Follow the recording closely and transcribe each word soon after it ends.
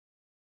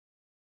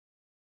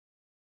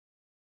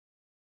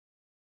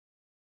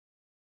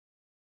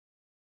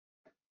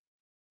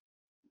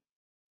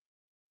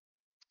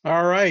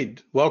All right,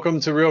 welcome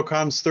to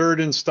Realcomm's third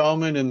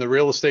installment in the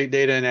Real Estate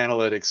Data and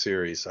Analytics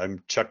series.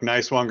 I'm Chuck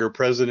Neiswanger,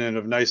 president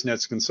of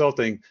NiceNets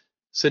Consulting,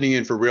 sitting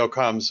in for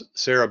Realcomm's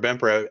Sarah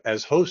Bemper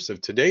as host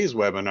of today's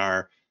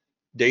webinar,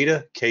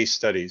 Data Case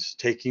Studies,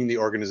 Taking the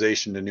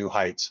Organization to New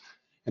Heights.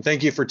 And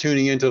thank you for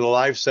tuning into the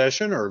live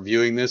session or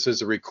viewing this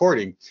as a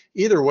recording.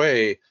 Either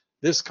way,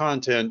 this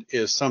content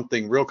is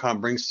something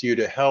Realcomm brings to you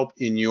to help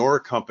in your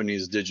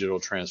company's digital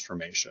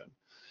transformation.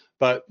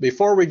 But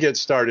before we get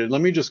started,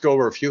 let me just go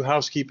over a few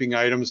housekeeping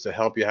items to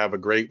help you have a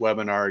great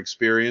webinar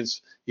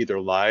experience,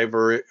 either live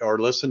or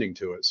listening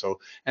to it.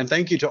 And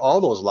thank you to all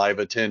those live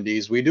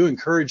attendees. We do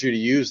encourage you to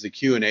use the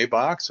Q&A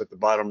box at the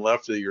bottom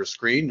left of your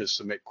screen to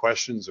submit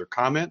questions or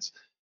comments.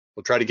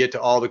 We'll try to get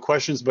to all the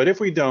questions, but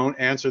if we don't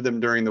answer them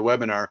during the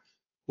webinar,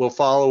 we'll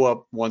follow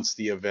up once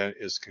the event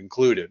is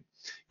concluded.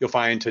 You'll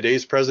find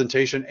today's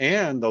presentation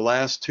and the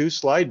last two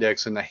slide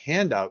decks in the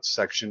handouts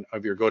section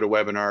of your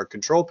GoToWebinar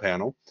control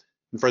panel.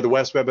 And for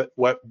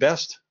the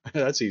best,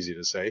 that's easy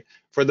to say,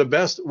 for the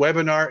best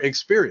webinar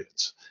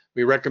experience,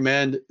 we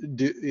recommend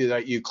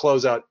that you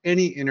close out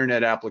any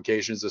internet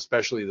applications,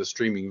 especially the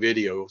streaming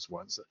videos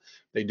ones.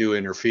 They do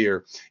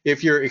interfere.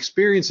 If you're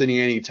experiencing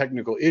any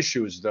technical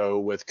issues, though,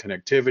 with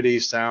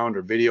connectivity, sound,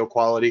 or video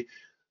quality,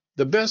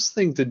 the best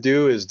thing to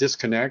do is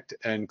disconnect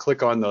and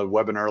click on the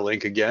webinar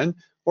link again,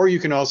 or you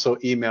can also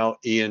email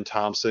Ian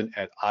Thompson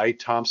at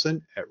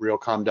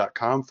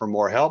ithompson@realcomm.com for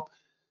more help.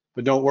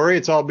 But don't worry,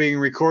 it's all being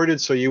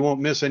recorded, so you won't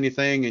miss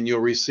anything, and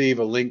you'll receive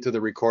a link to the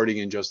recording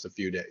in just a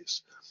few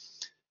days.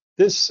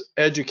 This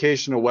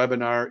educational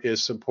webinar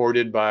is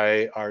supported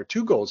by our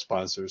two gold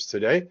sponsors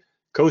today.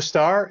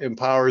 CoStar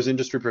empowers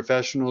industry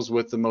professionals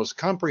with the most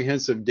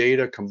comprehensive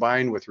data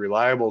combined with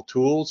reliable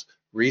tools,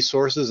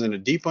 resources, and a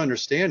deep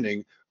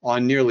understanding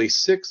on nearly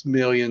 6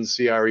 million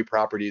CRE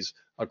properties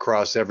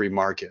across every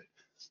market.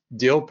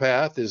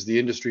 DealPath is the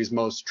industry's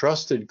most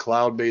trusted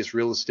cloud-based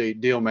real estate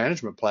deal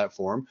management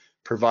platform,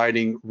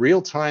 providing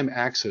real-time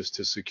access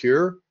to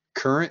secure,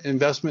 current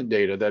investment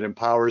data that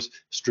empowers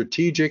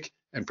strategic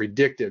and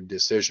predictive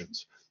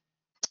decisions.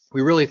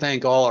 We really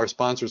thank all our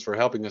sponsors for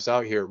helping us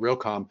out here at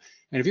Realcomm.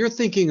 And if you're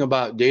thinking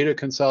about data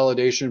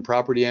consolidation,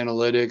 property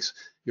analytics,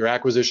 your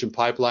acquisition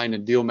pipeline,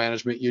 and deal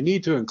management, you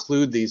need to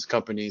include these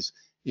companies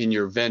in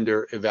your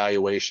vendor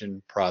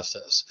evaluation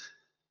process.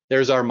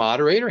 There's our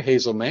moderator,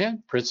 Hazel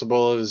Mann,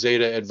 principal of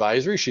Zeta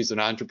Advisory. She's an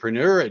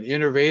entrepreneur, an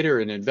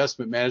innovator in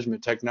investment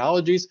management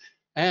technologies,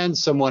 and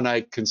someone I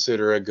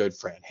consider a good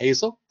friend.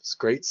 Hazel, it's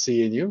great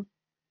seeing you.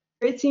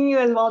 Great seeing you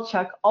as well,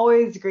 Chuck.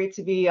 Always great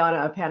to be on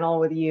a panel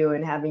with you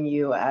and having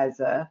you as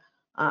a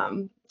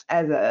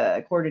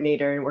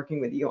coordinator and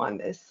working with you on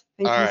this.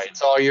 All right,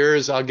 it's all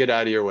yours. I'll get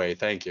out of your way.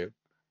 Thank you.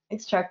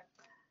 Thanks, Chuck.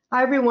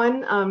 Hi,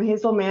 everyone.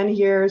 Hazel Mann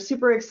here.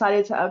 Super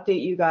excited to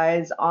update you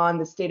guys on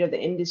the state of the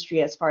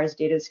industry as far as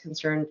data is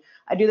concerned.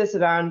 I do this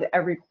around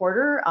every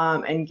quarter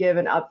and give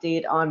an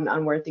update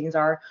on where things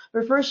are.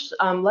 But first,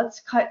 let's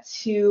cut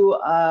to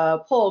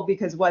a poll,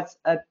 because what's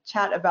a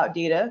chat about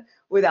data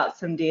without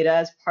some data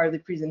as part of the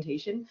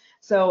presentation.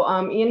 So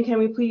Ian, can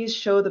we please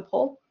show the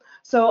poll?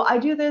 So I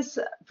do this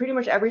pretty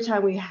much every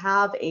time we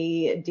have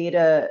a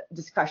data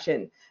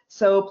discussion.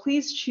 So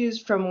please choose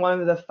from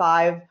one of the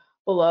 5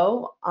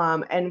 below,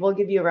 and we'll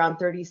give you around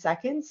 30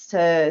 seconds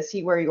to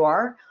see where you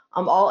are.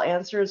 All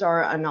answers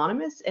are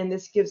anonymous, and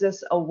this gives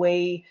us a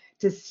way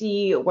to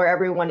see where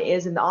everyone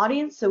is in the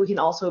audience, so we can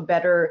also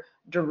better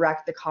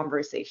direct the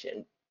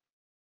conversation.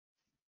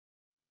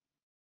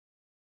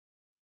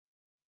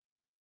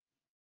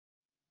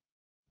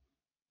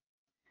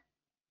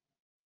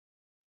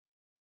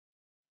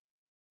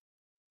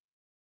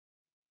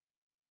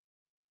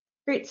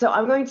 Great, so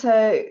I'm going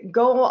to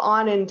go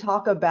on and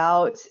talk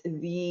about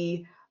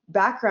the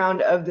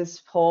background of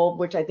this poll,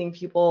 which I think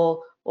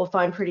people will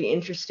find pretty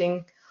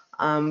interesting.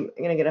 I'm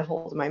gonna get a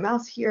hold of my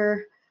mouse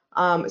here.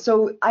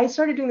 So I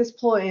started doing this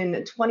poll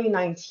in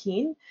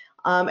 2019,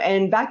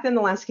 and back then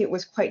the landscape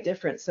was quite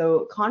different.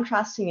 So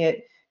contrasting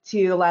it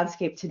to the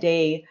landscape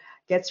today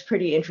gets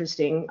pretty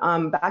interesting.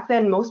 Back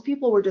then, most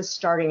people were just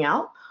starting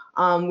out.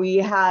 We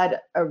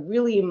had a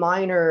really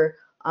minor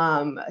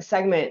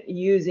segment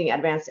using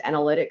advanced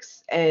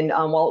analytics, and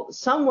while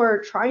some were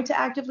trying to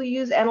actively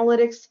use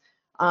analytics,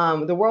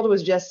 the world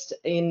was just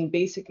in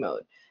basic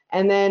mode.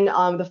 And then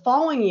the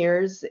following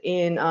years,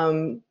 in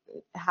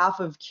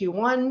half of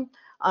Q1,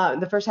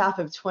 the first half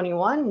of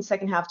 21 and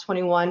second half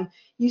 21,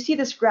 you see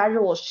this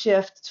gradual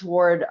shift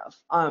toward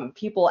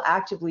people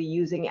actively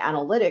using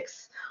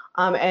analytics,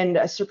 and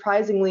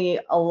surprisingly,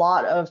 a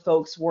lot of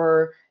folks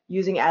were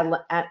using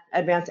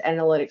advanced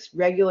analytics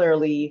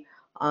regularly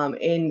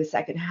in the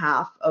second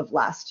half of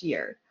last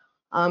year.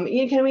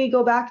 Ian, can we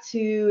go back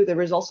to the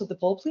results of the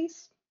poll,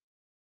 please?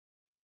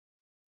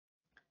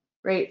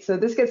 Great, so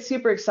this gets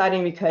super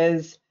exciting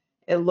because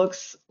it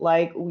looks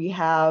like we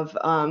have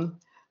a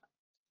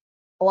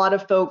lot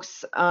of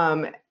folks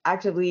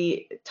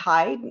actively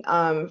tied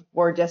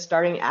or just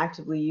starting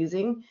actively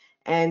using,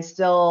 and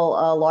still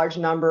a large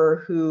number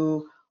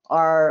who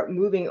are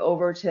moving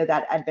over to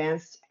that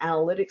advanced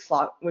analytics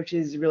slot, which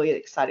is really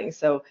exciting.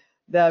 So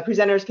the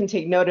presenters can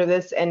take note of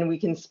this and we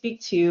can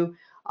speak to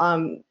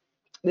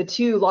the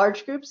two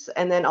large groups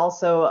and then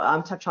also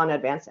touch on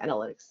advanced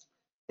analytics.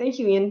 Thank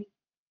you, Ian.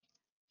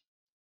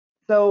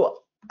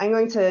 So I'm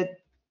going to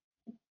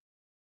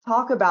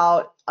talk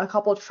about a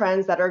couple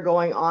trends that are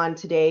going on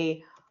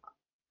today.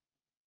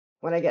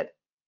 When I get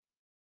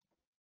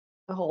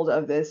a hold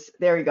of this,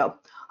 there we go.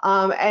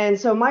 And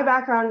so my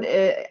background,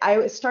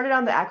 I started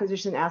on the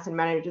acquisition asset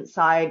management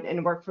side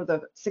and worked for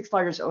the 6th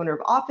largest owner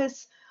of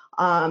office,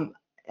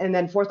 and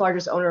then 4th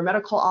largest owner of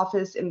medical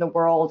office in the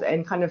world,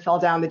 and kind of fell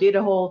down the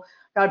data hole.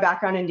 Got a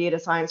background in data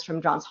science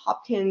from Johns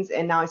Hopkins,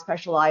 and now I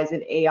specialize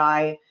in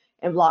AI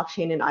and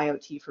blockchain and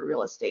IoT for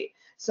real estate.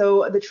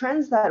 So the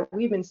trends that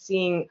we've been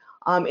seeing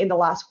in the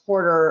last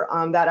quarter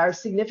that are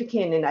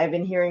significant, and I've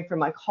been hearing from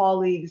my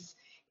colleagues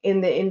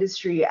in the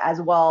industry as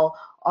well,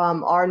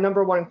 are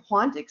number one,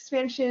 quant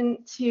expansion,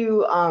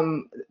 to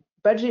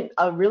budget,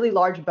 a really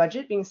large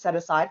budget being set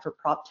aside for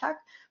prop tech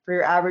for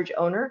your average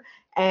owner,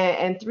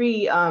 and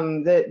 3,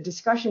 the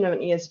discussion of an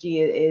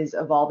ESG is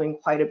evolving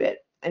quite a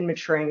bit and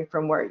maturing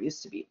from where it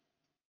used to be.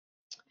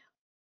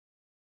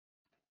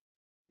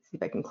 See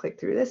if I can click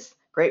through this.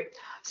 Great.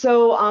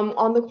 So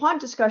on the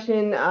quant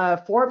discussion,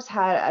 Forbes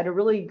had a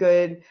really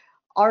good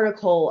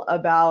article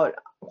about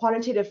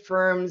quantitative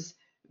firms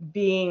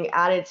being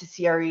added to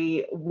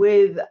CRE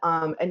with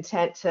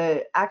intent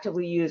to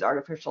actively use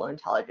artificial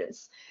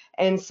intelligence.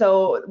 And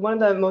so one of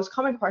the most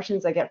common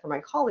questions I get from my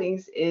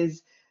colleagues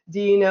is,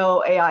 do you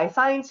know AI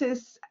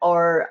scientists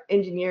or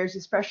engineers who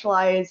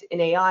specialize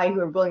in AI who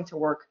are willing to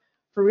work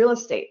for real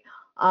estate?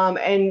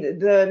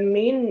 And the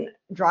main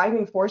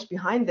driving force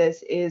behind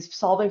this is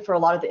solving for a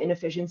lot of the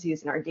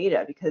inefficiencies in our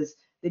data, because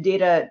the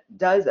data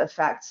does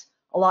affect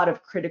a lot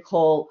of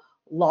critical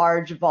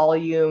large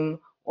volume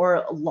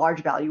or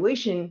large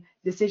valuation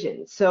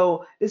decisions.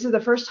 So this is the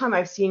first time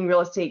I've seen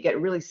real estate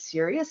get really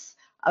serious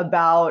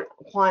about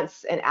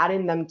quants and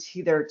adding them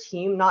to their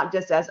team, not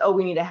just as, oh,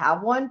 we need to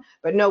have one,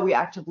 but no, we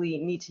actively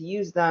need to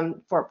use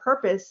them for a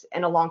purpose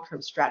and a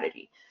long-term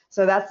strategy.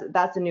 So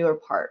that's a newer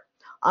part.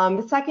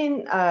 The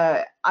second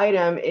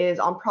item is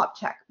on prop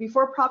tech.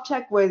 Before, prop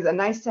tech was a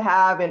nice to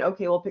have and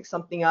okay, we'll pick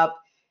something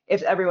up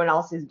if everyone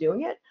else is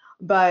doing it.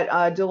 But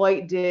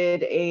Deloitte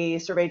did a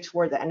survey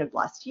toward the end of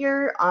last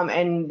year,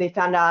 and they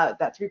found out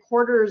that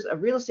 3/4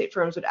 of real estate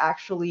firms would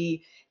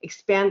actually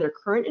expand their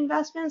current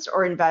investments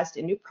or invest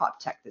in new prop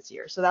tech this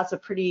year. So that's a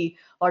pretty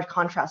large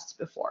contrast to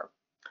before.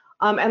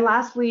 And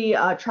lastly,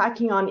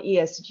 tracking on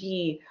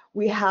ESG,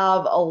 we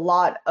have a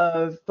lot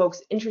of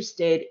folks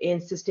interested in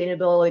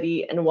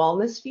sustainability and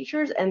wellness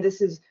features, and this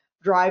is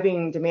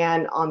driving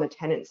demand on the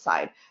tenant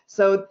side.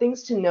 So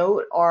things to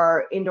note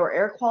are indoor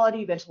air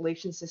quality,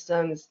 ventilation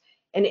systems,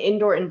 and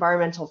indoor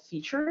environmental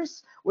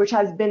features, which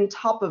has been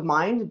top of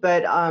mind,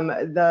 but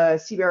the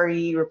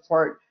CBRE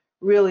report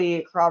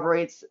really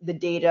corroborates the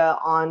data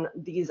on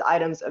these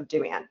items of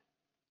demand.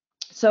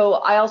 So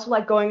I also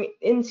like going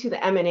into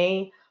the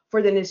M&A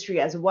for the industry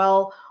as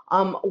well.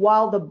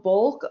 While the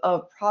bulk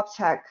of prop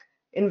tech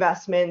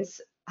investments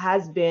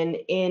has been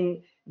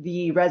in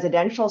the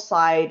residential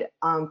side,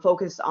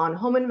 focused on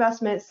home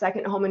investments,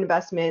 second home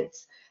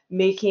investments,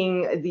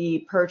 making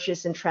the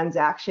purchase and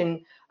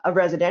transaction of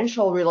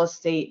residential real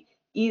estate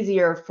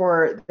easier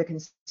for the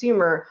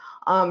consumer,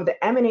 the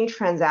M&A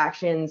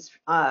transactions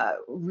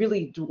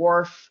really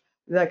dwarf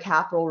the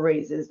capital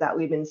raises that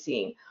we've been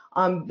seeing.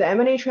 The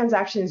M&A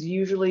transactions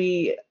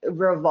usually have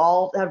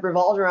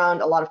revolved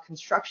around a lot of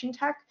construction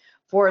tech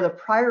for the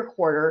prior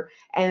quarter,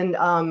 and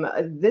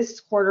this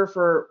quarter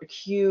for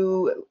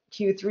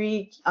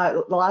Q3,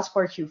 the last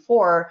quarter,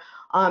 Q4,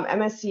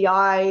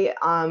 MSCI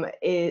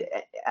is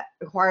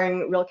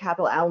acquiring Real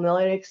Capital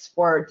Analytics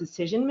for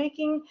decision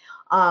making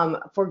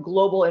for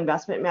global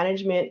investment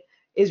management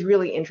is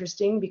really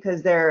interesting,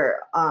 because they're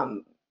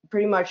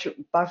pretty much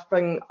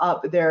buffering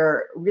up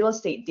their real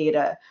estate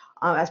data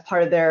as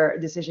part of their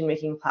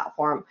decision-making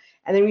platform.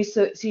 And then we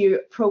see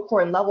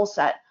Procore and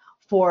Levelset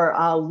for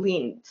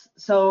liens.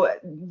 So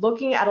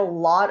looking at a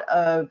lot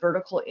of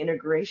vertical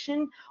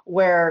integration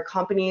where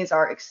companies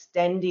are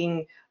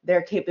extending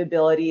their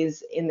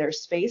capabilities in their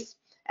space.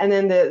 And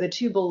then the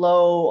two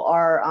below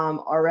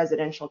are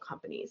residential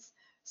companies.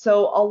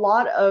 So a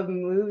lot of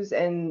moves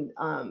and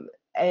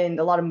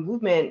a lot of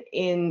movement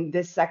in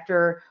this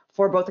sector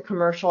for both the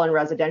commercial and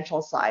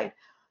residential side.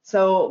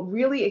 So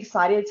really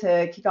excited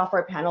to kick off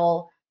our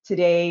panel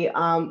today.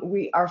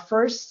 Our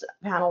first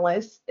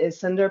panelist is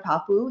Sundar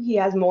Pappu. He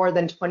has more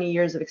than 20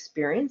 years of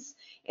experience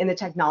in the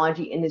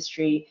technology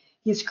industry.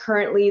 He's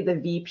currently the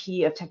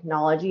VP of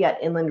Technology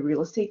at Inland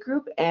Real Estate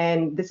Group,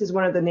 and this is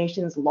one of the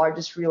nation's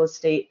largest real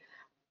estate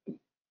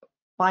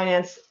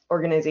finance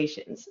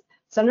organizations.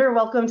 Sundar,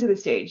 welcome to the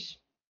stage.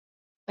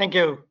 Thank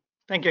you.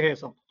 Thank you,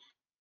 Hazel.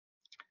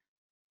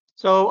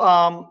 So,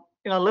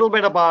 a little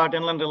bit about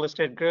Inland Real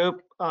Estate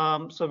Group.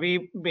 So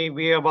we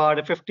are about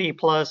a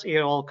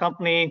 50-plus-year-old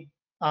company.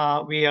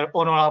 We are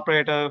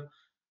owner-operator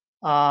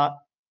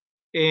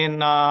in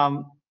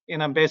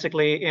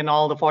basically in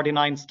all the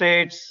 49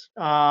 states.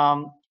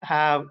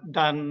 Have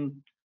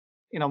done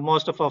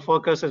most of our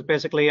focus is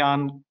basically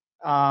on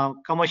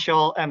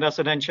commercial and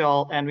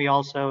residential, and we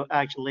also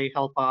actually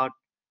help out.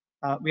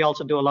 We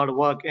also do a lot of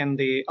work in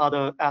the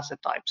other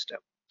asset types too.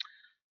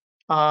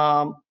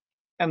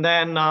 And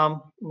then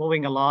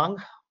moving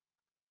along.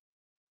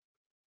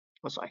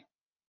 Oh, sorry.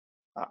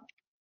 I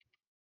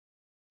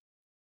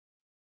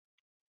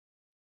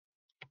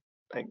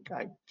think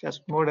I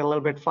just moved a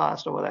little bit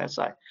fast over that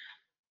side.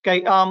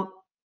 Okay.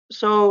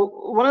 So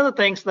one of the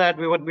things that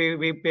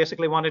we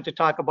basically wanted to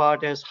talk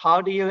about is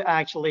how do you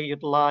actually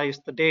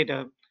utilize the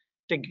data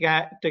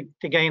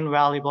to gain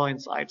valuable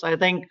insights. I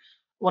think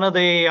one of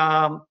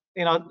the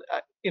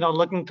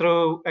looking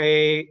through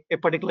a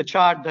particular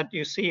chart that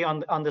you see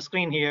on the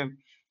screen here,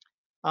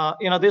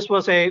 this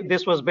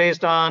was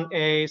based on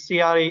a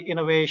CRE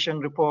innovation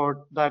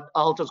report that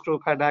Altus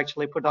Group had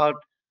actually put out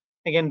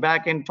again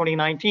back in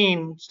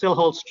 2019, still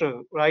holds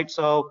true, right?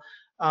 So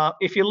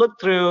if you look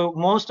through,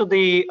 most of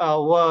the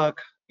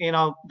work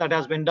that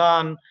has been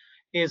done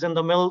is in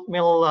the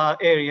middle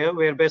area,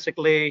 where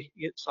basically,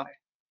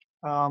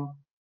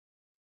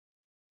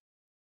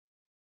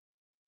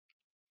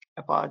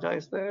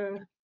 apologize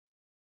there.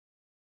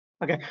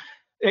 Okay,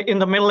 in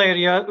the middle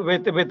area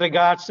with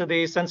regards to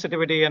the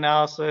sensitivity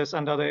analysis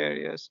and other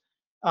areas.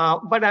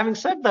 But having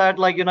said that,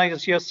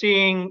 you're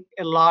seeing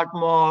a lot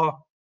more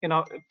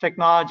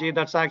technology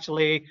that's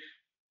actually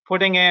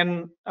putting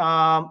in,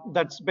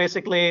 that's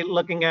basically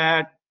looking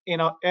at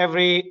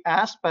every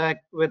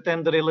aspect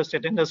within the real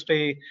estate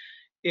industry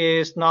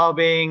is now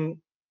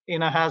being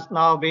has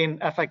now been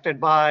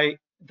affected by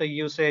the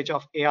usage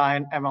of AI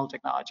and ML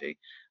technology,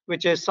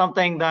 which is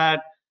something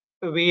that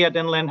we at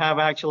Inland have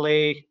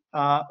actually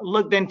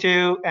looked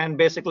into and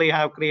basically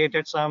have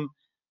created some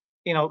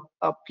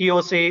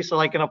POCs, so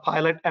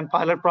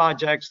pilot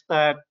projects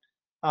that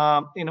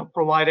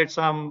provided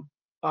some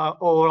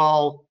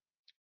overall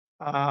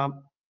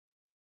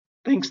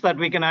things that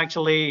we can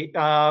actually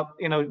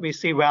we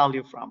see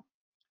value from.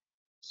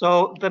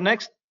 So the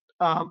next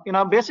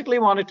basically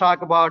want to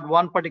talk about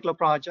one particular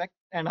project,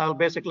 and I'll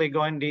basically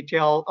go in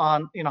detail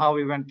on how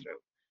we went through.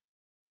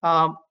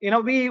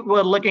 We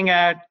were looking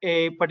at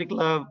a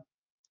particular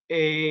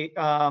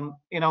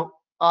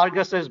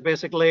Argus is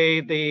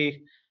basically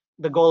the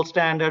gold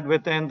standard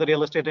within the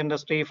real estate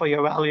industry for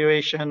your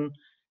valuation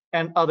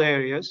and other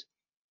areas.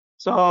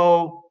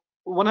 So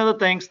one of the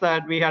things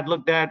that we had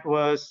looked at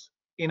was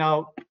we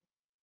got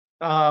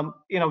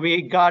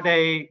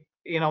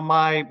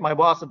my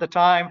boss at the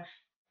time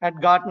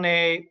had gotten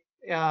a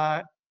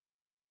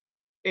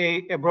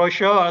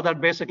brochure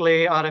that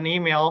basically, or an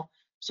email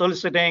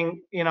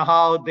soliciting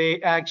how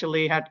they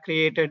actually had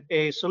created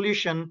a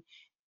solution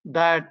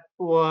that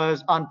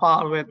was on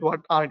par with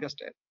what Argus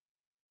did.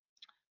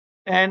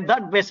 And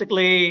that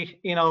basically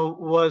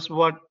was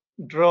what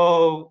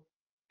drove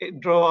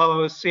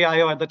our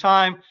CIO at the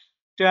time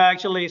to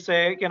actually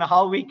say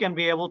how we can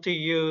be able to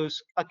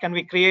use, can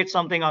we create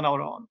something on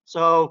our own.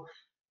 So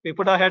we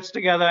put our heads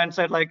together and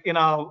said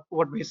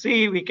what we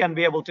see, we can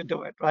be able to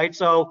do it, right?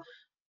 So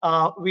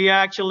we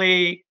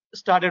actually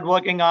started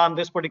working on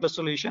this particular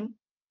solution.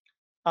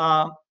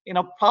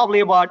 Probably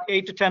about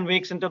 8 to 10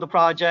 weeks into the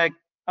project,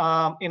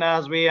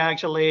 as we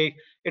actually,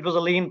 it was a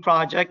lean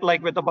project,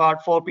 with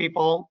about 4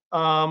 people,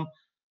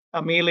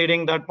 me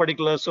leading that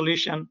particular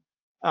solution.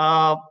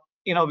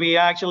 We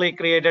actually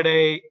created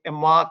a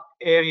mock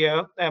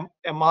area,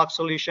 a mock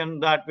solution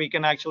that we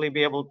can actually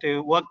be able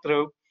to work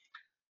through.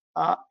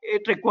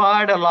 It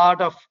required a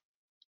lot of,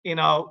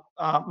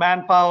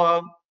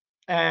 manpower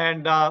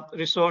and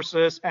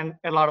resources and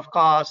a lot of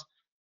cost,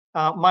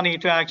 money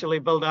to actually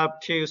build up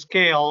to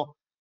scale.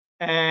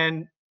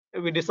 And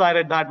we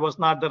decided that was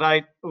not the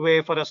right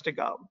way for us to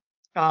go,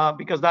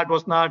 because that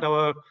was not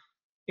our,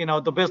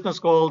 the business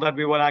goal that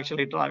we were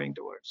actually driving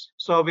towards.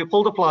 So we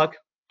pulled the plug.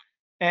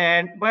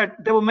 But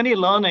there were many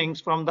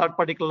learnings from that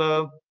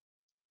particular,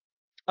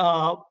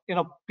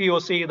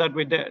 POC that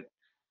we did.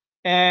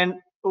 And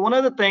one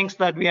of the things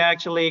that we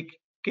actually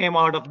came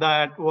out of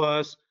that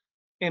was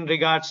in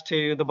regards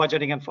to the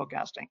budgeting and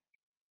forecasting.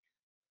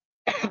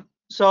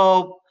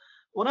 So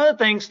one of the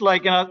things,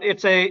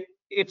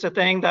 it's a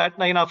thing that,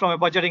 from a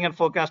budgeting and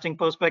forecasting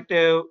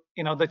perspective,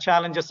 the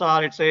challenges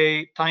are, it's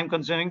a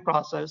time-consuming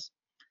process.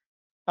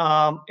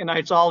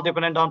 It's all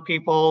dependent on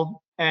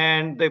people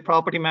and the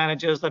property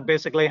managers that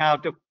basically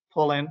have to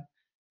pull in.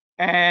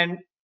 And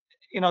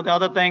the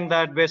other thing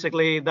that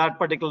basically that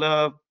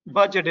particular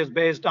budget is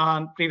based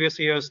on previous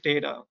year's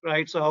data,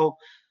 right? So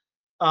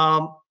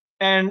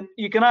and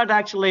you cannot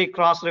actually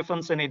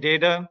cross-reference any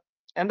data.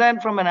 And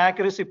then from an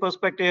accuracy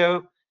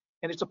perspective,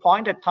 and it's a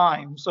point at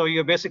time. So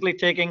you're basically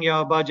taking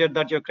your budget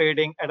that you're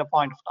creating at a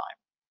point of time.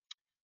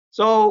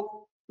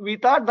 So we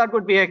thought that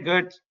would be a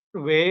good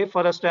way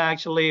for us to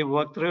actually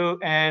work through,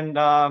 and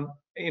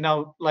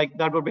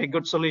that would be a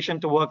good solution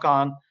to work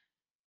on.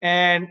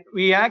 And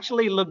we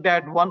actually looked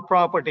at one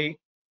property,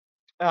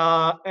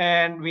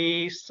 and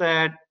we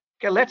said,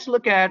 okay, let's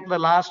look at the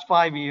last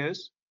 5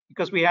 years,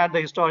 because we had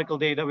the historical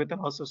data within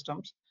our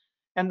systems,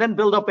 and then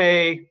build up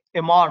a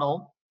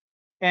model.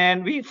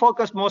 And we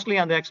focused mostly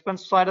on the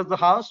expense side of the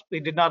house. We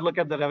did not look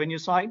at the revenue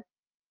side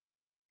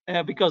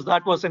because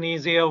that was an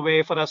easier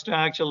way for us to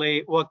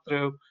actually work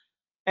through.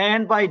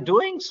 And by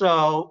doing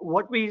so,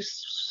 what we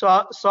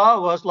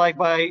saw was like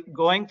by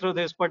going through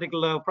this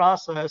particular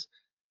process,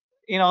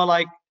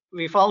 like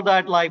we felt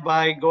that like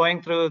by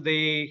going through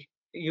the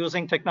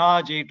using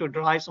technology to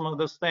drive some of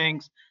those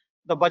things,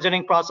 the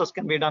budgeting process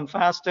can be done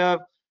faster.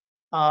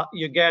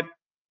 You get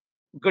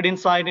good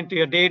insight into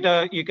your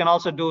data. You can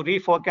also do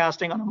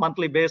reforecasting on a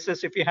monthly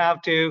basis if you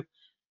have to.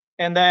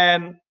 And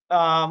then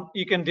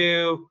you can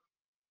do,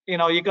 you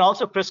can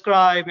also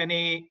prescribe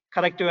any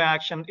corrective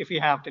action if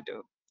you have to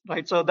do,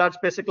 right? So that's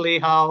basically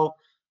how,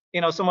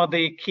 some of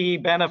the key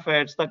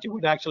benefits that you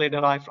would actually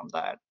derive from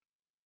that.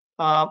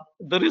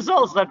 The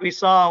results that we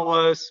saw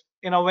was,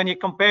 when you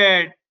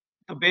compared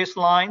the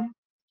baseline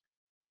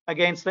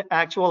against the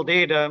actual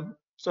data,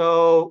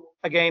 so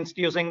against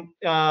using,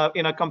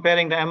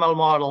 comparing the ML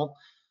model,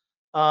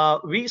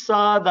 we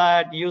saw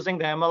that using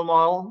the ML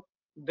model,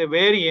 the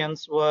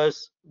variance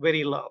was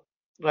very low,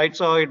 right?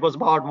 So it was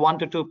about 1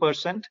 to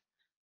 2%,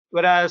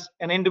 whereas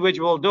an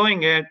individual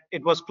doing it,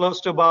 it was close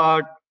to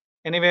about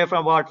anywhere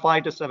from about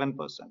 5 to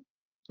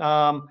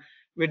 7%.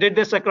 We did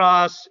this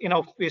across,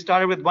 we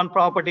started with 1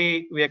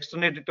 property, we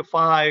extended it to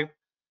 5,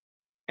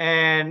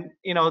 and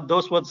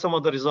those were some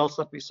of the results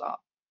that we saw.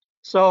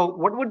 So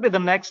what would be the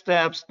next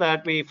steps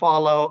that we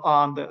follow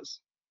on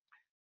this?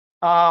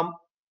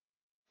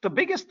 The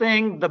biggest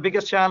thing, the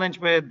biggest challenge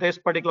with this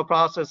particular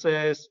process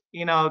is,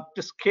 to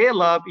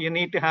scale up, you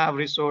need to have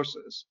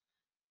resources.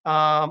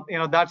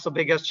 That's the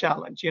biggest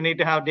challenge. You need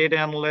to have data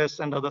analysts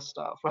and other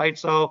stuff, right?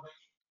 So,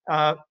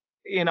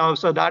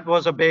 so that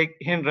was a big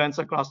hindrance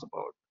across the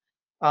board.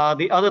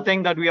 The other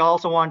thing that we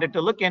also wanted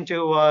to look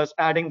into was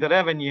adding the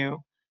revenue.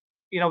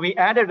 We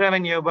added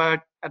revenue,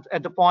 but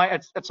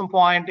at some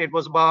point, it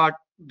was about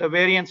the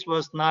variance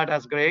was not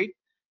as great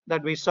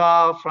that we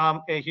saw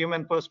from a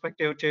human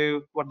perspective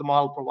to what the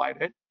model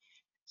provided.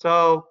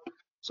 So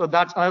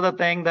that's another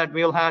thing that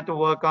we'll have to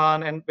work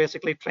on and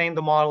basically train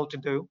the model to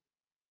do.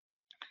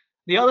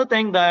 The other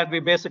thing that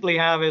we basically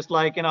have is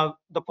like,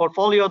 the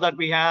portfolio that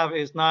we have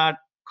is not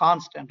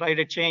constant, right?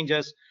 It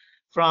changes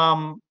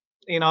from,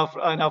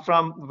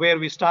 from where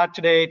we start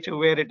today to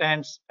where it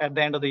ends at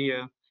the end of the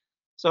year.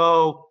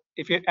 So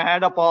if you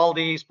add up all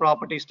these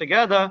properties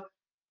together,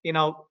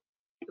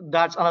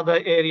 that's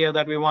another area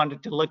that we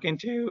wanted to look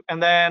into.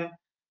 And then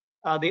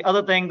the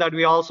other thing that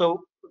we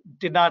also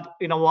did not,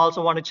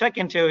 also want to check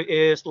into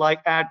is like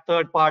add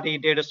third-party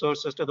data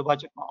sources to the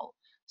budget model.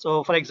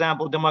 So for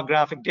example,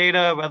 demographic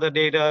data, weather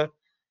data,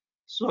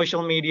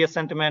 social media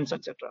sentiments,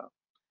 etc.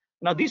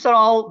 Now, these are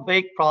all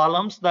big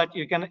problems that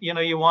you can,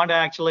 you want to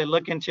actually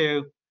look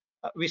into.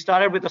 We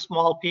started with a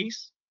small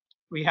piece.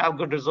 We have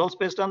good results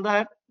based on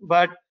that,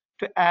 but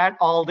to add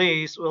all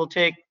these will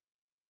take,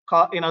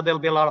 there'll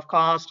be a lot of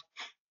cost,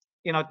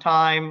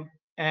 time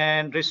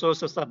and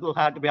resources that will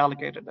have to be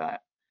allocated to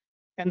that.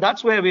 And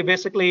that's where we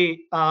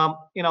basically,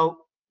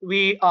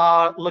 we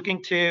are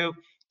looking to,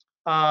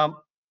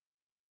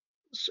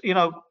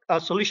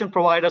 solution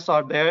providers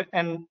out there.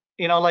 And,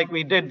 like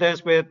we did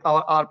this with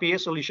our RPA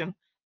solution.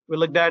 We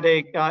looked at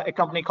a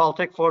company called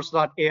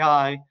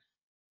TechForce.ai,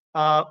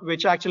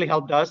 which actually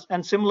helped us.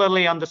 And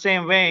similarly, on the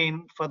same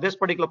vein, for this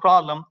particular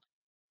problem,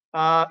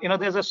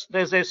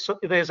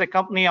 there's a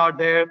company out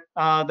there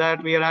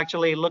that we are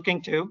actually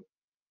looking to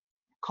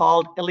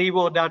called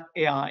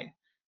Elevo.ai.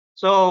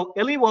 So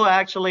Elevo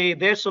actually,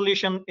 their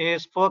solution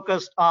is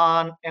focused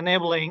on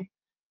enabling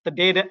the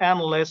data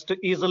analyst to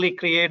easily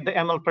create the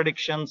ML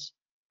predictions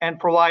and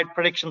provide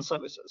prediction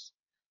services.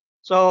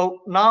 So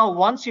now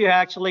once you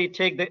actually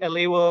take the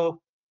Elevo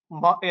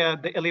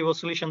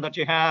solution that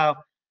you have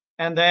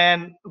and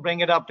then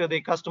bring it up to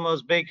the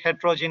customer's big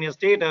heterogeneous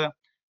data,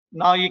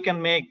 now you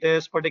can make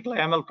this particular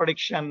ML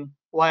prediction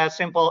via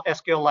simple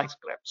SQL-like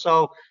script.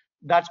 So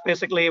that's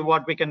basically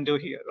what we can do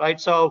here,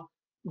 right? So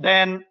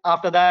then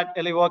after that,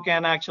 Elevo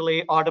can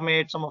actually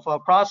automate some of our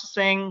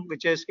processing,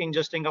 which is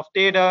ingesting of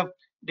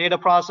data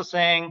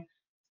processing,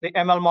 the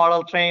ML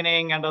model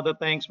training, and other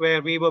things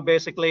where we were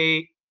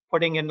basically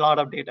putting in a lot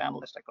of data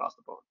analysts across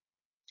the board.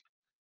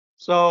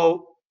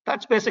 So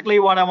that's basically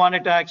what I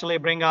wanted to actually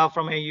bring out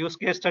from a use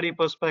case study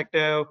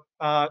perspective.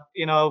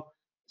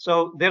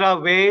 So there are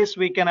ways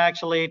we can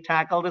actually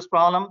tackle this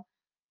problem.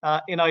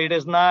 It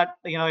is not,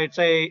 it's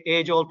a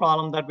age-old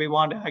problem that we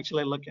want to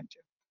actually look into.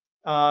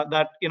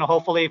 That,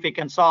 hopefully if we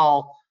can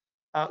solve,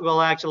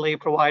 will actually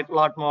provide a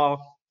lot more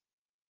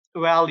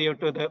value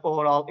to the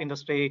overall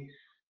industry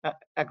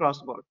across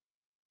the board.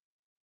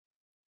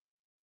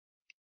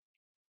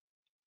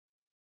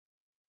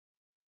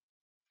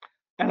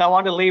 And I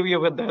want to leave you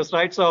with this,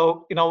 right?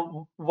 So,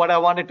 what I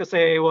wanted to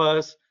say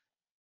was,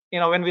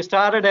 when we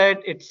started it,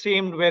 it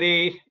seemed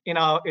very,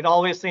 it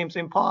always seems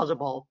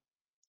impossible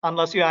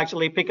unless you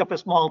actually pick up a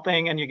small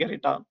thing and you get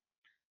it done.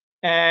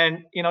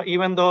 And,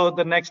 even though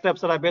the next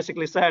steps that I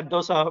basically said,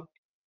 those are,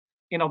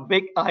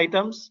 big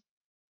items,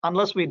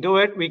 unless we do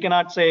it, we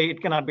cannot say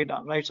it cannot be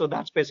done, right? So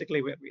that's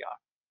basically where we are.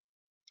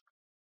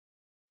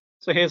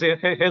 So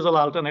Hazel,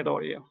 I'll turn it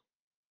over to you.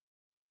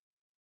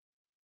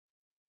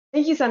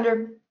 Thank you,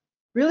 Sundar.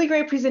 Really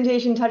great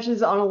presentation,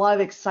 touches on a lot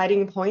of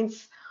exciting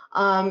points.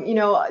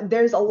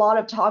 There's a lot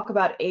of talk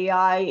about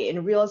AI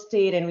in real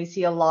estate, and we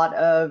see a lot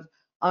of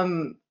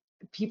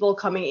people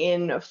coming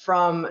in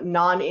from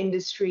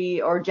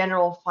non-industry or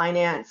general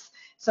finance.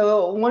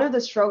 So one of the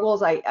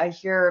struggles I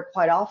hear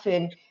quite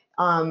often,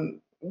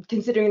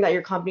 considering that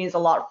your company is a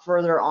lot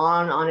further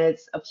on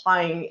its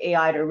applying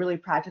AI to really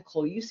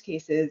practical use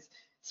cases,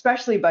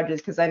 especially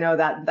budgets, because I know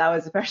that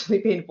was especially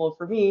painful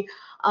for me.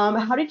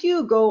 How did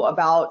you go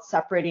about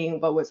separating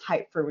what was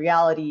hype from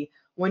reality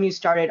when you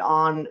started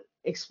on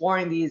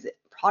exploring these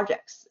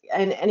projects?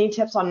 And any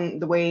tips on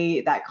the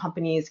way that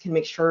companies can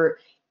make sure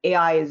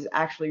AI is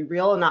actually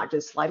real and not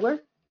just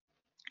slideware?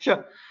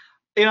 Sure.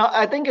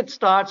 I think it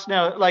starts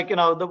now, like,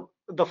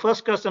 the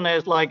first question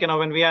is like,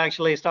 when we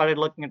actually started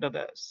looking into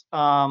this,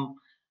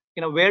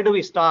 where do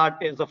we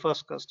start is the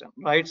first question,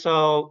 right?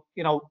 So,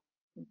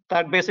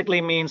 that basically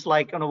means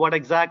like, what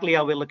exactly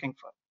are we looking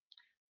for?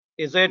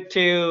 Is it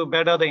to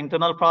better the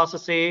internal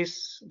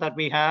processes that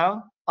we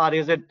have, or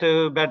is it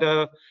to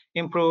better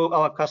improve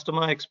our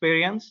customer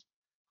experience,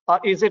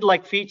 or is it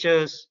like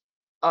features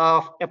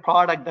of a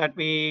product that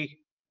we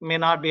may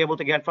not be able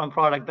to get from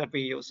product that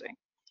we're using?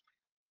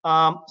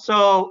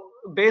 So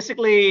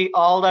basically,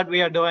 all that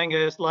we are doing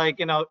is like,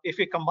 if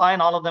we combine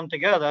all of them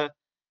together,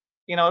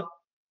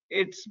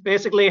 it's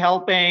basically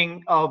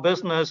helping our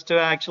business to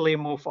actually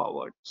move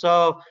forward.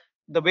 So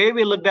the way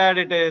we looked at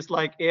it is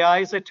like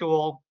AI is a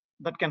tool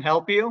that can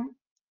help you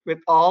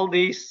with all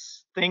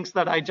these things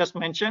that I just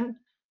mentioned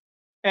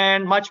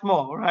and much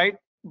more, right?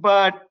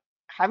 But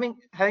having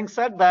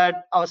said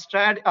that,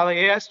 our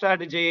AI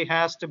strategy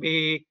has to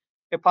be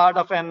a part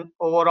of an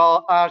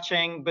overall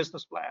arching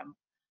business plan,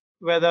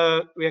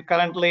 whether we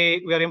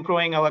are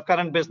improving our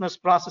current business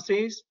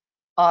processes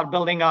or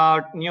building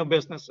out new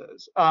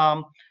businesses.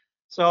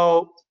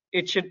 So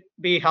it should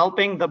be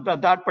helping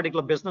that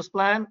particular business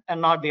plan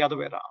and not the other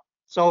way around.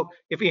 So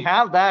if you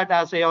have that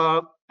as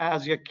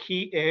your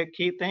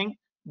key thing,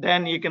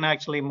 then you can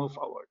actually move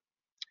forward.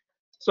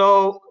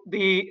 So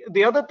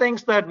the other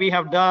things that we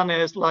have done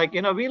is like,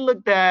 we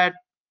looked at,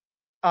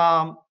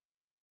 like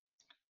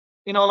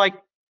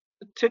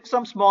took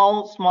some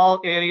small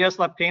areas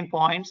like pain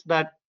points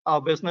that our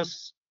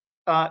business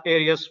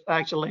areas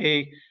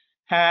actually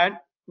had.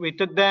 We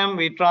took them,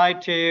 we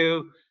tried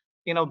to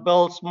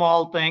build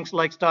small things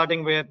like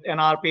starting with an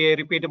RPA,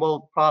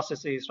 repeatable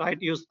processes,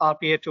 right? Use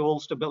RPA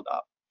tools to build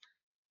up.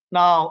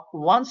 Now,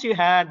 once you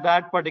had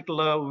that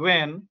particular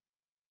win,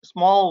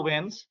 small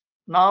wins,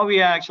 now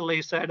we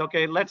actually said,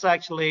 okay, let's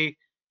actually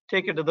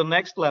take it to the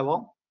next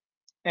level.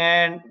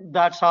 And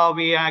that's how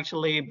we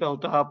actually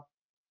built up,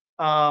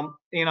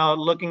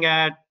 looking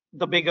at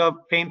the bigger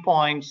pain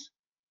points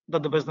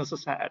that the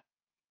businesses had,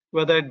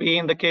 whether it be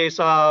in the case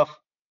of,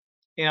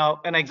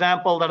 an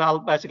example that I'll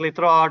basically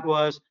throw out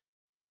was,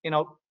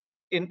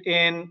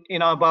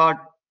 about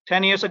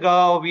 10 years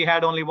ago, we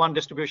had only one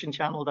distribution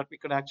channel that we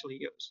could actually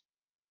use.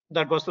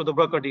 That was through the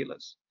broker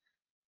dealers.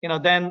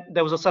 Then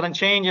there was a sudden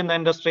change in the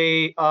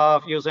industry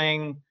of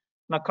using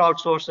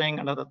crowdsourcing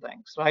and other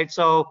things, right?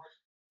 So,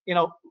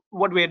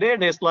 what we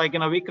did is like,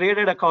 we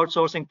created a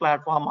crowdsourcing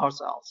platform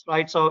ourselves,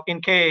 right? So in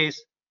case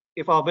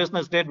if our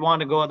business did want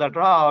to go that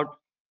route,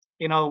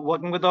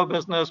 working with our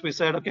business, we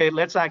said, okay,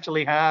 let's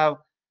actually have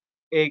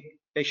a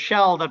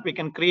shell that we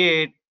can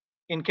create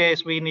in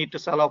case we need to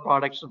sell our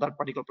products to that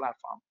particular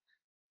platform.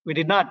 We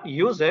did not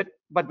use it,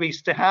 but we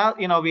still have,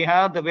 we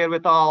have the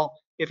wherewithal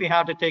if we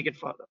have to take it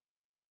further.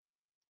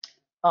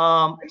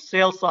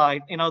 Sales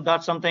side,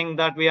 that's something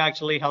that we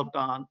actually helped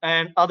on,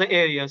 and other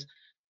areas,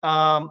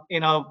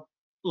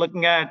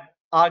 looking at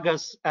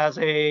Argus as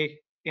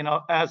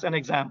as an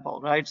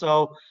example, right?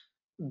 So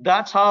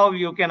that's how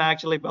you can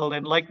actually build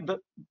it. Like the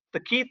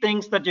key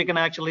things that you can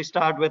actually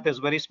start with is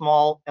very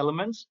small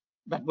elements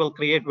that will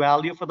create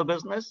value for the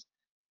business.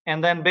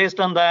 And then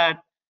based on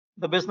that,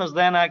 the business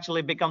then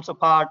actually becomes a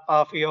part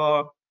of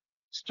your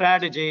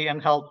strategy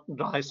and help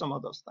drive some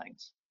of those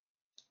things.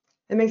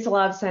 It makes a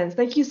lot of sense.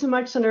 Thank you so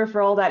much, Sundar,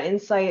 for all that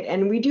insight.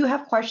 And we do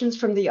have questions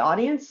from the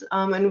audience,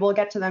 and we'll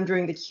get to them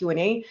during the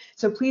Q&A.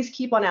 So please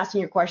keep on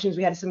asking your questions.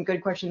 We had some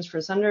good questions for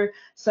Sundar.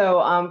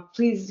 So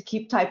please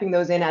keep typing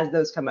those in as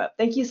those come up.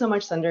 Thank you so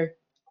much, Sundar.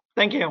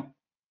 Thank you.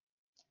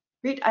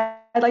 Great.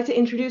 I'd like to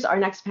introduce our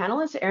next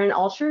panelist, Aaron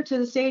Altscher, to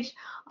the stage.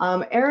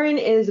 Aaron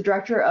is the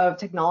Director of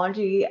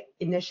Technology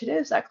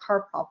Initiatives at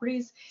Carr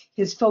Properties.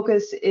 His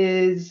focus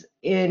is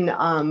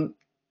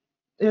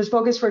His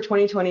focus for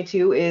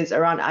 2022 is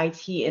around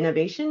IT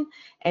innovation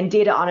and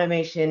data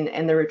automation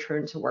and the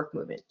return to work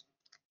movement.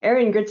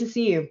 Aaron, good to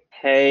see you.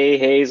 Hey,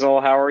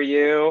 Hazel, how are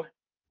you?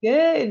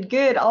 Good,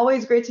 good.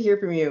 Always great to hear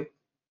from you.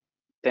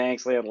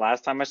 Thanks, Leah. The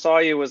last time I saw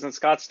you was in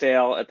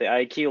Scottsdale at the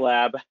IQ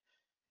Lab.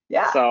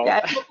 Yeah,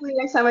 yeah. Hopefully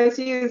next time I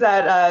see you is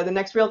at the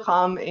next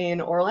RealComm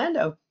in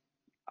Orlando.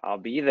 I'll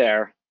be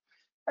there.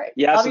 All right.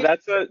 Yeah,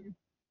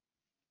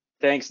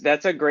 thanks.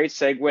 That's a great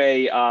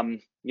segue.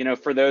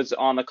 For those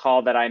on the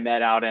call that I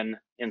met out in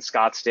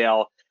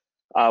Scottsdale,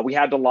 we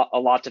had a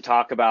lot to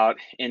talk about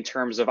in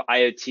terms of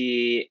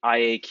IoT,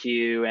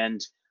 IAQ,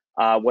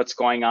 and what's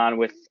going on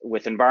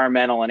with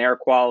environmental and air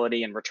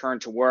quality and return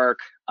to work.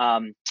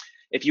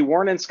 If you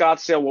weren't in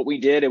Scottsdale, what we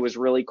did, it was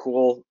really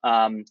cool.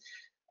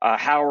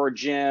 Howard,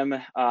 Jim,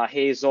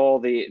 Hazel,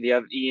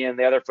 the Ian,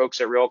 the other folks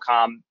at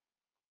Realcomm,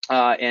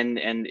 and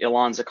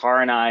Ilan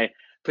Zakar and I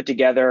put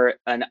together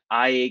an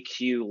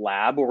IAQ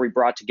lab where we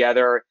brought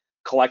together a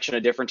collection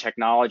of different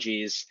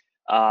technologies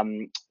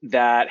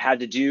that had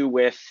to do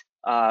with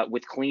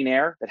clean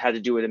air, that had to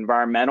do with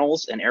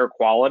environmentals and air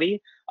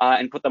quality,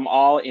 and put them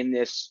all in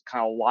this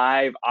kind of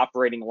live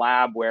operating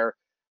lab where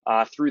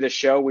through the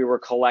show we were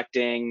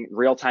collecting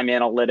real-time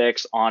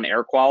analytics on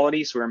air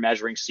quality. So we were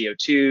measuring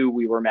CO2,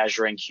 we were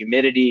measuring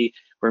humidity,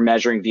 we were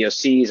measuring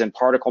VOCs and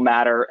particle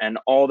matter, and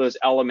all those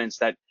elements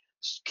that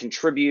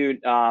contribute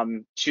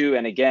to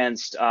and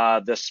against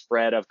the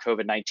spread of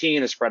COVID-19,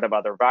 the spread of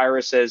other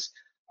viruses,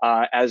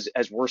 as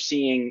we're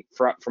seeing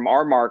from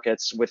our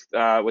markets with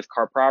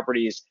Carr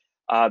Properties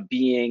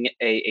being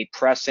a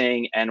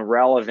pressing and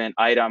relevant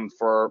item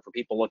for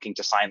people looking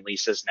to sign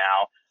leases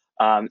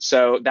now.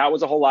 So that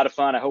was a whole lot of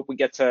fun. I hope we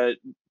get to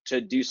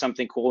do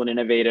something cool and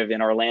innovative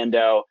in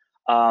Orlando.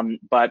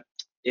 But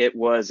it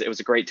was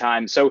a great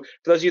time. So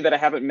for those of you that I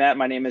haven't met,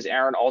 my name is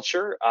Aaron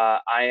Altscher.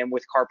 I am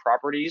with Carr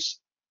Properties.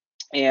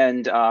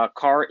 And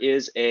Carr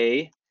is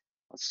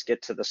let's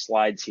get to the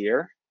slides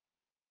here.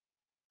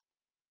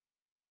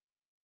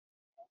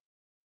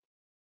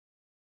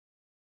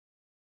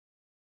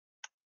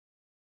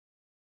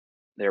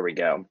 There we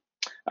go.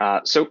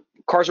 So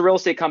Carr's a real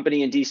estate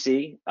company in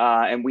DC,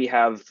 and we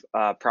have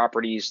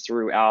properties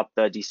throughout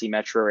the DC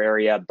metro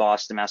area,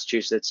 Boston,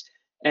 Massachusetts,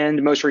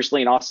 and most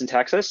recently in Austin,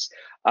 Texas.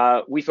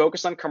 We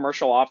focus on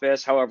commercial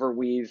office. However,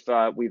 we've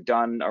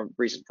done a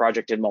recent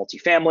project in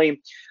multifamily,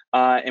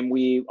 and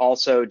we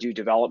also do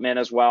development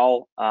as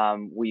well.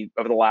 Over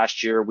the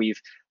last year, we've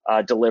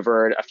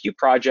delivered a few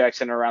projects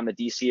in and around the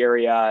DC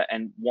area,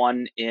 and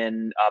one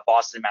in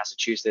Boston,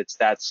 Massachusetts,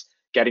 that's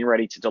getting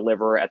ready to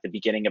deliver at the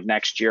beginning of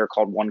next year,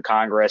 called One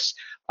Congress.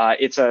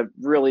 It's a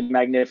really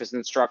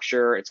magnificent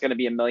structure. It's going to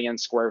be 1 million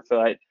square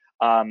foot.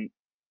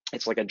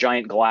 It's like a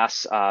giant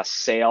glass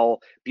sail,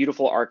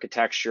 beautiful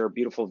architecture,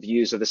 beautiful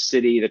views of the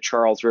city, the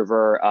Charles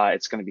River.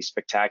 It's going to be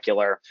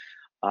spectacular.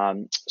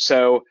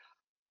 So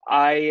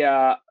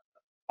I'll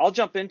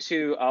jump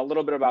into a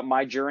little bit about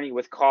my journey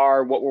with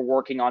Carr, what we're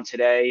working on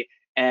today,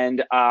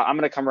 and I'm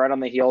going to come right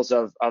on the heels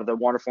of the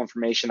wonderful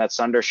information that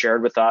Sundar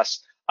shared with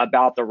us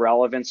about the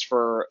relevance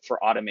for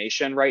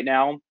automation right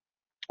now.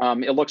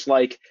 It looks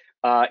like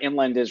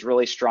Inland is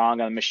really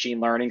strong on the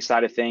machine learning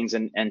side of things,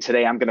 and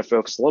today I'm going to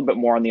focus a little bit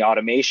more on the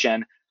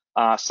automation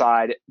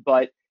side.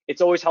 But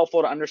it's always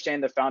helpful to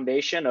understand the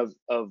foundation of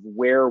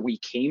where we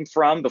came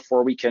from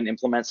before we can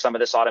implement some of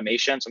this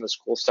automation, some of this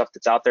cool stuff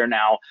that's out there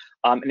now.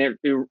 And it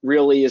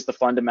really is the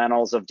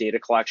fundamentals of data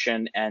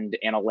collection and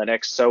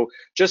analytics. So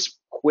just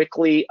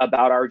quickly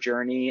about our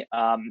journey.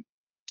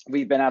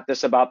 We've been at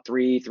this about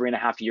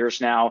 3.5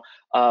 years now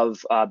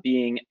of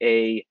being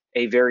a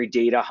very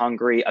data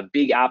hungry, a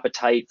big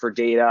appetite for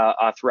data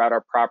throughout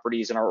our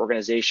properties and our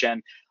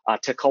organization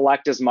to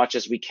collect as much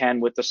as we can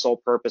with the sole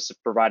purpose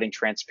of providing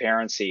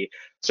transparency.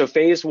 So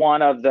phase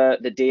one of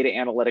the data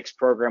analytics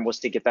program was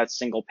to get that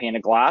single pane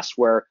of glass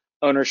where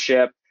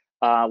ownership,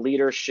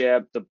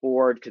 leadership, the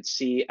board could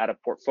see at a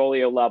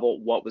portfolio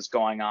level what was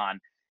going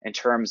on in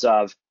terms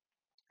of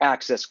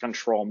access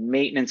control,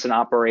 maintenance and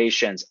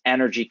operations,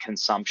 energy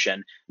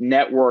consumption,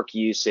 network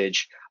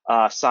usage,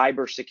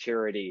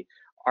 cybersecurity,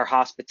 our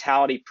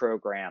hospitality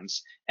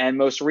programs, and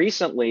most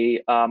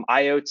recently,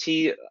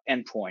 IoT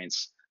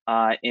endpoints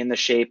in the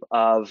shape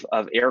of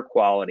air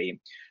quality.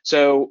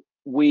 So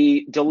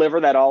we deliver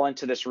that all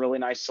into this really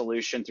nice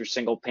solution through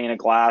single pane of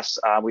glass.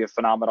 We have a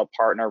phenomenal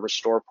partner,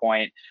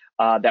 RestorePoint,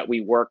 that we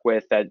work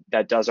with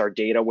that does our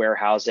data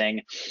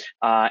warehousing.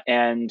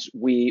 And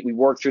we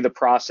work through the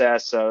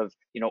process of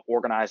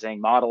organizing,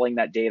 modeling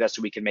that data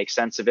so we can make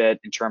sense of it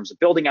in terms of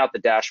building out the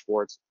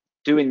dashboards,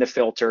 doing the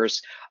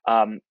filters,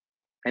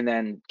 and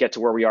then get to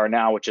where we are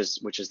now, which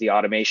is the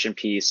automation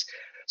piece.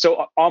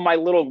 So on my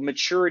little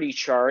maturity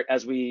chart,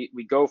 as we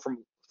go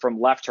from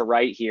left to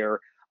right here,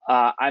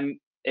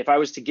 if I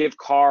was to give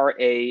Carr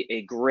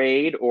a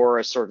grade or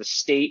a sort of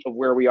state of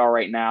where we are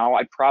right now,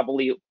 I'd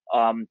probably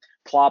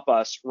plop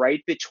us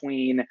right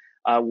between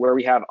where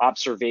we have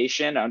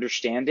observation,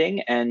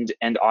 understanding, and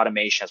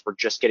automation, as we're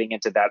just getting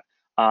into that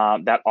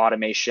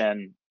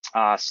automation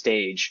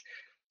stage.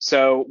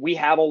 So we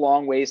have a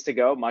long ways to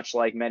go, much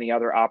like many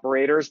other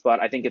operators, but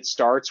I think it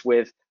starts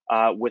with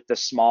the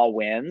small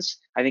wins.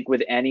 I think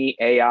with any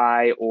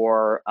AI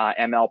or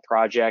ML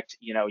project,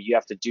 you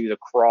have to do the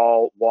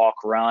crawl, walk,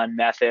 run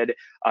method,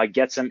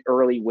 get some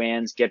early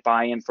wins, get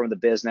buy-in from the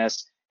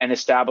business, and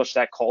establish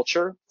that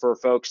culture for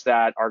folks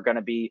that are going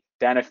to be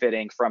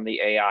benefiting from the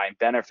AI,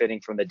 benefiting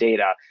from the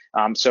data.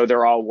 So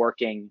they're all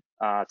working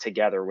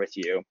together with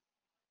you.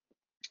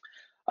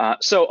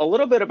 So a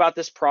little bit about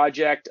this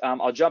project.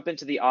 I'll jump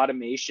into the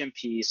automation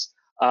piece,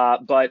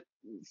 but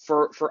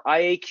for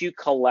IAQ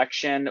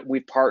collection, we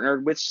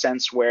partnered with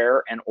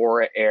Senseware and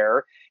Aura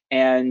Air,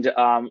 and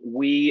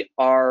we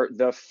are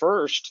the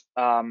first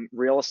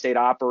real estate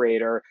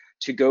operator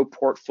to go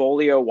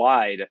portfolio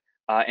wide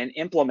and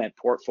implement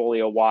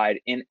portfolio wide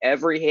in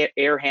every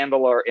air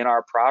handler in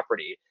our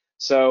property.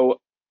 So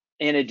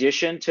in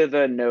addition to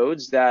the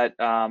nodes that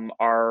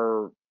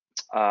are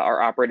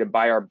operated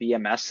by our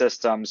BMS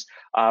systems,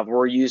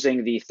 we're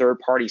using the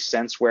third-party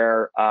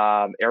Senseware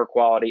air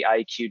quality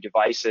IAQ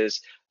devices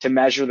to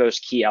measure those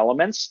key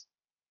elements.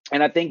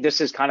 And I think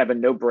this is kind of a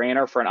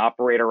no-brainer for an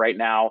operator right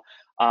now.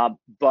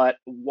 But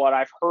what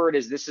I've heard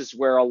is this is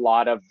where a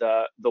lot of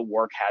the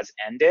work has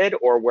ended,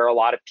 or where a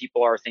lot of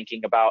people are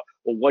thinking about,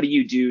 well, what do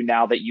you do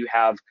now that you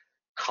have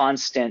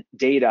constant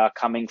data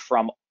coming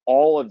from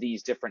all of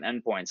these different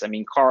endpoints? I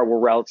mean, CAR, we're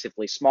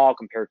relatively small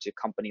compared to a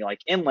company like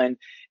Inland,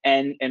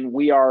 and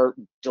we are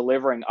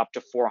delivering up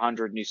to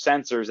 400 new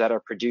sensors that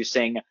are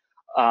producing,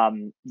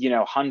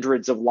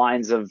 hundreds of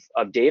lines of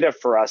data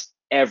for us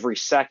every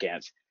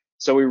second.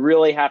 So we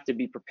really have to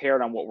be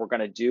prepared on what we're going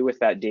to do with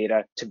that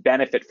data to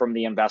benefit from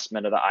the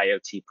investment of the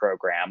IoT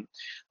program.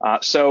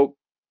 So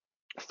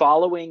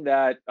following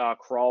that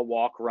crawl,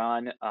 walk,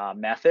 run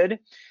method,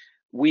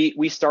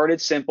 we started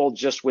simple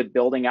just with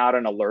building out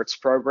an alerts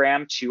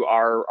program to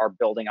our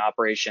building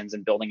operations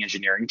and building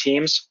engineering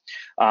teams.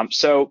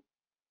 So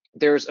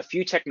there's a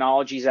few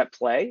technologies at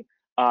play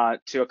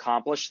to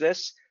accomplish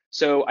this.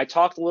 So I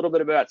talked a little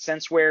bit about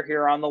Senseware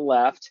here on the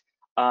left,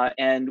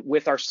 and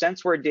with our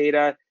Senseware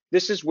data,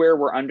 this is where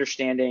we're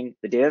understanding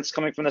the data that's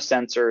coming from the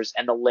sensors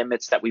and the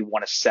limits that we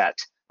want to set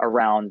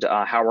around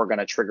how we're going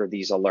to trigger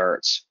these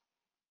alerts.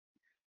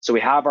 So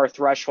we have our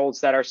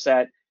thresholds that are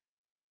set.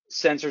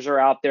 Sensors are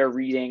out there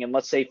reading, and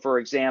let's say, for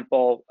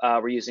example,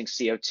 we're using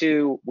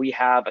CO2. We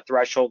have a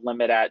threshold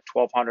limit at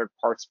 1,200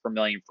 parts per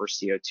million for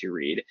CO2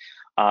 read.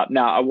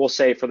 Now, I will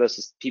say for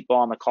those people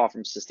on the call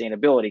from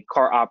sustainability,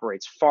 CAR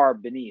operates far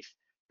beneath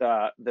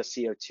the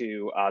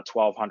CO2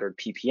 1,200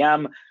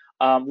 ppm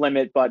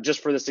limit, but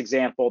just for this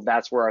example,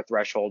 that's where our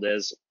threshold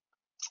is.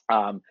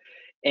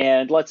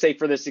 And let's say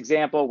for this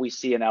example, we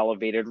see an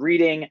elevated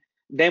reading.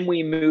 Then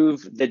we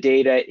move the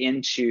data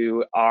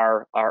into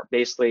our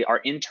basically our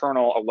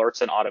internal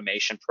alerts and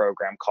automation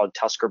program called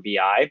Tusker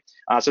BI.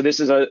 So this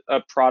is a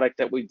product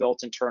that we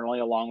built internally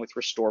along with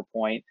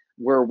RestorePoint,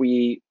 where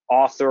we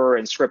author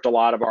and script a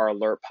lot of our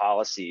alert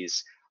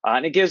policies.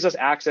 And it gives us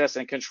access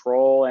and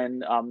control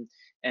and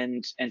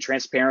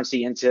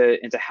transparency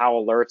into how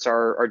alerts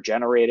are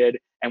generated,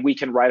 and we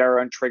can write our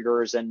own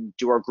triggers and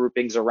do our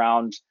groupings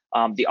around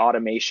the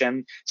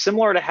automation.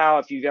 Similar to how,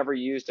 if you've ever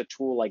used a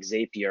tool like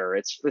Zapier,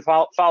 it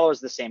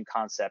follows the same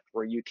concept,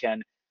 where you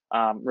can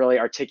really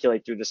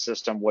articulate through the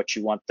system what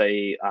you want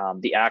the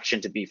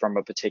action to be from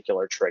a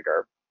particular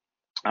trigger.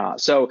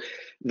 So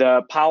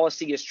the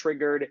policy is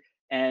triggered,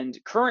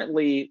 and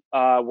currently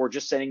we're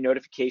just sending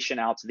notification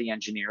out to the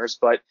engineers,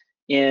 but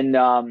in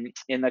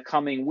the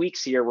coming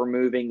weeks here, we're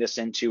moving this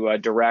into a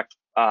direct,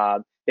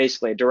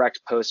 basically a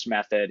direct post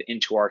method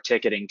into our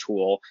ticketing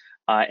tool.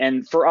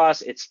 And for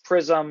us, it's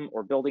Prism,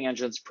 or Building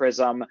Engines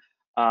Prism.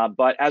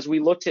 But as we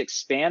look to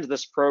expand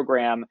this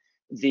program,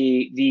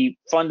 the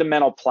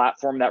fundamental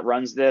platform that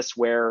runs this,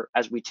 where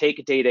as we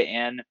take data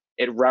in,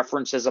 it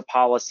references a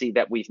policy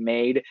that we've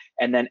made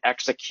and then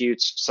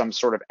executes some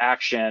sort of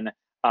action,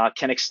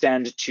 can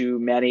extend to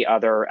many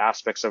other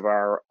aspects of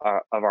our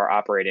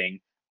operating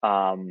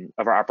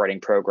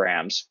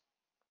programs.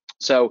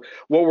 So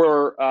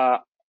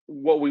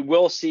what we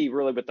will see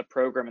really with the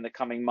program in the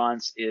coming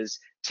months is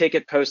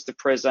ticket post to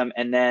Prism,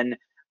 and then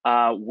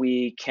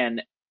we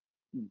can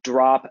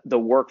drop the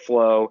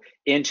workflow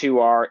into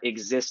our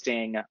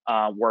existing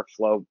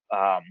workflow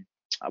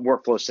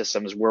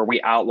systems, where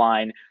we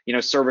outline,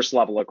 service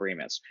level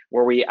agreements,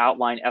 where we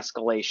outline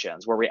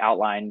escalations, where we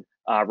outline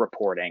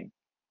reporting.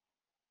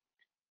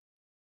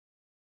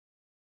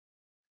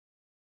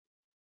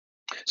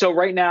 So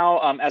right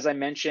now, as I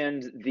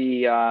mentioned,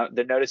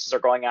 the notices are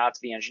going out to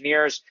the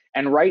engineers,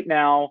 and right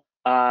now,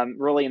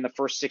 really in the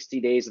first 60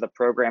 days of the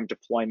program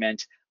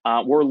deployment,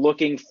 we're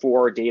looking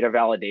for data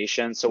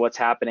validation. So what's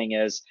happening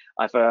is,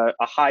 if a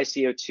high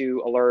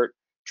CO2 alert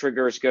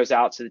triggers, goes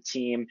out to the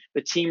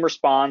team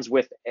responds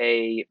with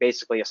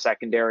basically a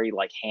secondary,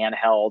 like,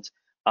 handheld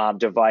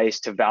device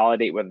to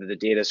validate whether the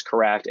data is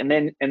correct, and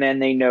then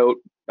they note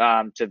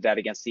to vet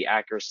against the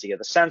accuracy of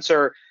the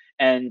sensor,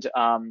 and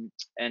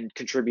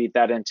contribute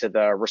that into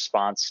the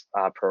response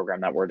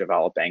program that we're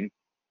developing.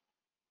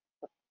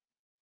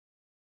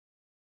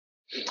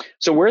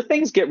 So where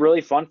things get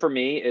really fun for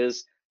me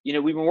is,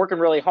 we've been working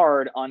really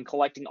hard on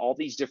collecting all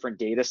these different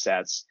data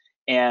sets,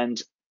 and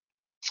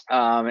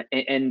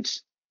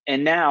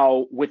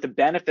now, with the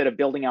benefit of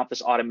building out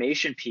this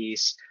automation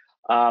piece,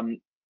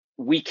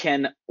 we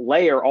can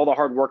layer all the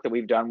hard work that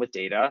we've done with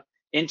data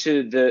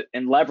into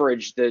and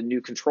leverage the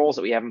new controls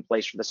that we have in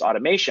place for this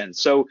automation.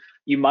 So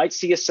you might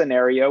see a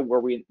scenario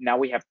where we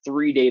have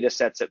 3 data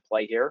sets at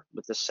play here.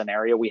 With this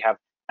scenario, we have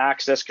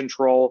access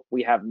control,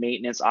 we have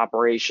maintenance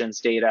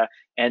operations data,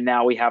 and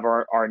now we have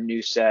our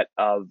new set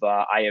of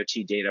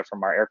IoT data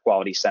from our air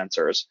quality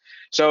sensors.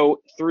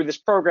 So through this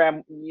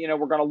program, we're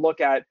going to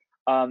look at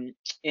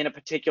in a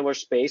particular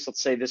space.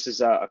 Let's say this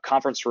is a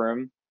conference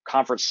room,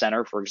 conference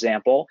center, for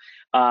example,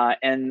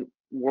 and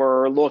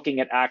we're looking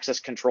at access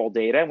control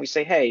data, and we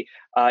say, hey,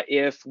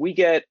 if we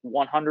get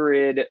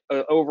 100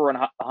 over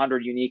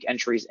 100 unique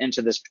entries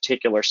into this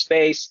particular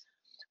space,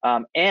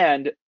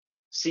 and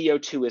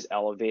CO2 is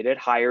elevated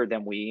higher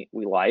than we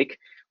like,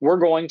 we're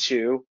going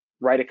to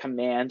write a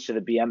command to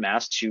the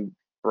BMS to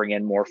bring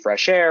in more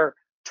fresh air,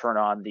 turn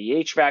on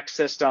the HVAC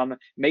system,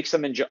 make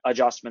some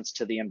adjustments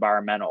to the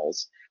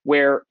environmentals.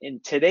 Where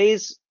in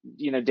today's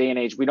day and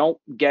age, we don't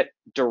get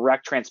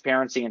direct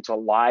transparency into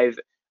live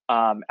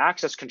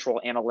access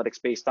control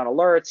analytics based on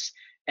alerts,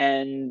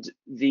 and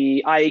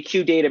the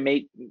IAQ data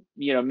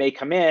may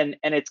come in,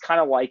 and it's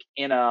kind of like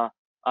in a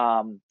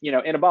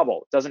in a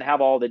bubble. It doesn't have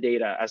all the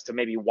data as to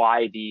maybe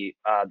why the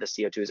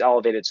CO2 is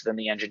elevated. So then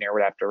the engineer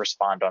would have to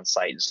respond on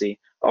site and see,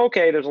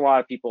 okay, there's a lot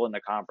of people in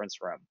the conference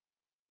room.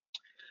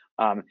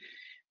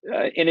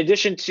 In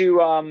addition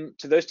to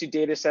those two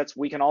data sets,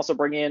 we can also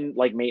bring in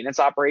like maintenance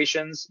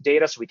operations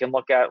data. So we can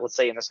look at, let's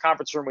say in this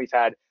conference room, we've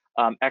had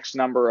X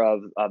number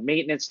of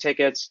maintenance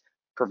tickets,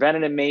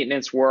 preventative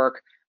maintenance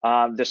work,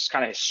 this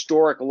kind of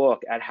historic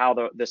look at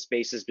how the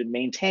space has been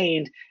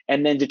maintained,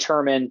 and then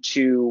determine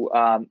to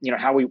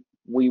how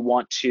we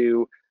want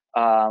to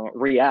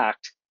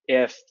react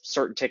if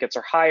certain tickets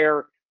are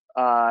higher,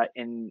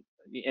 in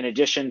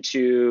addition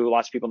to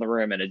lots of people in the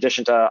room, in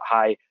addition to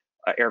high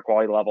air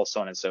quality levels, so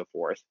on and so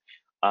forth.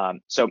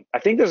 So I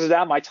think this is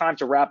my time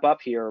to wrap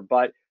up here,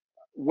 but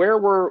where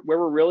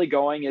we're really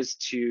going is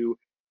to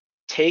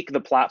take the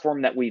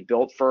platform that we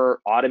built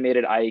for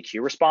automated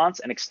IAQ response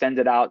and extend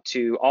it out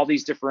to all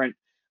these different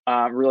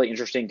really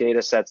interesting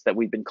data sets that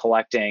we've been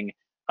collecting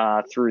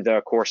through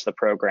the course of the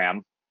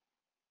program.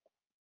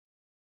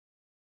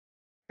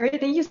 Great,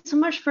 thank you so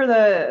much for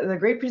the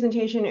great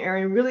presentation,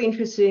 Aaron. Really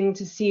interesting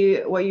to see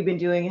what you've been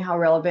doing and how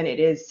relevant it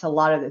is to a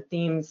lot of the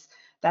themes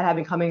that have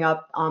been coming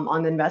up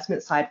on the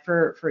investment side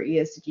for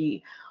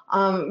ESG.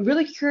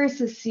 Really curious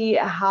to see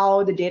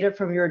how the data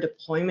from your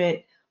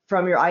deployment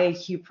from your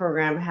IAQ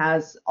program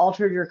has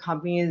altered your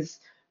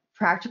company's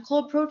practical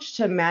approach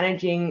to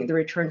managing the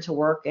return to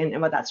work and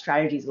what that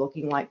strategy is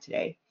looking like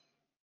today.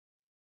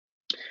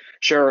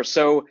 Sure.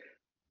 So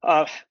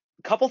a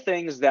couple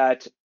things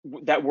that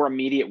were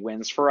immediate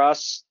wins for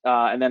us,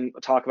 and then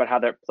talk about how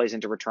that plays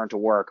into return to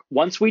work.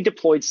 Once we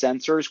deployed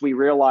sensors, we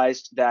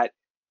realized that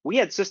we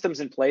had systems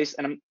in place,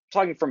 and I'm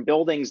talking from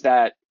buildings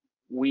that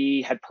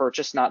we had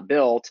purchased, not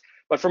built,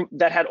 but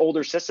that had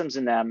older systems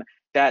in them,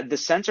 that the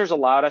sensors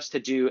allowed us to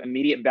do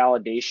immediate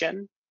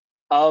validation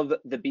of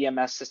the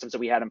BMS systems that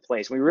we had in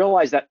place. We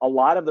realized that a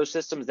lot of those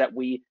systems that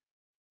we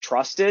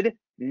trusted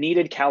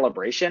needed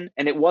calibration,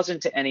 and it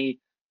wasn't to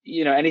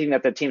anything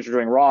that the teams were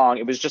doing wrong.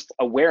 It was just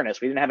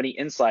awareness. We didn't have any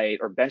insight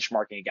or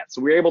benchmarking against.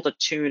 So we were able to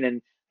tune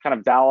and kind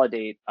of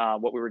validate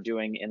what we were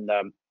doing in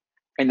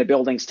the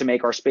buildings to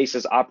make our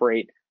spaces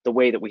operate the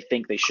way that we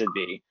think they should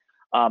be.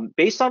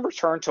 Based on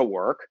return to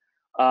work,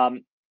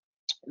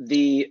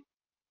 the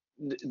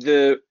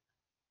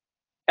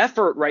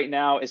effort right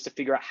now is to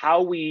figure out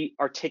how we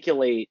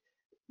articulate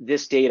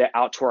this data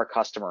out to our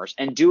customers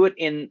and do it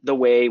in the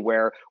way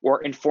where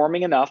we're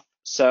informing enough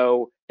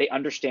so they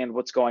understand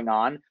what's going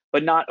on,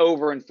 but not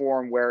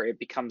over-inform where it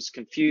becomes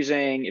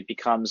confusing, it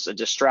becomes a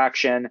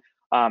distraction.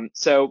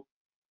 So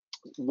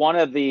one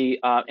of the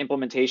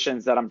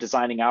implementations that I'm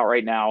designing out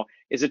right now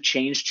is a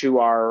change to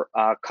our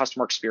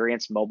customer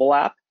experience mobile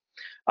app,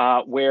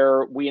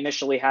 where we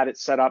initially had it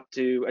set up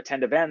to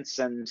attend events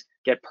and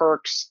get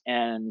perks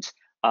and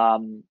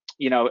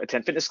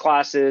attend fitness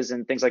classes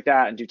and things like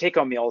that and do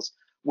take-home meals,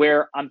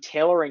 where I'm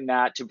tailoring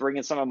that to bring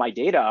in some of my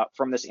data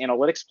from this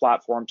analytics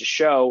platform to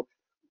show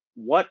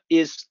what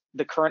is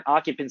the current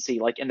occupancy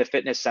like in the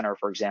fitness center,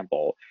 for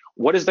example.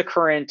 What is the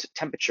current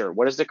temperature?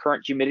 What is the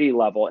current humidity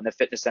level in the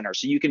fitness center?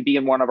 So you can be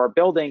in one of our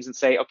buildings and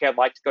say, okay, I'd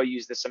like to go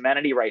use this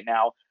amenity right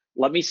now.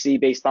 Let me see,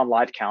 based on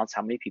live counts,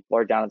 how many people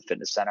are down in the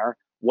fitness center,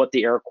 what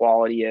the air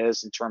quality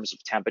is in terms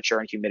of temperature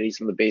and humidity,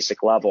 some of the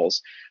basic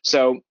levels.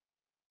 So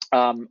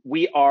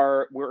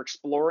we're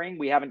exploring.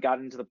 We haven't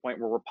gotten to the point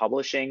where we're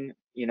publishing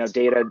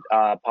data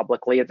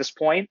publicly at this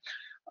point,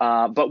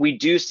 but we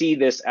do see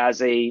this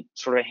as a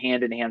sort of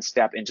hand-in-hand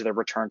step into the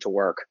return to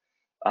work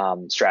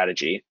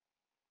strategy.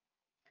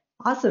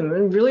 Awesome,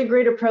 really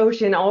great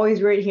approach, and always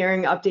great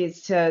hearing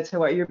updates to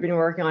what you've been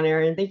working on,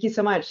 Aaron. Thank you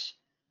so much.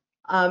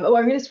 I'm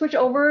going to switch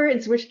over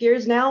and switch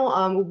gears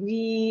now.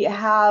 We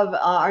have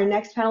our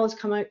next panelist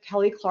coming,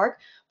 Kelly Clark,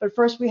 but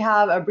first we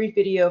have a brief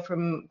video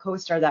from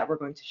CoStar that we're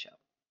going to show.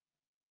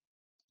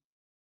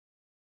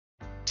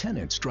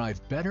 Tenants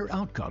drive better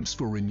outcomes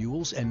for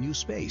renewals and new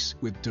space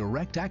with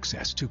direct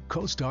access to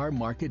CoStar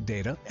market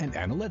data and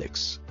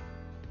analytics.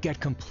 Get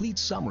complete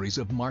summaries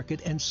of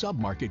market and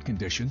submarket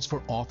conditions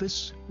for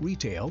office,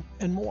 retail,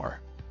 and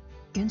more.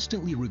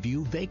 Instantly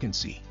review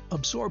vacancy,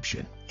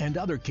 absorption, and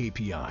other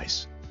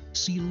KPIs.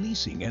 See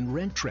leasing and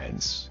rent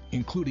trends,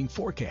 including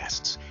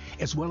forecasts,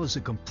 as well as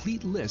a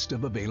complete list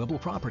of available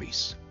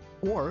properties.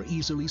 Or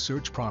easily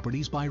search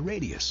properties by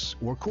radius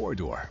or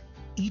corridor.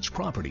 Each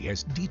property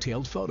has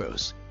detailed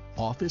photos,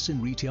 office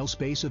and retail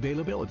space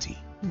availability,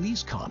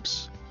 lease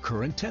comps,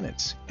 current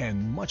tenants,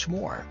 and much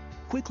more.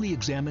 Quickly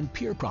examine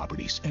peer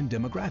properties and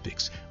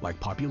demographics like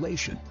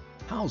population,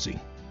 housing,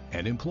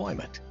 and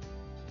employment.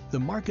 The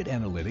market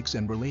analytics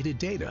and related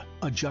data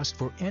adjust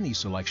for any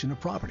selection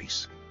of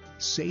properties.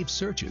 Save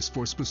searches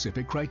for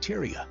specific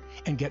criteria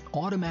and get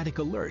automatic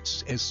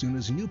alerts as soon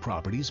as new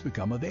properties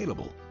become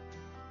available.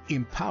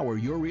 Empower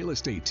your real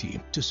estate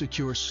team to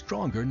secure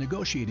stronger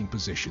negotiating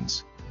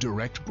positions,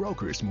 direct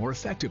brokers more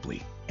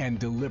effectively, and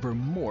deliver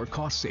more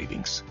cost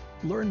savings.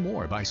 Learn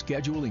more by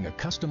scheduling a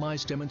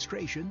customized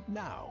demonstration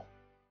now.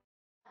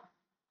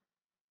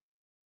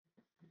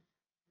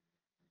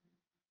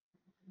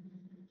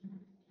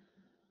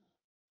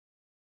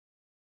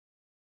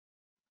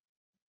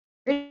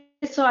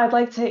 So I'd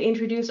like to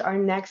introduce our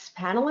next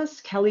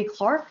panelist, Kelly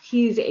Clark.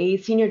 He's a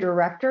senior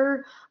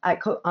director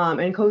at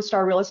and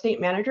CoStar Real Estate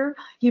Manager.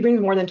 He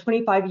brings more than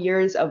 25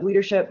 years of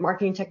leadership,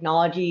 marketing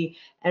technology,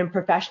 and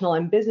professional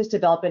and business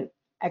development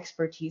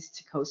expertise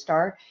to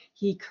CoStar.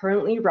 He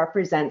currently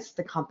represents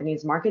the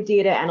company's market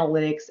data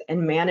analytics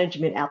and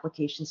management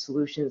application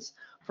solutions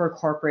for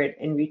corporate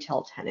and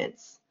retail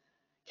tenants.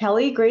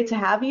 Kelly, great to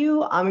have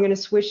you. I'm going to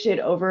switch it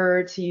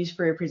over to you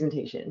for your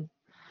presentation.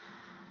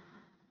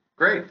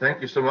 Great, thank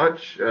you so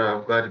much.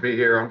 Glad to be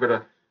here. I'm going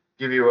to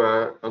give you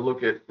a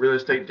look at real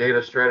estate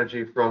data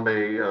strategy from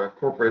a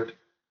corporate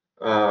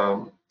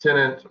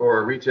tenant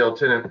or a retail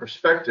tenant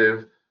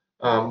perspective.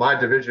 My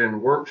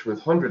division works with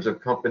hundreds of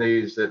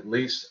companies that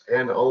lease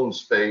and own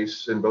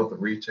space in both the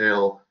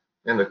retail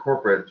and the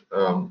corporate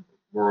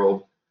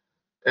world.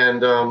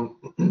 And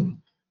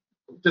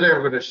today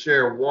I'm going to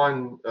share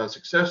one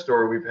success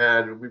story we've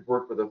had. We've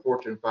worked with a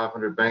Fortune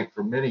 500 bank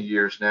for many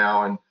years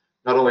now, and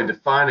not only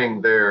defining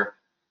their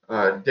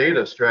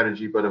data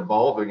strategy, but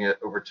evolving it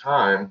over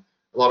time.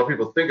 A lot of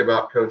people think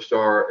about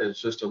CoStar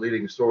as just a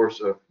leading source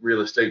of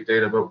real estate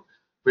data, but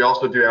we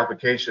also do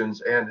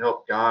applications and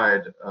help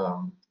guide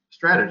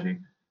strategy.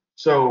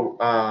 So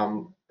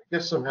I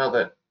guess somehow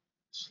that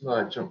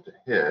slide jumped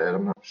ahead.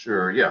 I'm not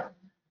sure. Yeah.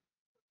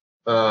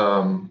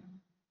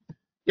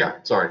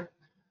 Sorry.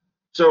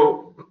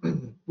 So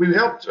we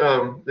helped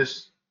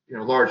this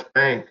large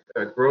bank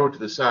grow to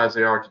the size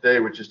they are today,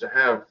 which is to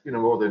have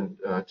more than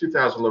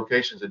 2,000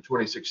 locations in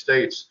 26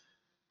 states.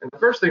 And the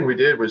first thing we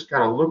did was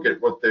kind of look at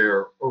what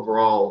their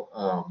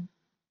overall,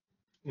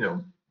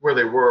 where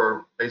they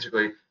were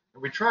basically.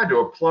 And we tried to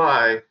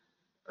apply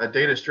a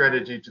data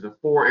strategy to the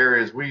 4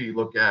 areas we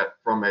look at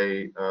from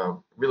a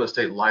real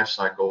estate life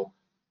cycle.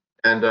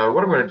 And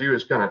what I'm going to do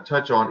is kind of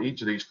touch on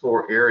each of these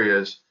 4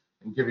 areas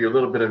and give you a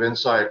little bit of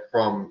insight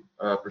from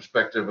a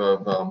perspective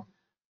of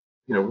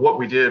what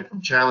we did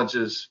from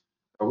challenges,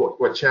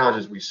 what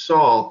challenges we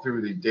saw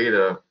through the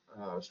data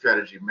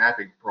strategy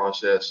mapping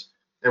process,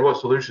 and what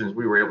solutions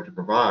we were able to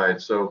provide.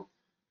 So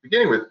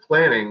beginning with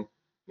planning,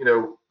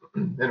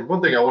 and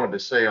one thing I wanted to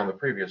say on the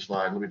previous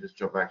slide, let me just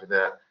jump back to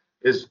that,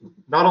 is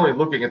not only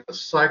looking at the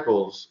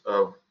cycles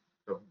of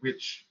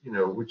which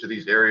of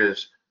these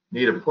areas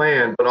need a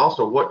plan, but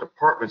also what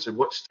departments and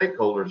what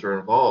stakeholders are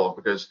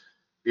involved, because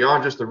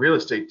beyond just the real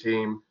estate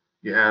team,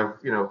 you have,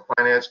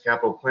 finance,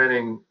 capital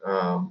planning,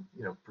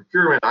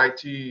 procurement,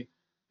 IT,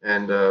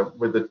 and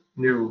with the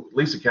new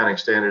lease accounting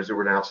standards that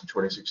were announced in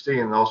 2016,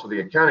 and also the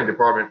accounting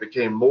department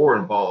became more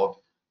involved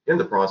in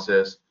the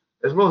process,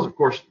 as well as, of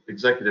course,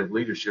 executive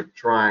leadership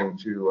trying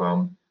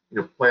to,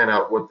 plan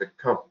out what the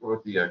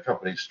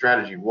company's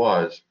strategy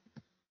was.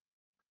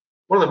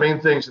 One of the main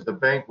things that the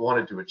bank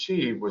wanted to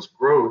achieve was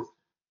growth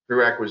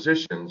through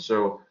acquisition.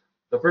 So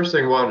the first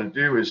thing we wanted to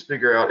do is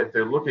figure out if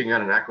they're looking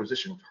at an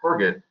acquisition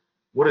target,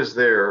 what does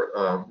their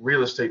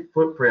real estate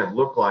footprint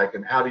look like,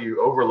 and how do you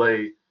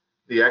overlay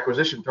the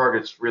acquisition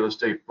target's real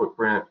estate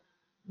footprint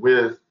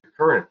with the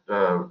current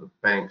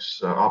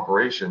bank's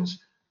operations?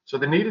 So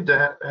they needed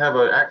to have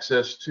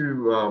access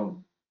to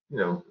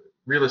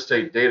real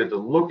estate data to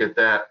look at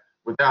that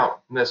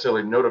without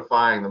necessarily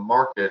notifying the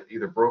market,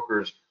 either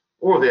brokers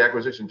or the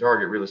acquisition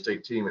target real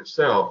estate team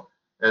itself,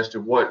 as to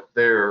what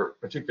their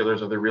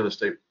particulars of their real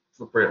estate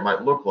footprint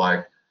might look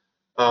like.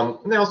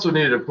 And they also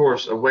needed, of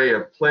course, a way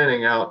of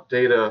planning out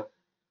data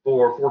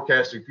for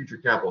forecasting future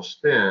capital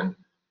spend.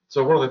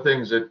 So one of the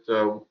things that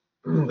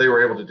they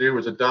were able to do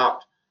was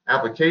adopt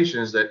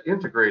applications that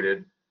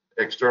integrated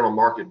external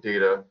market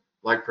data,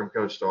 like from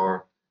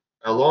CoStar,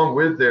 along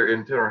with their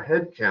internal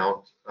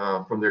headcount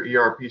from their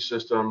ERP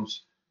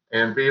systems,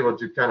 and be able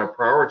to kind of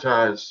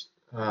prioritize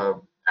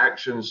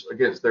actions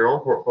against their own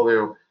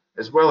portfolio,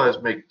 as well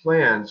as make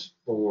plans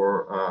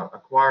for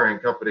acquiring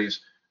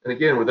companies. And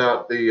again,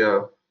 without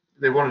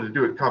they wanted to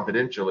do it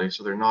confidentially,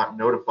 so they're not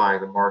notifying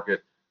the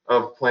market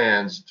of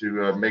plans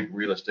to make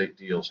real estate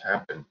deals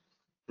happen.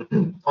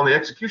 On the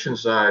execution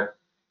side,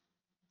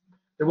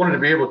 they wanted to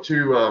be able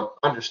to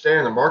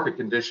understand the market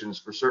conditions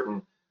for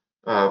certain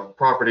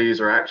properties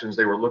or actions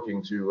they were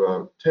looking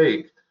to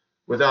take,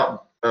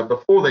 without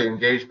before they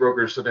engage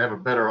brokers, so they have a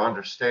better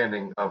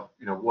understanding of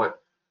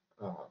what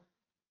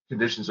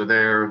conditions are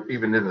there,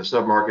 even in the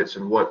submarkets,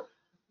 and what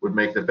would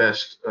make the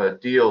best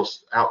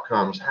deals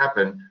outcomes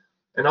happen.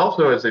 And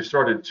also, as they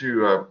started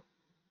to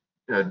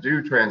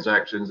do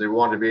transactions, they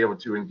wanted to be able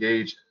to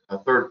engage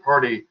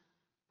third-party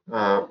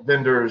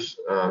vendors,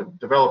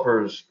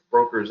 developers,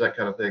 brokers, that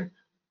kind of thing,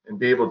 and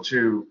be able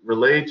to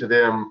relay to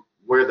them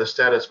where the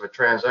status of a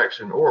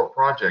transaction or a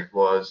project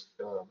was,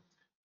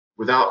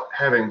 without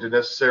having to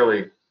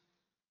necessarily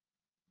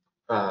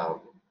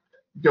go.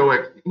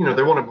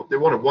 They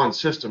wanted one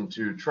system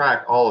to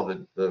track all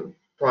of the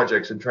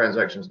projects and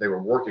transactions they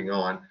were working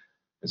on,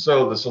 and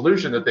so the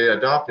solution that they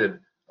adopted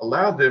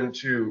allowed them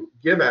to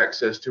give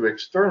access to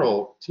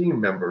external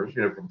team members,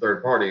 from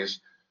third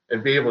parties,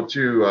 and be able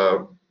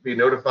to be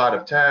notified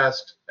of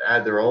tasks,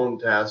 add their own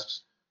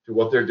tasks to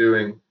what they're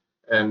doing,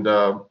 and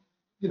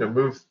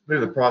move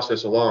the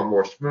process along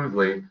more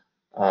smoothly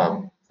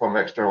from an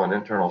external and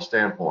internal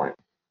standpoint.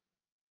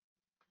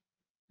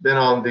 Then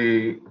on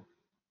the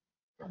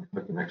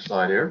next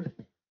slide here.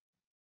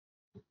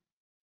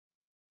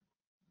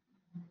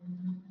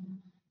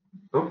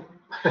 Oh.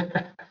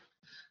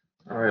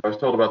 All right, I was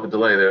told about the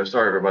delay there.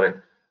 Sorry, everybody.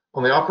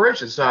 On the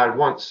operations side,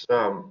 once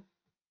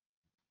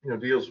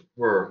deals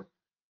were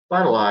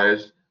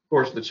finalized, of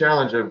course, the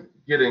challenge of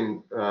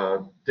getting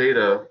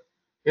data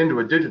into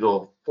a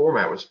digital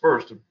format was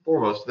first and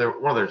foremost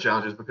one of their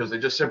challenges, because they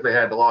just simply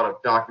had a lot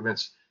of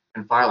documents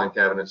and filing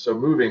cabinets. So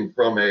moving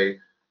from an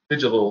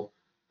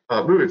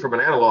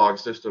analog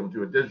system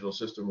to a digital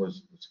system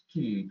was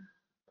key.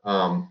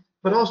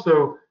 But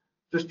also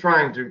just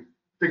trying to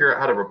figure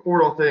out how to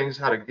report on things,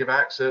 how to give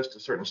access to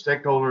certain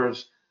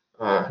stakeholders,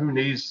 who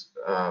needs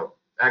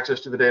access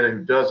to the data,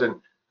 who doesn't,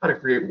 how to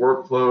create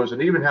workflows,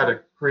 and even how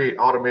to create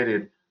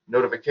automated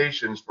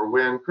notifications for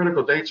when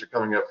critical dates are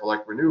coming up for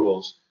like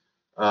renewals.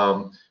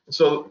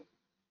 So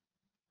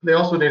they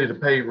also needed to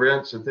pay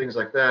rents and things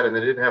like that, and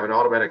they didn't have an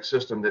automatic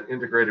system that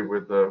integrated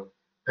with the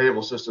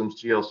payable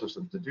systems, GL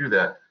systems to do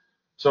that.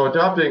 So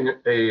adopting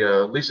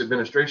a lease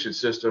administration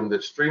system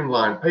that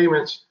streamlined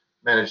payments,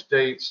 managed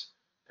dates,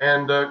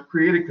 and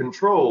created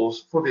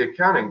controls for the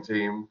accounting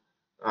team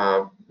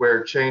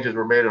where changes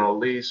were made on a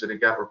lease and it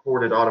got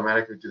reported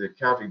automatically to the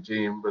accounting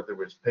team, whether it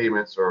was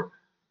payments or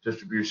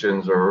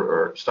distributions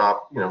or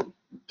stop,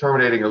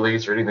 terminating a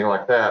lease or anything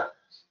like that.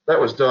 That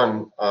was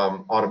done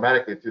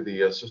automatically through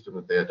the system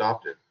that they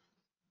adopted.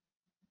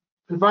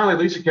 And finally,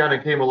 lease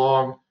accounting came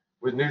along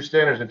with new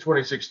standards in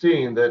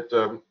 2016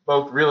 that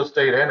both real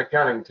estate and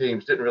accounting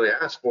teams didn't really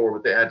ask for,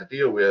 but they had to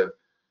deal with.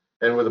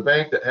 And with a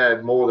bank that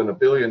had more than $1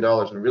 billion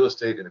in real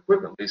estate and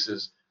equipment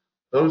leases,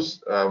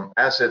 those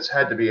assets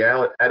had to be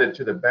added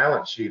to the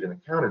balance sheet and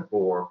accounted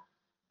for.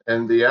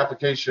 And the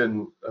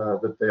application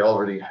that they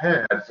already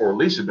had for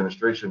lease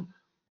administration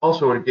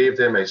also gave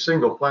them a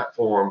single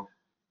platform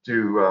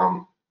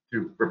to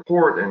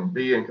report and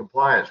be in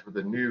compliance with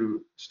the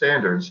new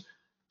standards.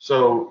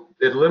 So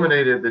it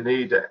eliminated the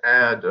need to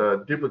add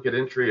duplicate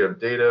entry of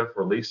data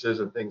for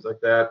leases and things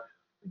like that.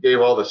 It gave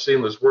all the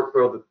seamless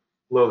workflow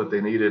that they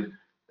needed,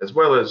 as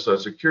well as a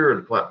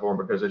secured platform,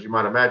 because as you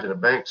might imagine, a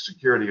bank's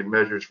security and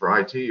measures for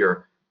IT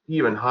are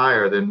even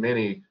higher than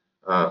many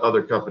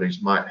other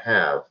companies might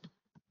have.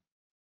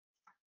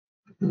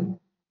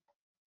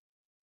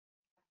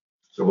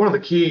 So one of the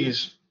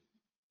keys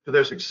to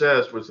their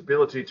success was the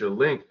ability to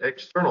link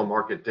external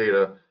market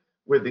data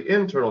with the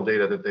internal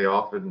data that they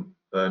often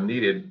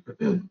needed.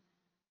 And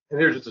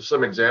here's just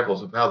some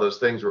examples of how those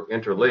things were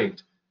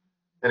interlinked.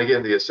 And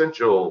again, the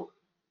essential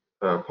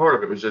part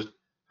of it was just,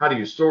 how do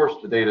you source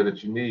the data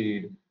that you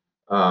need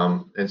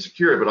and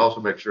secure it, but also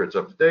make sure it's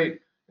up to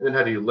date? And then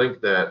how do you link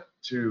that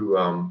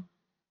to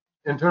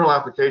internal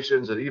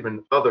applications and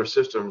even other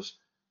systems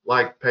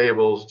like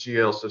payables,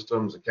 GL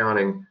systems,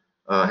 accounting,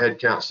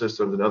 headcount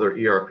systems, and other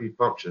ERP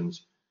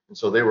functions? And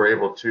so they were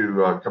able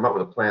to come up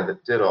with a plan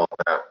that did all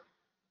that.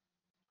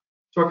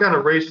 So I kind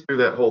of raced through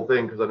that whole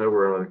thing because I know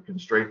we're on a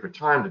constraint for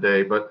time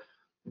today. But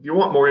if you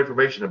want more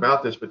information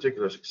about this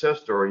particular success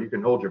story, you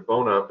can hold your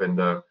phone up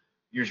and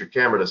use your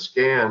camera to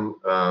scan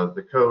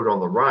the code on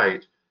the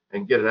right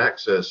and get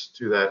access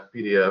to that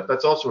PDF.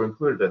 That's also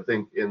included, I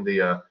think, in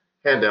the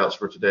handouts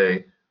for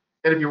today.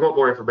 And if you want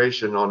more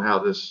information on how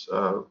this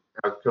how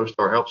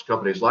CoStar helps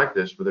companies like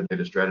this with their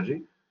data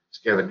strategy,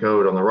 scan the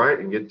code on the right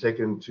and get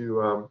taken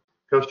to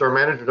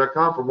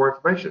CoStarManager.com for more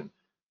information.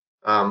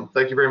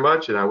 Thank you very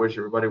much, and I wish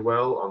everybody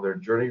well on their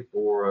journey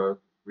for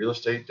real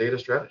estate data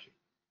strategy.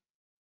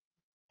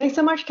 Thanks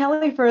so much,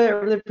 Kelly,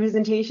 for the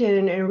presentation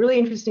and a really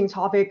interesting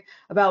topic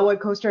about what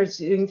CoStar is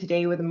doing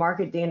today with the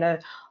market data.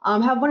 I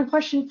have one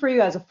question for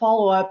you as a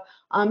follow-up.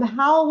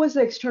 How was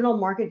the external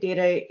market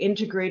data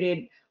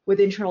integrated with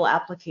internal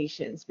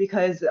applications?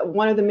 Because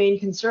one of the main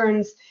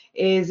concerns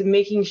is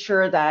making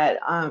sure that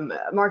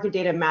market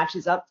data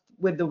matches up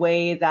with the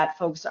way that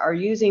folks are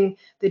using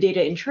the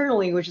data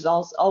internally, which is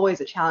also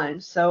always a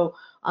challenge. So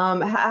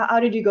how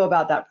did you go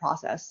about that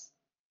process?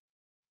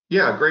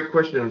 Yeah, great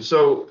question.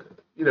 So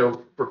you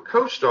know, for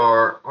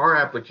CoStar, our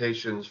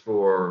applications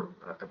for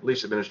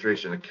lease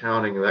administration,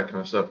 accounting, and that kind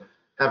of stuff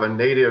have a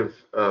native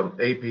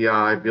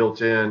API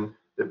built in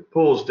that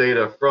pulls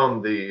data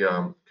from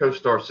the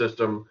CoStar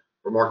system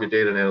for market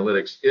data and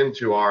analytics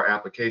into our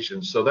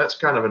applications. So that's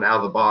kind of an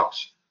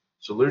out-of-the-box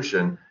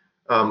solution.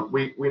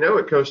 We know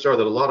at CoStar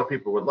that a lot of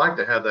people would like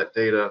to have that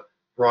data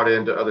brought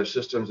into other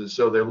systems, and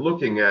so they're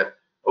looking at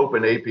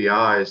open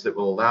APIs that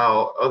will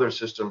allow other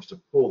systems to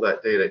pull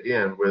that data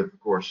in with, of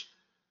course,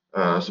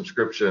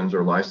 subscriptions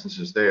or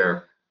licenses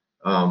there.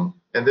 And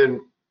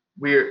then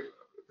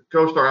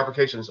CoStar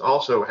applications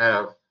also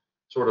have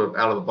sort of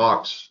out of the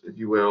box, if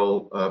you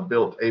will,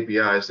 built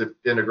APIs that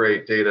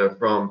integrate data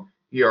from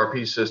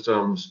ERP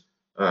systems,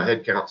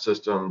 headcount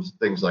systems,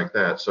 things like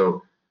that.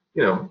 So,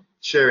 you know,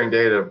 sharing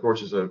data, of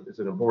course, is an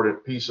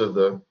important piece of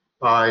the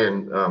pie,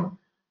 and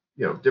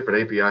you know,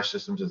 different API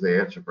systems is the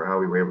answer for how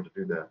we were able to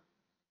do that.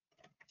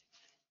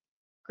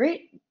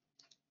 Great.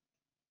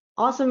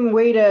 Awesome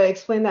way to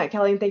explain that,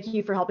 Kelly, and thank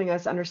you for helping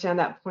us understand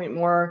that point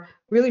more.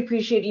 Really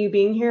appreciate you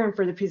being here and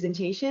for the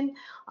presentation.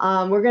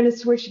 We're going to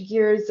switch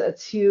gears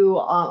to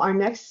our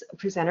next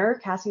presenter,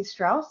 Cassie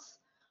Strauss.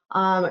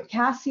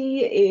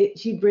 Cassie,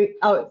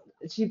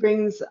 she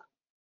brings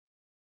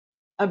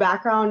a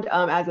background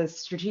as a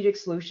strategic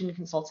solution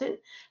consultant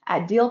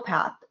at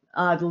DealPath,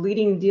 the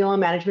leading deal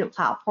management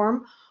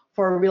platform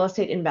for real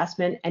estate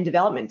investment and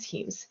development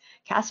teams.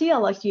 Cassie,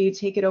 I'll let you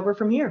take it over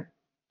from here.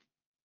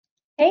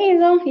 Hey,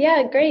 Hazel.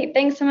 Yeah, great.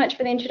 Thanks so much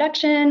for the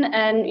introduction,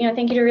 and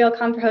thank you to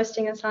RealComm for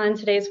hosting us on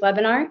today's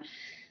webinar.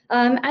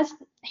 As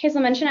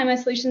Hazel mentioned, I'm a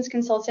solutions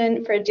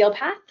consultant for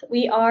DealPath.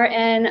 We are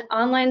an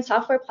online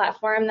software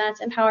platform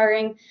that's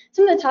empowering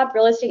some of the top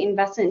real estate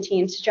investment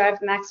teams to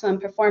drive maximum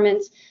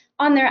performance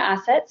on their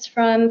assets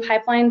from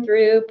pipeline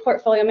through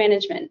portfolio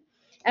management.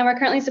 And we're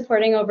currently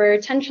supporting over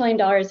 $10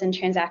 trillion in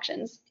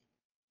transactions.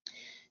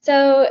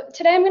 So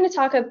today I'm going to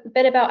talk a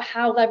bit about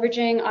how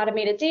leveraging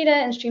automated data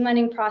and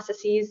streamlining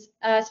processes,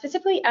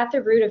 specifically at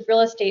the root of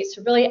real estate,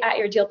 so really at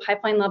your deal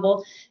pipeline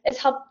level,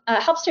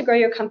 helps to grow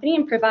your company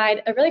and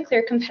provide a really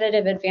clear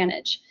competitive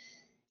advantage.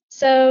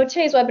 So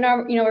today's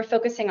webinar, we're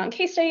focusing on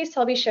case studies,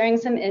 so I'll be sharing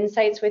some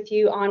insights with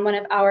you on one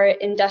of our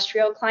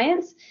industrial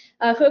clients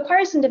who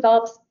acquires and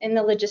develops in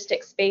the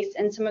logistics space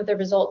and some of the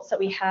results that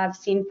we have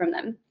seen from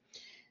them.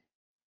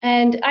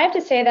 And I have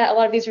to say that a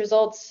lot of these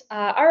results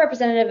are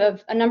representative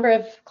of a number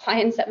of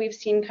clients that we've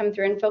seen come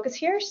through and focus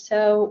here.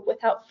 So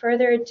without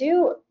further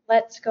ado,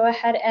 let's go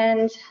ahead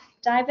and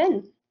dive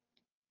in.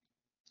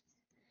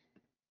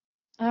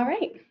 All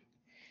right.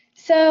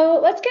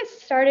 So let's get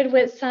started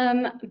with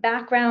some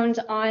background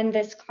on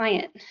this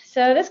client.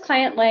 So this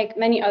client, like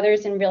many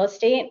others in real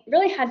estate,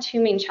 really had two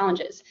main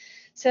challenges.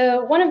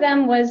 So one of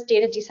them was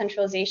data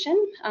decentralization.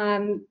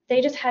 They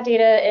just had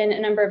data in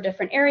a number of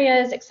different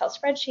areas, Excel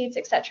spreadsheets,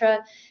 etc.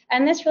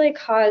 And this really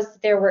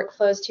caused their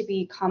workflows to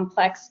be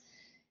complex.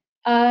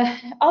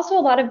 Also a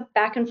lot of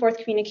back and forth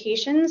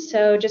communication,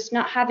 so just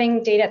not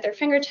having data at their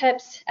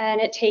fingertips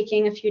and it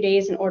taking a few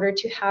days in order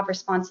to have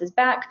responses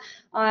back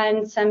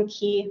on some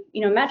key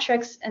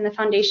metrics and the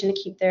foundation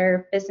to keep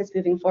their business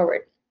moving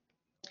forward.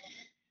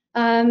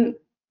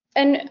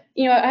 And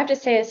I have to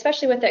say,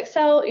 especially with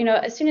Excel,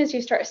 as soon as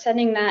you start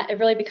sending that, it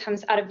really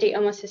becomes out of date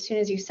almost as soon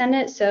as you send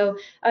it. So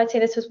I would say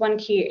this was one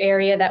key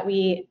area that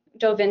we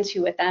dove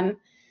into with them.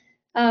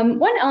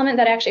 One element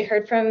that I actually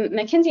heard from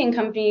McKinsey &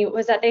 Company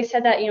was that they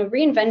said that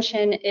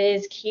reinvention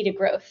is key to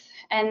growth,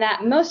 and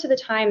that most of the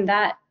time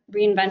that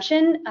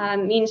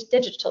reinvention means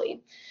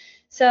digitally.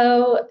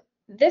 So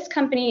this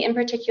company in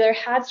particular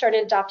had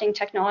started adopting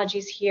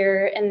technologies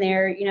here and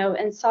there,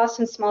 and saw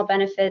some small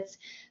benefits.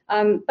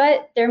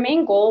 But their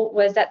main goal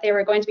was that they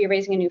were going to be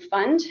raising a new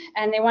fund,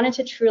 and they wanted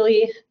to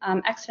truly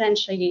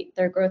exponentiate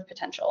their growth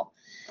potential.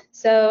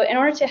 So in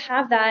order to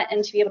have that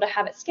and to be able to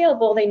have it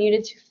scalable, they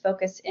needed to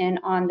focus in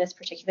on this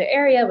particular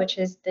area, which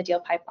is the deal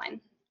pipeline.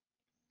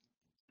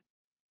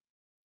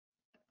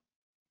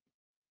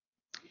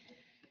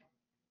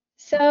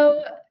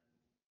 So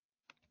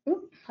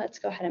let's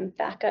go ahead and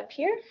back up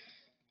here.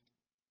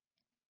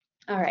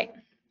 All right.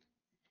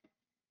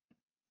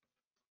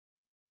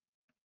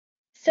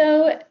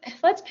 So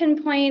let's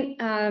pinpoint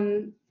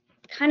kind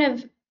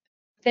of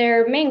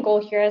their main goal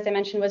here, as I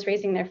mentioned, was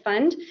raising their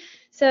fund.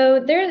 So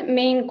their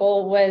main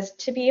goal was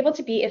to be able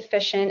to be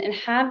efficient and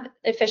have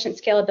efficient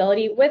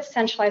scalability with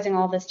centralizing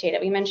all this data.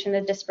 We mentioned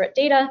the disparate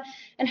data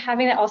and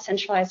having it all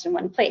centralized in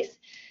one place.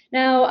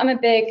 Now, I'm a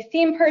big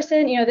theme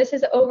person. This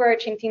is the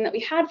overarching theme that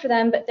we had for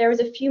them, but there was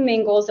a few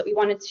main goals that we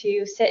wanted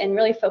to sit and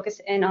really focus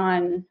in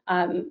on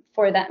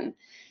for them.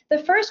 The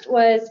first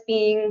was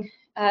being,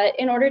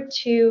 in order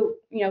to,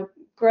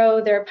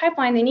 grow their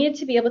pipeline, they needed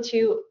to be able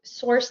to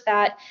source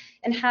that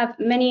and have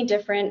many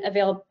different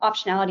available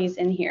optionalities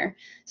in here.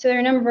 So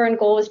their number one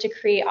goal was to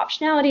create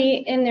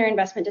optionality in their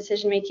investment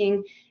decision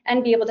making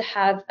and be able to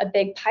have a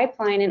big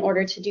pipeline in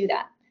order to do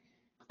that.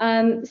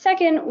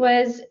 Second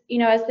was,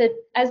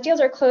 as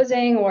deals are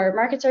closing or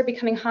markets are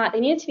becoming hot,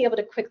 they needed to be able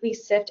to quickly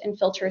sift and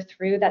filter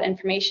through that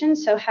information.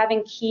 So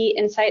having key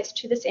insights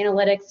to this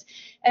analytics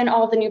and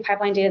all the new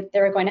pipeline data that they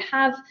were going to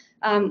have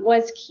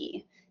was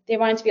key. They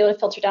wanted to be able to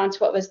filter down to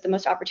what was the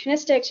most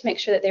opportunistic to make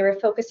sure that they were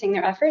focusing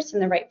their efforts in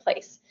the right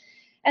place.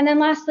 And then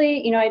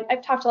lastly,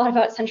 I've talked a lot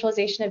about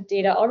centralization of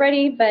data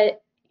already,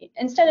 but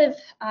instead of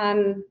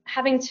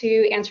having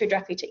to answer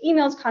directly to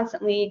emails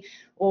constantly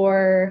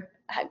or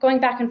going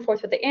back and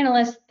forth with the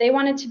analysts, they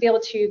wanted to be able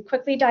to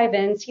quickly dive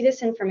in, see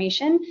this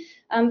information.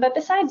 But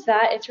besides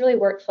that, it's really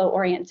workflow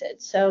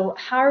oriented. So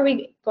how are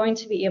we going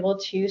to be able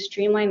to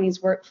streamline these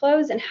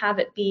workflows and have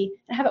it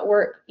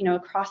work,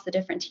 across the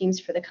different teams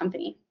for the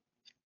company?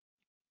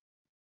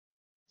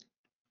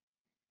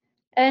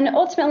 And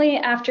ultimately,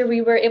 after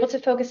we were able to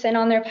focus in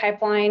on their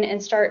pipeline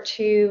and start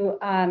to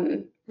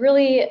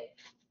really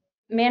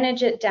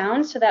manage it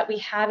down so that we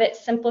have it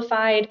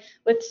simplified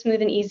with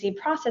smooth and easy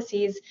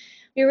processes,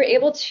 we were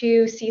able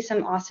to see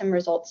some awesome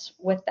results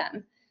with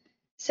them.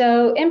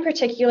 So in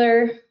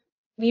particular,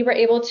 we were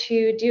able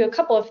to do a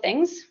couple of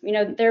things.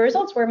 Their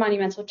results were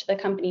monumental to the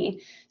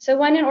company. So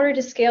one, in order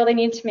to scale, they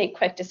needed to make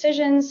quick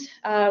decisions.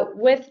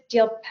 With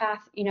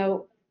DealPath,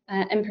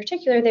 in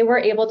particular, they were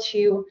able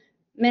to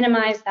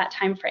minimize that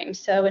time frame.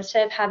 So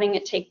instead of having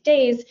it take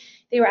days,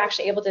 they were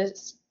actually able to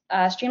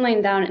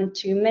streamline down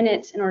into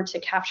minutes in order to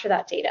capture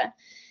that data.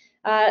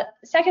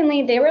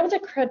 Secondly, they were able to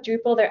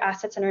quadruple their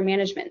assets under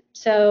management.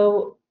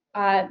 So,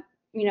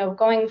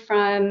 going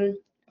from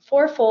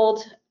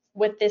fourfold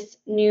with this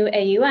new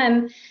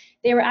AUM,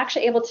 they were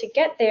actually able to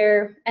get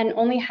there and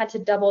only had to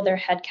double their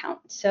headcount.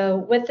 So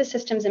with the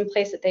systems in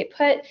place that they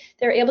put,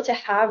 they were able to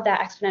have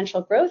that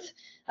exponential growth.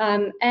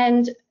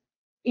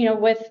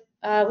 With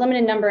a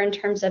limited number in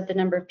terms of the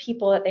number of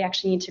people that they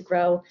actually need to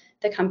grow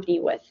the company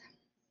with.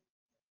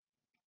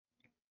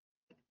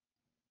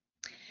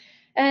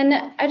 And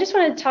I just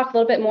wanted to talk a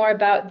little bit more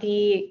about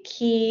the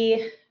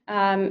key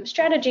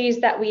strategies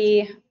that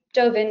we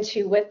dove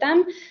into with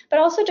them, but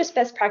also just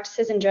best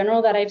practices in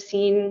general that I've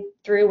seen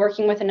through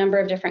working with a number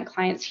of different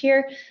clients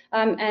here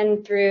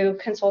and through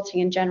consulting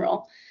in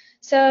general.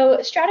 So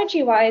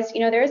strategy-wise,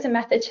 there is a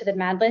method to the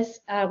madness.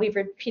 We've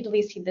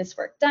repeatedly seen this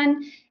work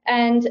done.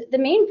 And the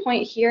main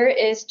point here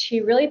is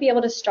to really be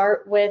able to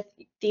start with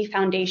the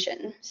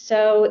foundation.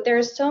 So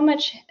there's so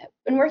much,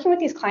 when working with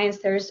these clients,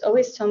 there's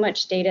always so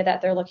much data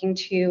that they're looking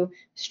to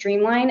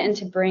streamline and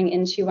to bring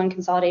into one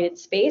consolidated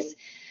space.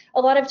 A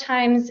lot of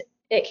times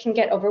it can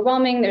get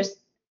overwhelming. There's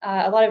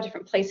a lot of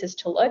different places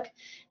to look.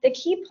 The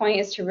key point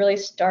is to really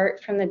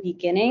start from the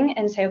beginning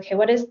and say, okay,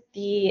 what is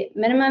the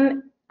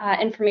minimum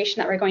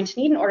information that we're going to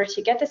need in order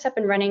to get this up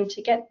and running,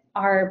 to get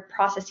our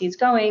processes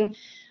going,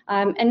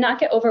 and not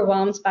get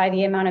overwhelmed by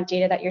the amount of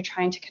data that you're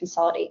trying to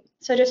consolidate.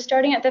 So just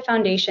starting at the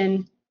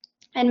foundation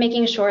and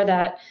making sure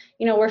that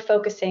we're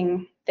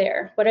focusing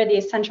there. What are the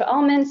essential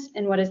elements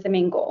and what is the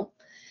main goal?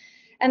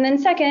 And then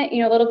second,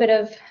 a little bit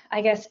of,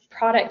 I guess,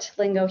 product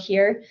lingo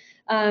here,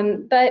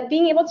 but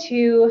being able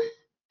to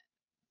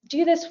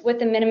do this with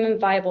the minimum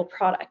viable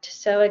product.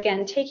 So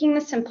again, taking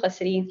the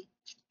simplicity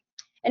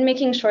and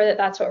making sure that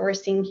that's what we're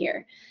seeing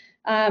here.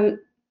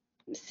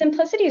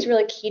 Simplicity is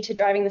really key to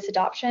driving this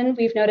adoption.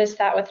 We've noticed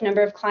that with a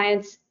number of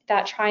clients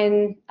that try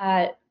and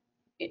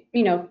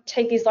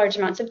take these large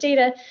amounts of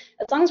data,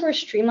 as long as we're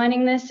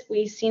streamlining this,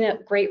 we've seen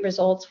great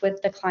results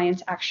with the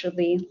clients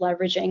actually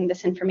leveraging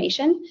this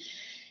information.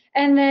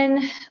 And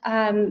then,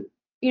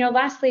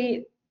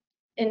 lastly,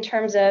 in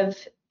terms of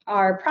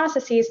our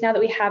processes, now that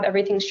we have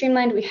everything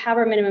streamlined, we have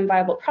our minimum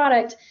viable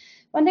product.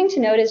 One thing to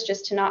note is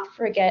just to not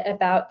forget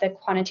about the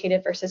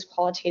quantitative versus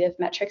qualitative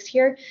metrics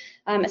here,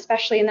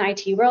 especially in the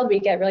IT world. We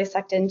get really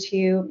sucked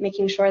into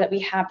making sure that we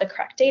have the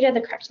correct data,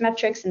 the correct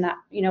metrics, and that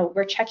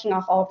we're checking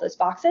off all of those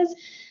boxes.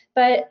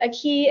 But a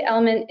key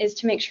element is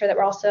to make sure that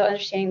we're also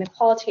understanding the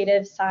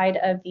qualitative side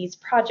of these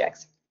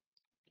projects.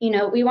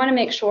 We want to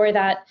make sure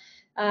that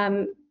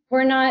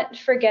we're not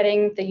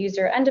forgetting the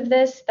user end of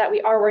this, that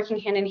we are working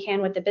hand in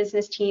hand with the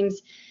business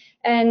teams,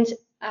 and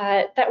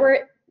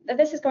that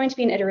this is going to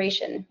be an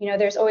iteration.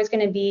 There's always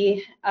going to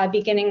be a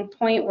beginning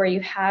point where you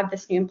have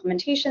this new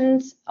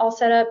implementations all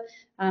set up,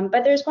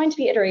 but there's going to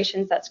be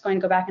iterations that's going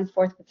to go back and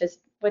forth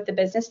with the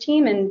business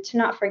team, and to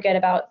not forget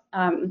about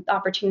the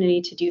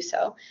opportunity to do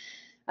so.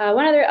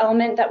 One other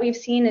element that we've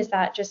seen is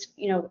that just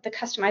the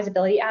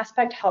customizability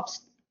aspect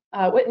helps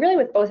really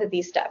with both of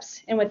these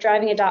steps, and with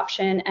driving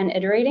adoption and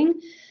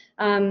iterating.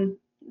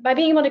 By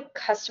being able to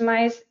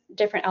customize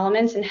different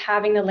elements and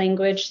having the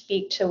language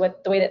speak to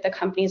the way that the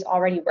company is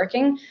already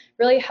working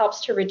really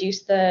helps to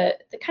reduce the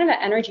kind of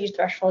energy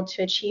threshold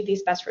to achieve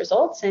these best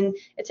results, and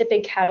it's a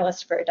big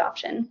catalyst for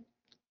adoption.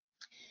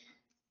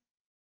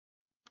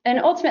 And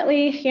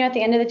ultimately, at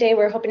the end of the day,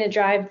 we're hoping to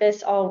drive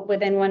this all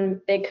within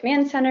one big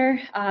command center,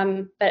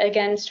 but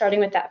again, starting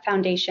with that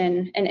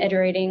foundation and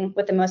iterating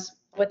with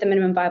the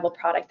minimum viable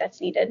product that's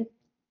needed.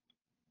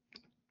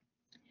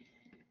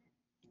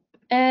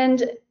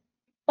 And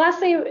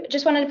Lastly,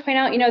 just wanted to point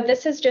out,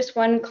 this is just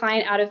one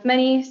client out of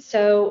many.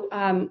 So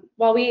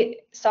while we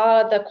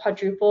saw the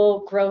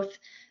quadruple growth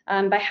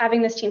by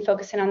having this team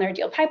focus in on their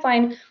deal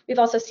pipeline, we've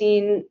also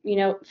seen,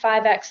 5x,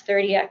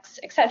 30x,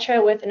 et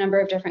cetera, with a number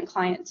of different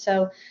clients.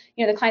 So,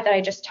 the client that I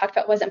just talked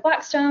about wasn't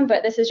Blackstone,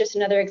 but this is just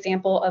another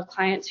example of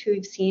clients who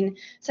we've seen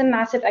some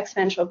massive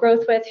exponential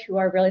growth with, who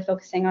are really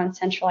focusing on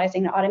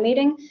centralizing and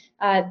automating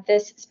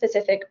this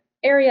specific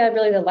area,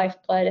 really the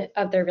lifeblood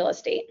of their real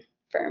estate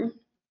firm.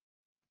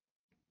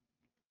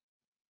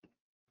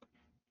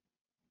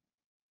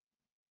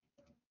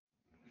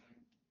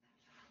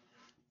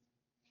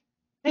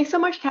 Thanks so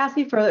much,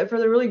 Cassie, for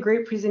the really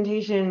great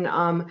presentation.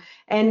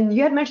 And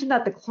you had mentioned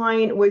that the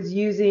client was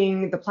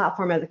using the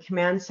platform as a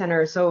command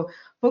center. So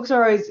folks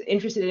are always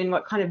interested in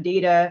what kind of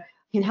data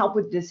can help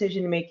with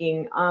decision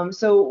making.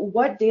 So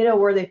what data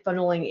were they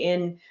funneling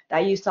in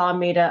that you saw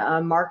made a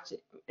marked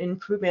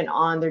improvement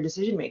on their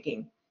decision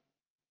making?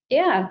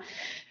 Yeah.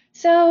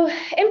 So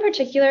in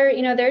particular,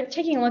 they're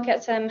taking a look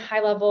at some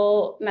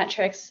high-level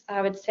metrics,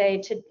 I would say,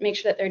 to make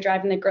sure that they're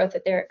driving the growth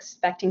that they're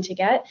expecting to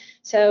get.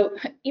 So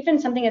even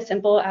something as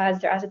simple as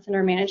their assets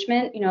under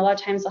management, a lot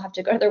of times they'll have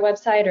to go to their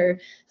website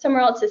or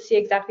somewhere else to see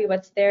exactly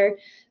what's there.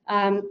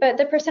 But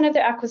the percent of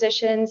their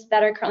acquisitions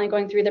that are currently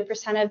going through, the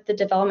percent of the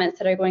developments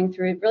that are going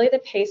through, really the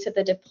pace of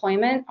the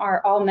deployment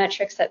are all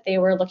metrics that they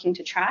were looking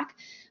to track.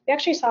 We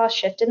actually saw a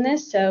shift in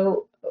this.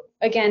 So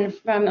again,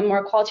 from a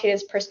more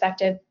qualitative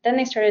perspective, then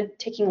they started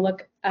taking a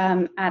look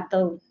at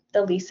the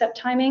lease-up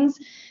timings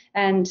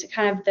and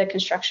kind of the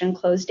construction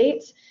close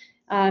dates.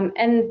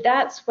 And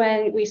that's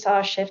when we saw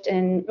a shift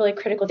in really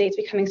critical dates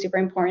becoming super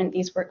important,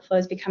 these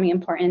workflows becoming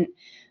important.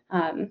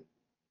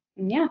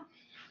 Yeah.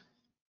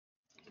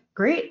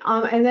 Great.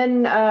 And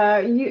then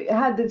you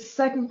had the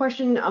second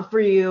question for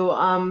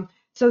you.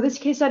 So this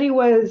case study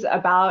was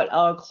about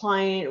a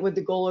client with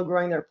the goal of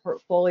growing their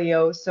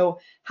portfolio. So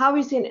how have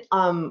you seen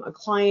a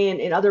client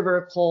in other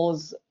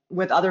verticals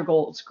with other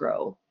goals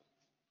grow?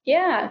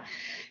 Yeah.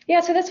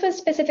 So this was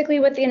specifically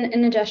with an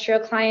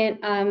industrial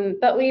client,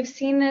 but we've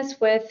seen this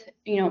with,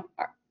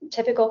 our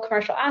typical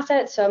commercial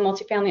assets, so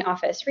multifamily,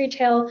 office,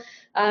 retail,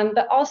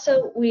 but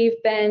also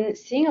we've been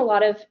seeing a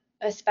lot of,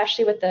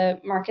 especially with the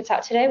markets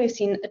out today, we've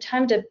seen a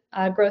ton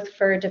of growth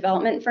for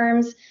development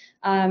firms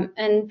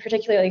and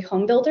particularly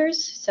home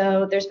builders.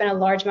 So there's been a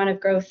large amount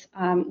of growth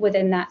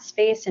within that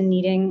space and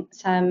needing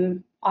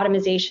some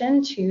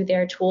automation to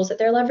their tools that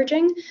they're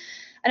leveraging.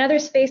 Another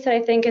space that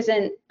I think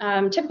isn't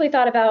typically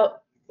thought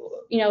about,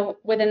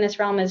 within this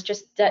realm is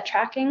just debt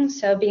tracking.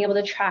 So being able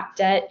to track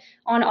debt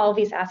on all of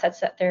these assets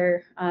that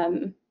they're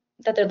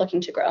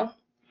looking to grow.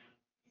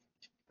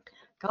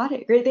 Got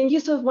it. Great. Thank you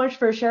so much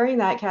for sharing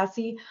that,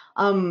 Cassie.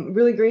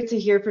 Really great to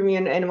hear from you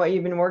and what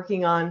you've been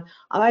working on.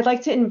 I'd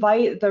like to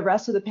invite the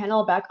rest of the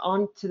panel back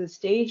onto the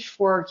stage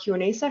for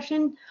Q&A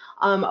session.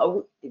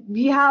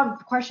 We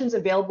have questions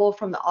available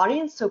from the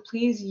audience, so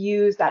please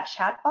use that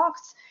chat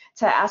box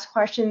to ask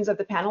questions of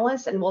the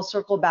panelists, and we'll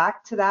circle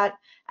back to that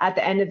at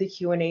the end of the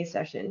Q&A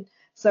session.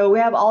 So we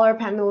have all our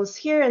panelists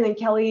here, and then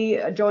Kelly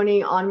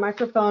joining on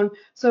microphone.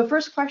 So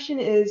first question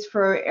is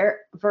for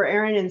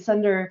Aaron and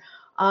Sundar.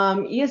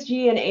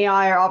 ESG and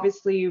AI are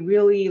obviously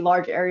really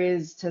large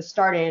areas to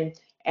start in,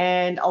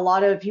 and a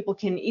lot of people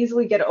can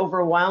easily get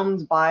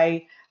overwhelmed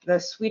by the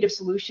suite of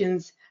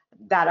solutions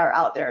that are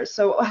out there.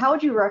 So how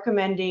would you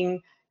recommend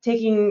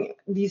taking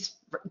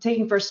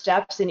first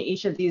steps in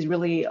each of these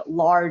really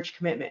large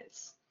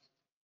commitments?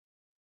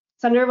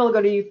 Sundar, we'll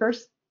go to you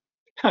first.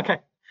 Okay.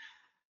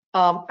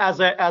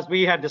 As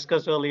we had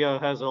discussed earlier,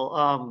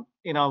 Hazel,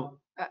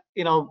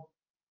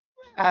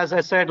 as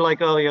I said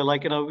earlier,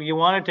 you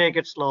want to take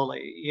it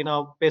slowly.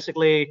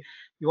 Basically,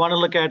 you want to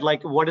look at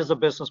what is the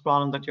business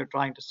problem that you're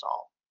trying to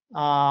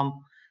solve.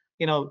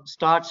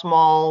 Start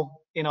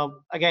small.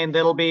 Again,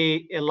 there'll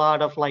be a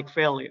lot of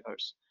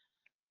failures,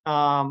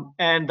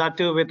 and that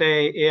too with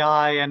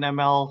AI and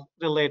ML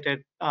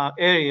related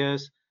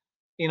areas.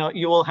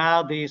 You will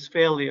have these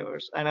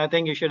failures, and I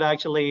think you should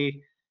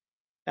actually.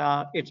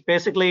 It's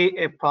basically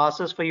a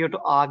process for you to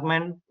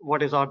augment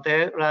what is out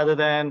there rather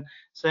than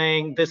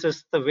saying this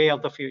is the way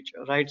of the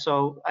future, right?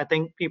 So I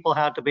think people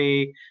have to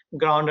be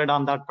grounded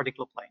on that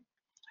particular plane.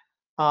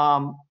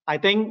 I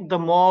think the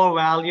more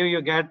value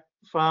you get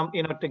from,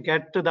 to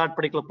get to that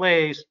particular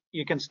place,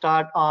 you can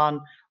start on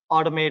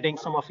automating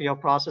some of your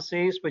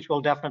processes, which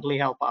will definitely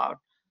help out.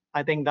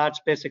 I think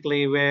that's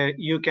basically where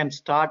you can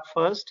start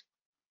first,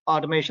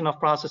 automation of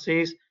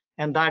processes.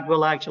 And that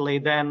will actually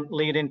then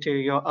lead into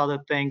your other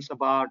things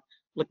about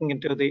looking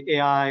into the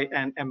AI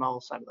and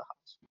ML side of the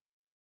house.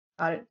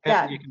 Got it.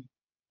 Yeah,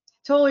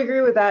 totally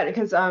agree with that,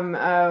 because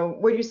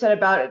what you said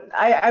about it,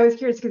 I was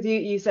curious because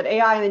you said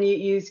AI and then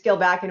you scaled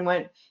back and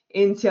went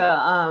into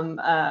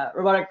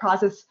robotic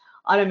process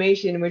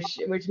automation,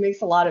 which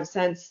makes a lot of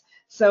sense.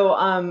 So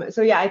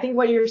yeah, I think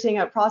what you're saying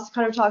at process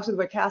kind of talks with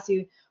what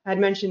Cassie had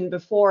mentioned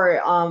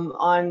before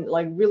on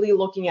really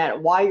looking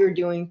at why you're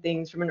doing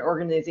things from an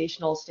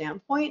organizational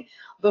standpoint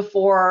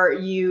before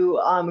you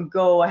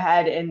go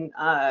ahead and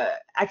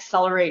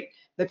accelerate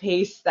the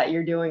pace that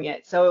you're doing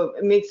it. So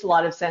it makes a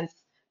lot of sense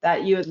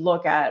that you would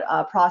look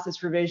at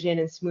process revision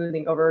and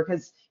smoothing over,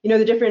 because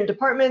the different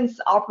departments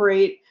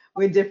operate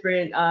with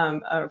different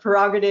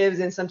prerogatives,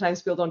 and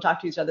sometimes people don't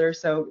talk to each other.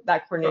 So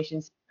that coordination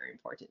is very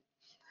important.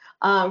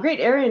 Great,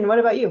 Aaron, what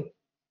about you?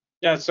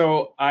 Yeah,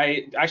 so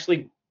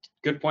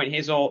good point,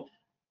 Hazel.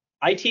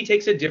 IT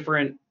takes a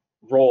different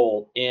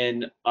role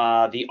in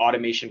the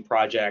automation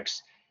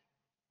projects.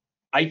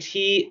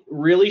 IT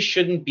really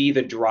shouldn't be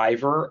the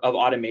driver of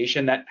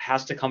automation. That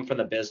has to come from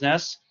the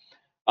business.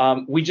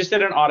 We just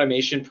did an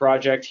automation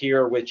project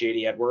here with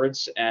JD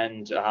Edwards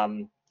and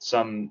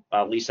some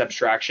lease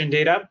abstraction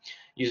data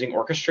using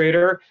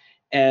Orchestrator.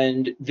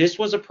 And this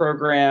was a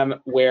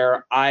program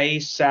where I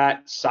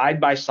sat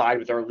side by side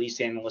with our lease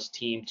analyst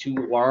team to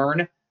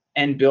learn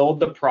and build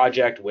the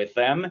project with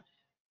them.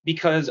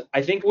 Because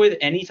I think with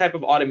any type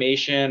of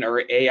automation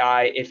or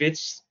AI, if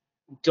it's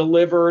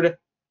delivered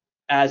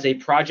as a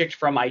project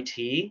from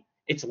IT,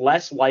 it's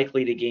less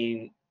likely to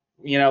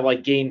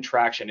gain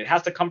traction. It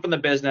has to come from the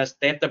business.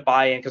 They have to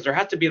buy in, because there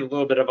has to be a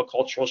little bit of a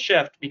cultural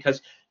shift,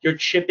 because you're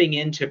chipping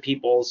into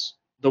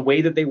the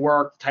way that they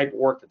work, the type of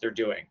work that they're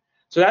doing.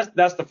 So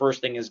that's the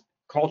first thing, is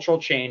cultural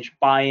change,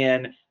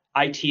 buy-in.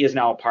 IT is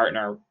now a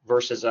partner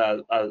versus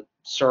a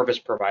service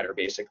provider,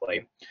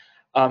 basically.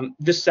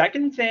 The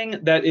second thing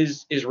that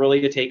is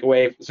really a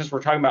takeaway, since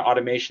we're talking about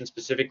automation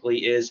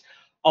specifically, is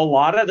a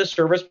lot of the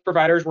service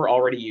providers we're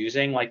already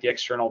using, like the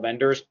external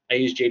vendors. I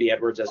use JD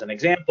Edwards as an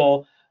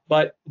example,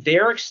 but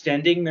they're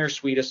extending their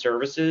suite of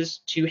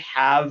services to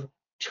have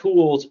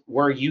tools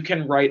where you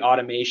can write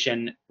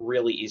automation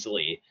really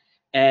easily.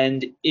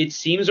 And it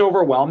seems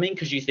overwhelming,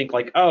 because you think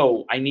like,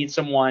 oh, I need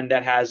someone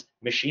that has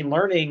machine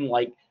learning,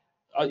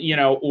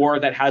 or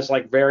that has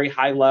very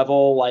high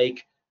level,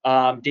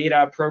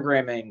 data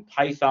programming,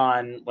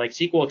 Python,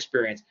 SQL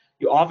experience.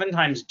 You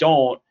oftentimes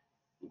don't,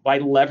 by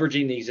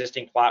leveraging the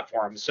existing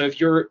platforms. So if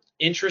you're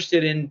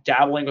interested in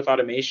dabbling with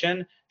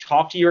automation,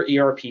 talk to your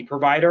ERP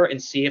provider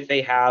and see if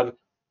they have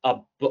a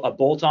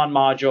bolt-on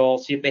module,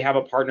 see if they have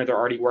a partner they're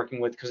already working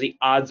with, because the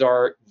odds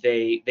are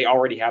they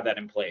already have that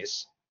in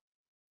place.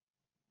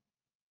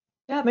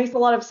 Yeah, it makes a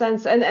lot of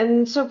sense.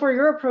 And so for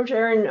your approach,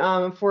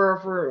 Aaron,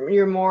 for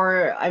your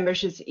more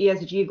ambitious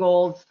ESG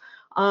goals,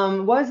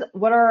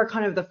 what are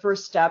kind of the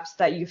first steps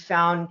that you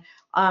found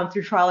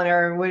through trial and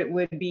error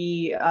would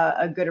be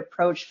a good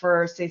approach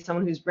for, say,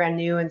 someone who's brand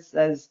new and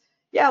says,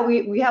 yeah,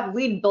 we have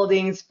LEED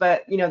buildings,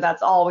 but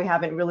that's all. We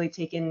haven't really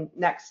taken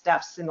next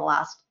steps in the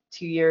last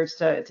 2 years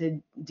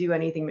to do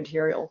anything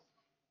material.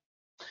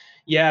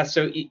 Yeah,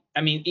 so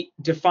I mean,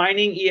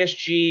 defining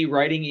ESG,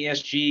 writing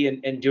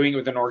ESG, and doing it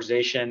with an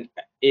organization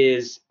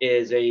is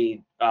a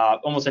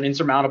almost an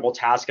insurmountable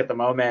task at the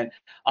moment.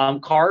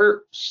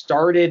 CAR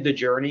started the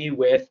journey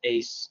with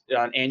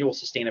an annual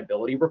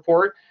sustainability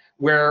report,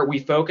 where we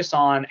focus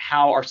on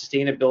how our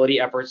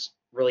sustainability efforts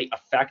really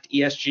affect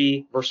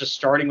ESG versus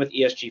starting with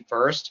ESG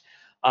first.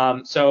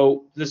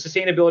 So the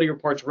sustainability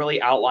reports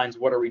really outlines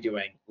what are we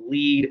doing: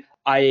 LEED,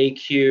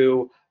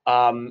 IAQ,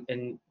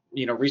 and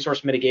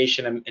resource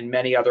mitigation and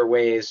many other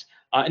ways.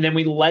 And then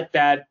we let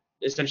that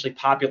essentially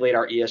populate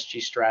our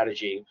ESG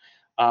strategy.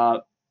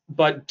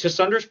 But to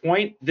Sunder's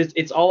point,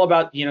 it's all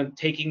about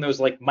taking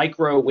those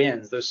micro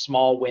wins, those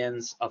small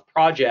wins of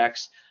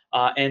projects,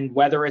 and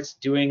whether it's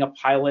doing a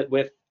pilot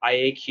with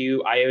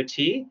IAQ,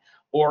 IoT,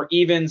 or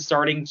even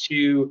starting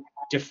to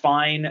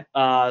define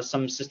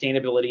some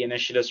sustainability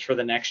initiatives for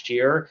the next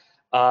year.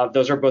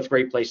 Those are both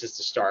great places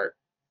to start.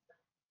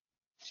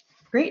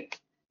 Great.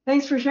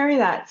 Thanks for sharing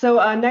that. So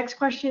next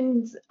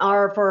questions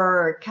are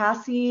for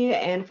Cassie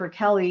and for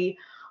Kelly.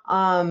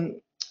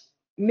 You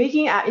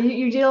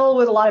deal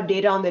with a lot of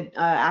data on the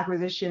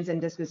acquisitions and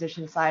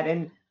disposition side,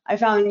 and I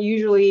found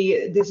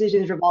usually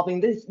decisions revolving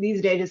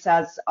these data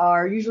sets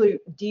are usually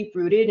deep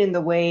rooted in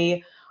the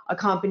way a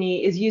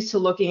company is used to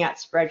looking at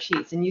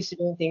spreadsheets and used to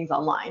doing things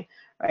online,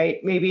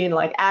 right? Maybe in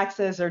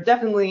Access, or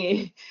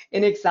definitely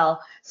in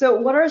Excel. So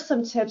what are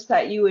some tips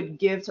that you would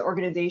give to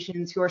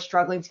organizations who are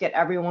struggling to get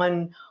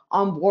everyone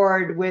on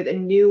board with a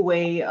new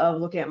way of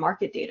looking at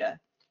market data?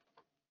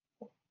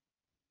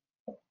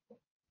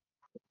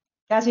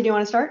 Cassie, do you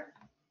want to start?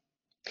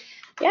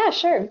 Yeah,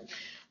 sure.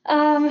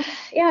 Going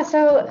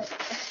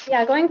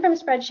from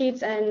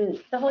spreadsheets,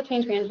 and the whole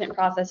change management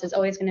process is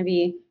always going to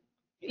be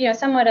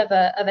somewhat of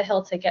a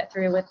hill to get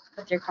through with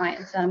your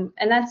clients. And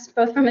that's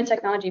both from a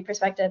technology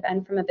perspective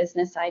and from a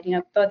business side.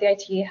 Both the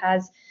IT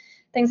has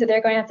things that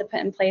they're going to have to put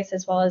in place,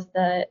 as well as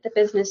the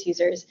business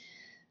users.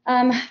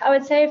 I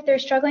would say if they're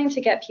struggling to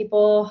get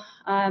people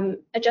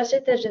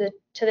adjusted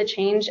to the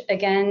change,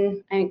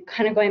 again, I'm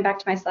kind of going back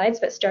to my slides,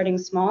 but starting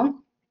small.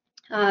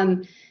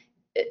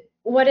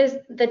 What is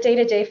the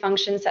day-to-day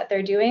functions that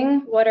they're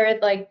doing? What are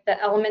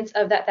the elements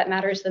of that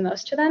matters the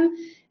most to them?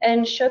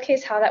 And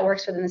showcase how that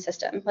works within the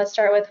system. Let's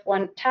start with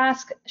one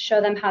task,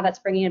 show them how that's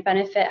bringing a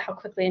benefit, how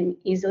quickly and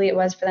easily it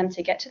was for them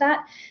to get to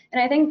that.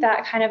 And I think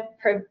that kind of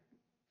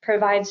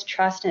provides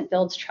trust, and it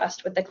builds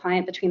trust with the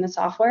client between the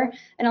software,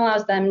 and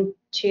allows them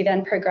to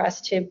then progress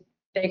to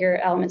bigger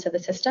elements of the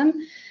system.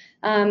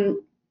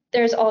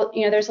 there's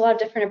there's a lot of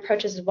different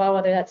approaches as well,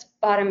 whether that's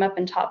bottom up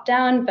and top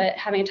down, but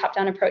having a top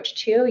down approach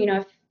too,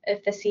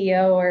 if the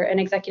CEO or an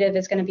executive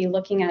is going to be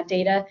looking at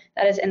data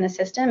that is in the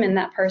system and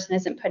that person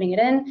isn't putting it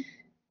in,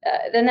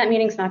 then that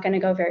meeting's not going to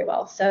go very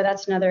well. So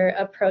that's another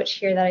approach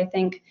here that I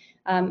think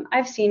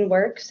I've seen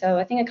work. So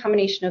I think a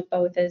combination of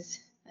both is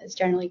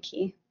generally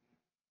key.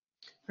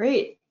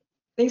 Great.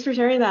 Thanks for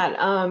sharing that.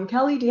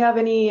 Kelly, do you have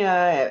any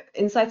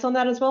insights on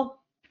that as well?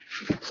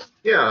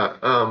 Yeah,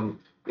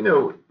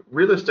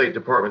 real estate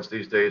departments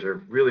these days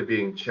are really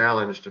being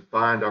challenged to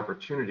find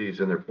opportunities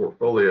in their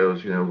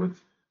portfolios,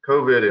 with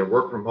COVID and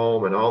work from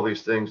home and all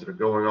these things that are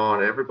going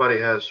on. Everybody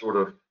has sort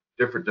of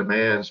different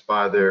demands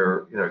by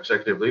their,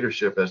 executive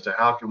leadership as to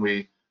how can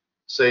we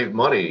save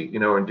money,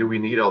 and do we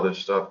need all this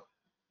stuff?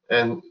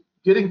 And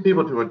getting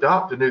people to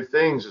adopt to new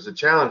things is a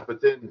challenge,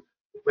 but then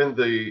when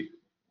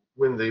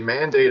the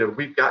mandate of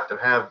we've got to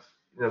have,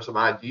 some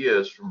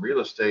ideas from real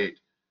estate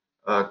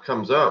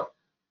comes up,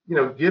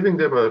 giving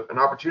them an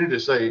opportunity to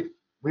say,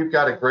 we've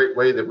got a great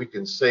way that we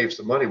can save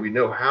some money. We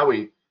know how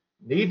we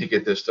need to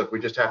get this stuff. We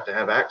just have to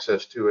have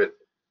access to it.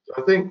 So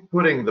I think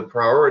putting the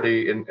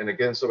priority, and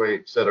again,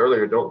 somebody said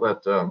earlier, don't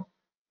let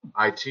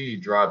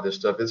IT drive this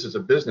stuff. This is a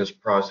business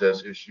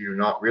process issue,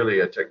 not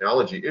really a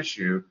technology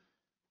issue.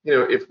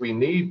 If we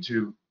need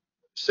to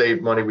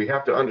save money, we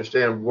have to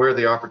understand where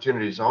the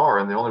opportunities are.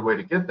 And the only way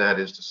to get that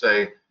is to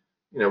say,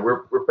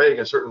 we're paying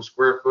a certain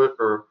square foot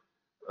or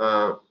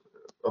a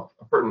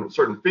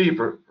certain fee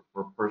per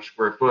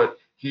square foot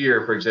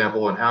here, for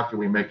example, and how can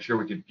we make sure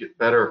we could get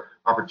better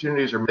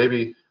opportunities? Or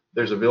maybe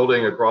there's a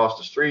building across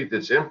the street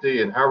that's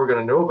empty, and how are we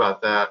going to know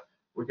about that?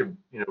 We could,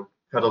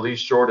 cut a lease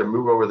short and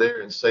move over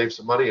there and save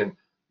some money. And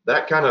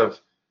that kind of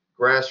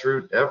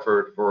grassroots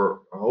effort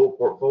for a whole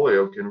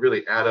portfolio can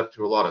really add up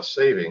to a lot of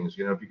savings.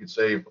 If you could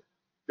save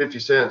 50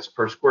 cents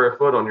per square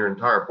foot on your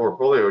entire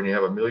portfolio and you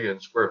have 1 million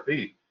square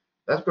feet,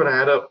 that's going to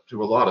add up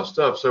to a lot of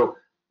stuff. So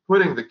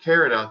putting the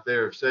carrot out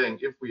there of saying,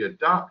 if we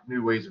adopt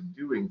new ways of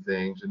doing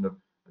things and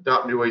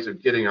adopt new ways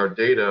of getting our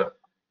data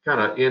kind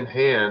of in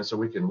hand so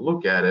we can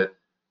look at it,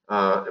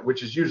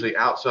 which is usually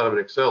outside of an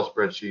Excel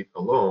spreadsheet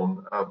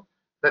alone,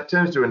 that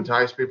tends to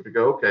entice people to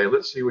go, okay,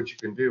 let's see what you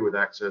can do with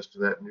access to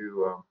that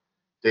new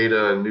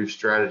data and new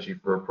strategy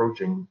for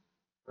approaching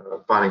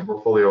finding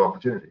portfolio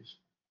opportunities.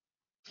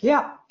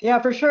 Yeah,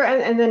 for sure.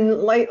 And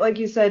then like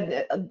you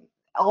said,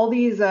 all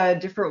these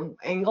different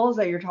angles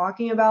that you're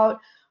talking about,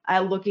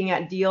 looking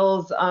at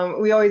deals.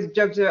 We always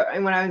joked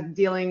when I was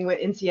dealing with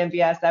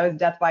NCMBS, that was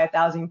death by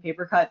 1,000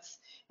 paper cuts,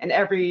 and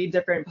every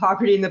different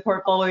property in the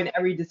portfolio and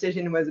every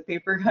decision was a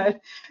paper cut.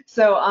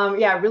 So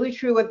yeah, really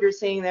true what you're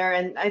saying there.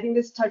 And I think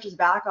this touches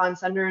back on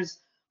Sunder's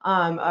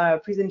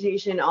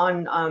presentation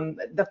on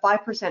the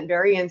 5%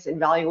 variance in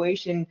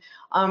valuation.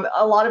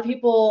 A lot of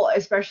people,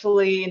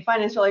 especially in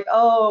finance, are like,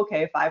 oh,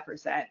 okay,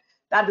 5%.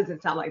 That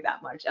doesn't sound like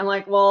that much. And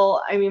like,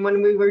 well, I mean,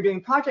 when we were doing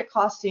project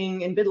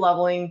costing and bid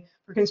leveling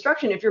for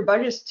construction, if your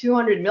budget's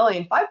 200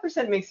 million,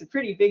 5% makes a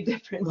pretty big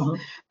difference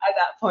at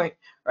that point,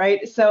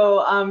 right?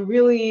 So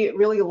really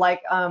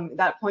like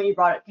that point you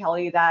brought up,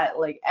 Kelly, that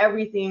like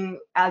everything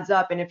adds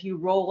up. And if you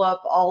roll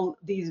up all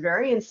these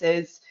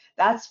variances,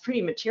 that's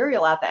pretty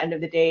material at the end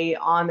of the day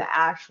on the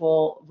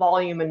actual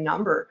volume and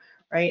number,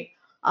 right?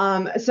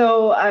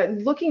 So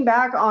looking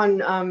back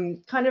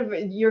on kind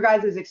of your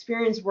guys'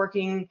 experience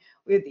working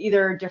with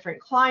either different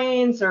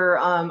clients or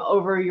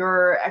over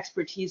your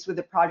expertise with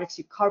the projects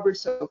you've covered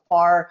so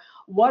far,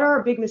 what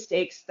are big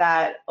mistakes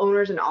that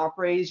owners and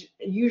operators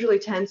usually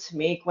tend to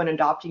make when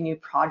adopting new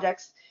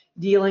projects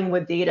dealing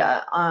with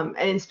data,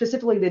 and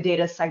specifically the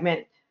data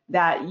segment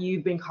that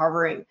you've been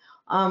covering?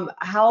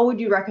 How would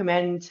you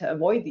recommend to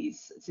avoid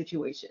these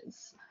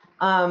situations?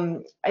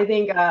 I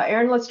think,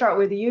 Aaron, let's start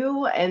with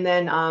you and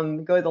then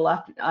go to the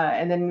left,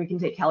 and then we can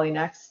take Kelly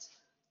next.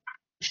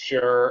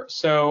 Sure.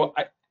 So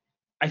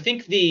I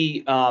think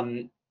the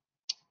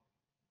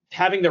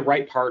having the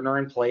right partner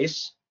in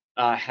place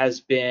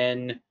has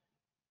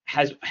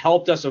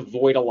helped us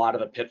avoid a lot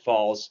of the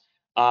pitfalls.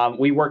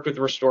 We worked with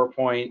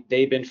RestorePoint.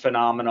 They've been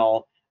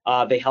phenomenal.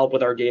 They help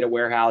with our data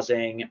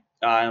warehousing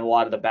and a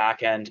lot of the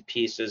back end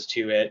pieces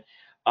to it.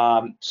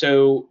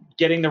 So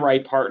getting the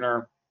right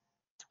partner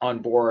on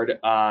board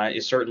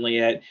is certainly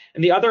it.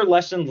 And the other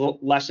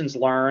lessons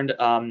learned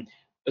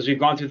as we've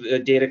gone through the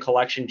data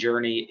collection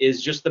journey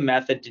is just the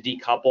method to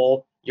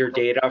decouple your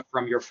data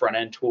from your front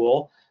end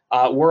tool.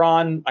 We're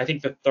on, I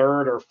think, the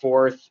third or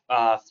fourth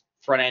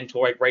front end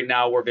tool. Like right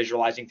now, we're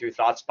visualizing through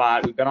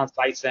ThoughtSpot. We've been on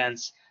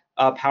SiteSense,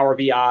 Power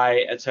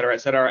BI, et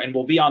cetera, and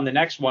we'll be on the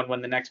next one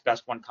when the next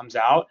best one comes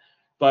out.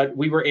 But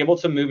we were able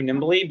to move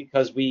nimbly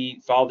because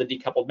we followed the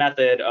decoupled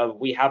method of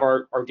we have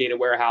our data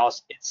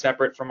warehouse. It's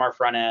separate from our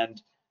front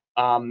end.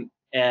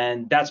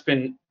 And that's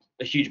been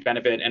a huge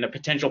benefit and a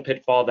potential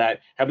pitfall that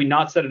had we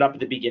not set it up at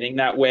the beginning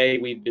that way,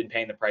 we've been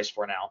paying the price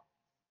for now.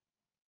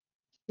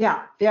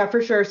 Yeah,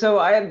 for sure. So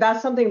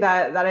that's something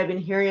that I've been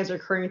hearing as a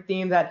recurring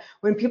theme, that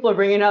when people are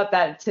bringing up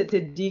that to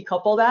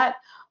decouple that,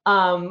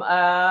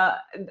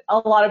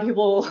 a lot of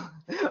people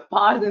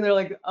pause and they're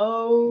like,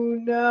 oh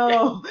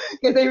no,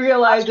 because they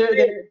realize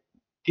they're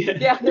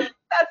Yeah, they're like,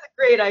 that's a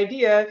great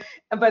idea,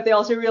 but they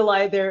also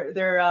realize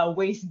they're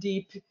waist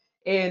deep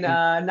in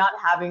not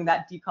having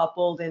that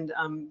decoupled, and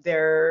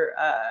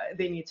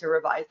they need to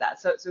revise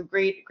that. So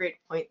great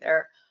point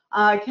there.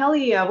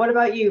 Kelly, what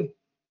about you?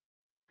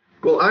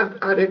 Well,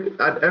 I'd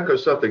echo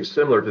something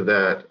similar to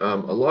that. A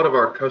lot of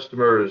our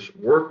customers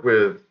work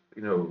with,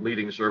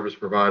 leading service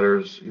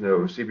providers,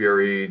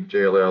 CBRE,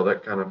 JLL,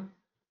 that kind of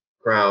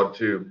crowd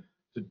to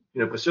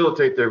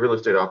facilitate their real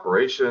estate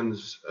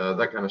operations,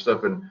 that kind of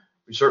stuff. And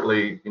we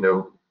certainly,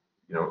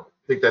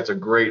 think that's a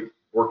great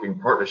working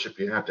partnership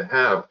you have to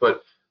have.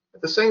 But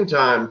at the same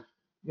time,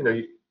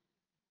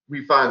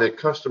 we find that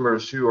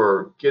customers who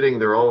are getting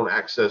their own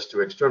access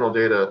to external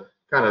data,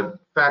 kind of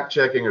fact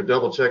checking or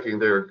double checking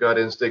their gut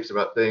instincts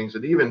about things,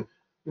 and even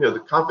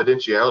the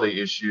confidentiality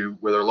issue,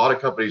 where a lot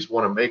of companies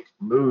want to make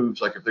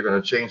moves, like if they're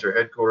going to change their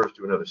headquarters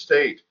to another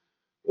state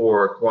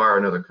or acquire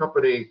another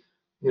company,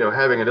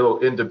 having a little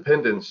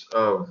independence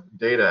of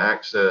data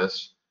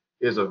access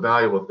is a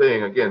valuable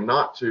thing. Again,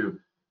 not to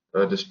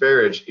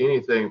disparage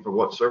anything from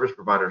what service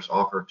providers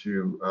offer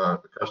to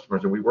the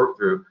customers that we work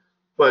through,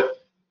 but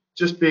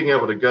just being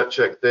able to gut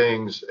check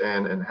things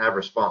and have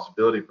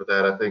responsibility for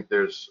that, I think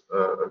there's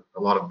a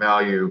lot of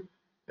value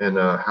in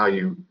how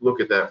you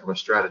look at that from a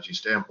strategy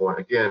standpoint.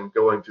 Again,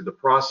 going to the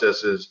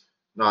processes,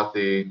 not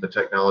the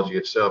technology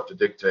itself, to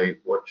dictate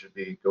what should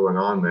be going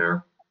on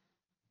there.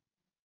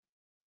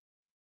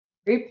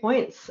 Great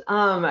points.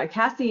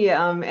 Cassie,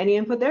 any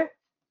input there?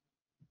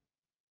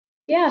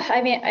 Yeah,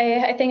 I mean,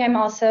 I think I'm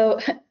also,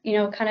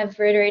 kind of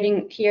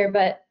reiterating here,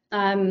 but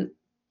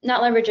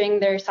not leveraging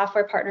their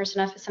software partners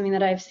enough is something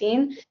that I've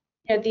seen.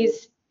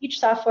 Each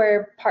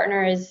software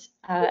partner is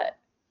a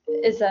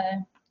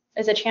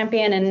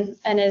champion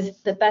and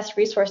is the best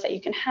resource that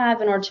you can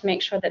have in order to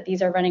make sure that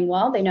these are running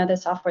well. They know the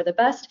software the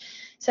best.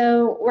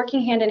 So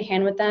working hand in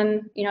hand with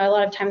them, a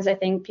lot of times I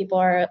think people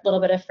are a little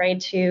bit afraid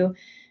to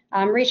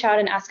reach out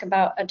and ask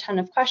about a ton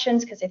of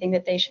questions because they think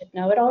that they should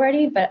know it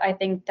already. But I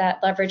think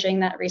that leveraging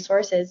that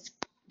resource is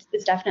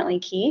definitely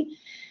key.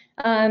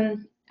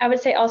 I would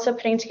say also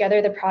putting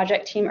together the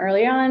project team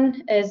early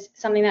on is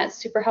something that's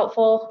super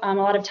helpful. A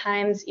lot of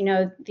times,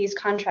 these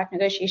contract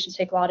negotiations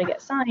take a while to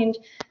get signed,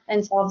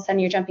 and so all of a sudden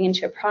you're jumping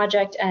into a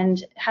project,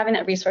 and having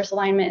that resource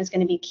alignment is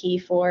going to be key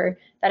for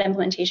that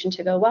implementation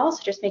to go well.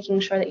 So just making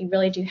sure that you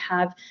really do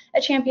have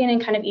a champion in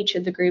kind of each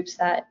of the groups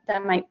that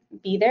might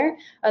be there.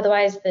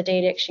 Otherwise, the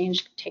data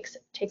exchange takes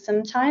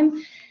some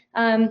time,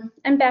 and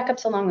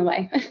backups along the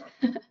way.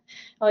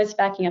 Always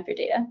backing up your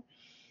data.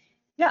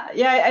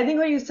 Yeah, I think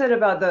what you said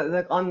about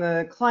the on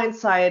the client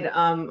side,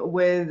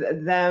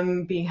 with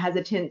them being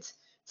hesitant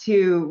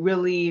to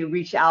really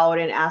reach out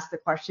and ask the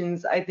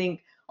questions, I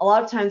think a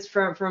lot of times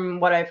from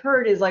what I've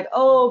heard is like,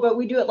 oh, but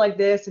we do it like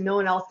this and no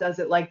one else does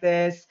it like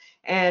this,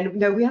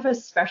 and we have a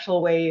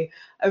special way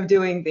of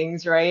doing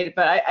things, right?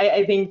 But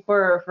I think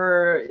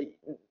for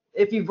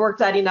if you've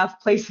worked at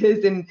enough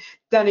places and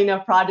done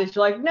enough projects,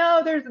 you're like,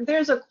 no,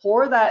 there's a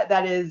core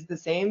that is the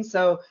same.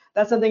 So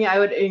that's something I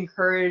would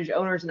encourage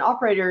owners and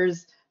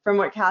operators, from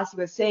what Cassie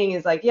was saying,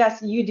 is like,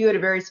 yes, you do it a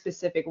very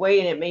specific way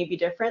and it may be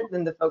different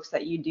than the folks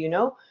that you do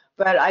know.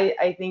 But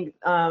I think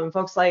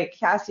folks like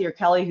Cassie or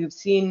Kelly who've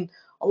seen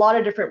a lot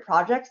of different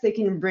projects, they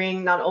can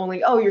bring not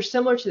only, oh, you're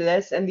similar to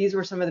this, and these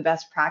were some of the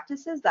best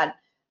practices that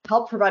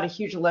help provide a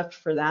huge lift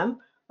for them,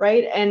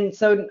 right? And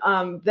so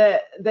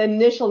the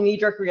initial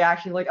knee-jerk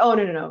reaction, like, oh,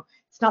 no,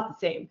 it's not the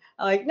same.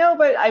 Like, no,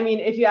 but I mean,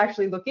 if you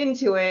actually look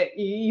into it,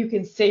 you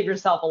can save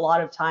yourself a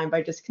lot of time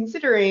by just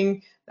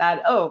considering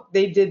that, oh,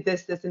 they did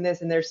this, and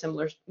this, and they're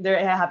similar.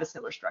 They have a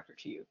similar structure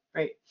to you,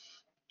 right?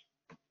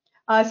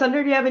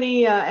 Sundar, do you have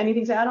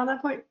anything to add on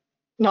that point?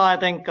 No, I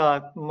think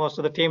most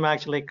of the team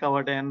actually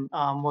covered in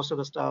most of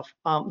the stuff.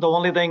 The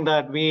only thing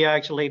that we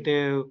actually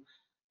do,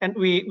 and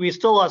we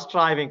still are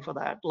striving for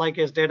that, like,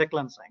 is data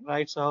cleansing,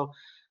 right? So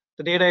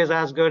the data is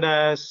as good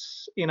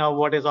as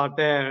what is out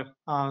there.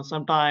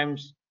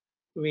 Sometimes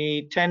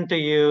we tend to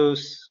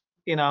use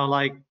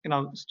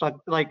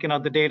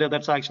the data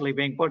that's actually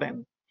being put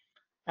in.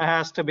 It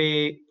has to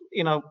be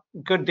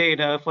good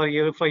data for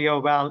you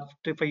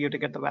to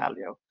get the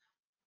value.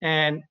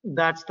 And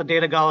that's the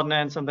data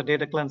governance and the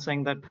data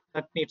cleansing that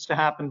needs to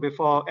happen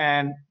before,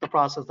 and the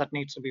process that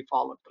needs to be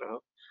followed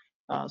through.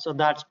 So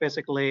that's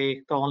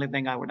basically the only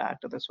thing I would add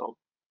to this whole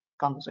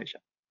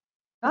conversation.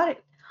 Got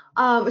it.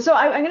 So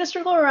I'm going to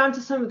circle around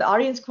to some of the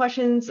audience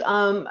questions.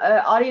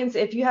 Audience,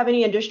 if you have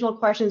any additional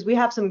questions, we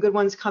have some good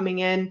ones coming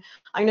in.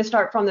 I'm going to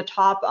start from the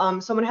top.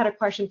 Someone had a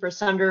question for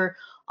Sundar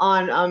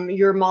on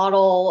your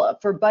model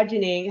for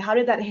budgeting. How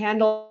did that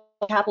handle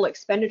capital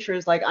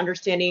expenditures, like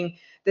understanding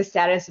the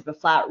status of a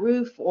flat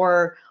roof,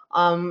 or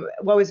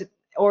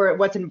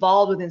what's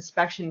involved with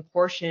inspection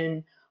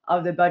portion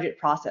of the budget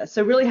process?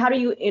 So really, how do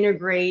you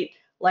integrate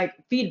like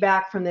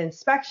feedback from the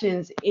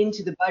inspections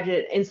into the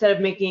budget instead of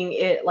making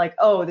it like,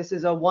 oh, this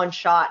is a one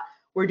shot,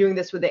 we're doing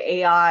this with the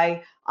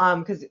AI,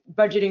 because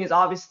budgeting is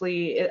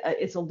obviously,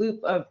 it's a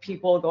loop of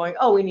people going,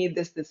 oh, we need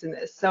this, and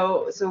this.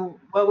 So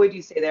what would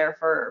you say there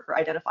for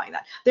identifying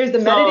that? There's the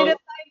metadata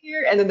side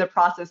here, and then the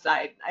process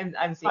side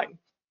I'm seeing.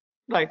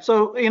 Right.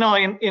 So, in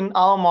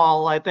our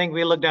model, I think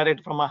we looked at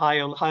it from a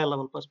higher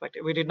level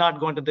perspective. We did not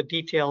go into the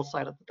details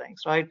side of the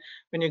things, right?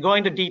 When you go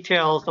into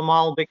details, the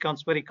model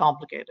becomes very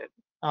complicated.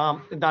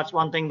 That's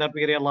one thing that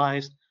we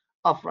realized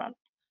upfront.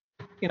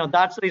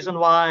 That's the reason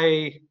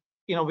why,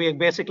 we're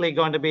basically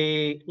going to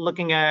be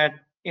looking at,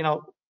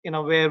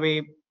 where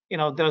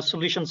there are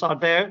solutions out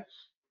there.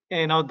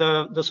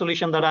 The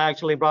solution that I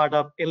actually brought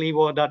up,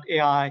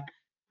 Elevo.ai.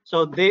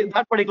 So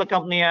that particular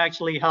company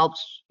actually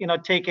helps,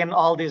 take in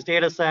all these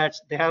data sets.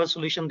 They have a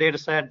solution data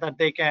set that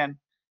they can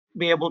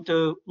be able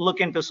to look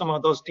into some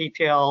of those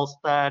details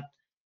that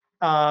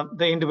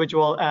the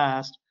individual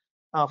asked.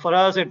 For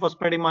us, it was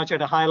pretty much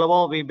at a high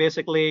level. We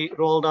basically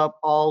rolled up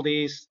all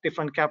these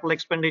different capital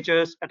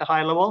expenditures at a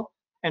high level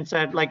and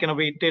said,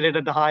 we did it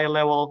at the higher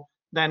level,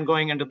 then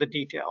going into the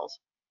details.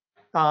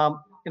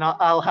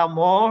 I'll have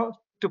more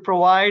to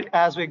provide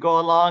as we go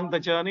along the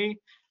journey.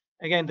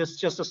 Again, this is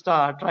just a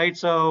start, right?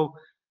 So,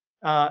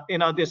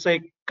 there's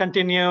a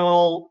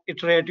continual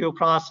iterative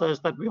process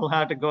that we'll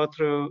have to go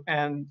through,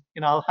 and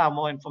I'll have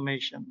more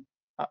information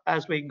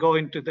as we go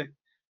into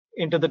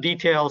the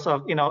details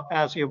of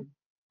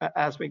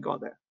as we go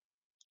there.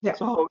 Yeah.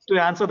 So to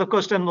answer the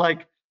question,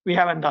 we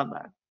haven't done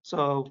that.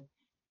 So,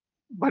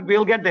 but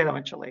we'll get there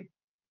eventually.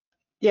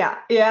 Yeah,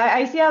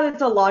 I see how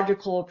that's a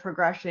logical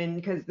progression,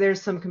 because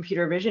there's some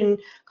computer vision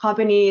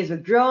companies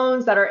with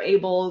drones that are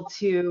able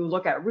to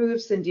look at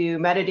roofs and do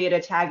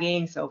metadata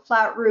tagging, so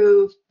flat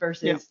roof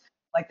versus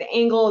like the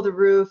angle of the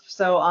roof.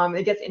 So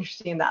it gets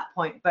interesting at that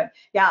point. But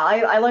yeah,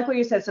 I like what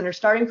you said, Sundar,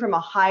 starting from a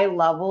high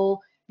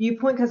level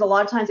viewpoint, because a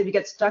lot of times if you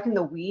get stuck in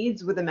the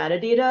weeds with the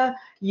metadata,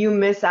 you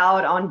miss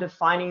out on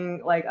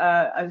defining like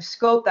a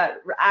scope that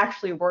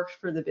actually works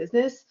for the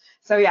business.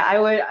 So yeah,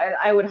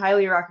 I would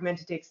highly recommend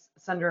to take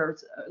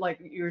Sundar, like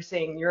you were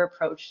saying, your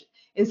approach,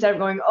 instead of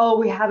going, oh,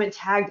 we haven't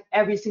tagged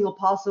every single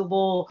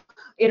possible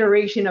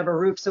iteration of a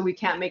roof, so we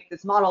can't make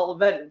this model.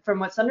 But from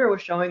what Sundar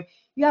was showing,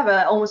 you have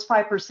a almost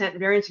 5%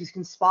 variance you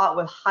can spot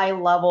with high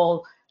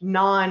level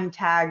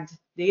non-tagged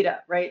data,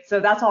 right? So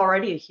that's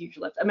already a huge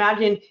lift.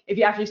 Imagine if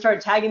you actually start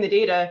tagging the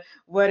data,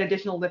 what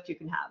additional lift you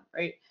can have,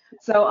 right?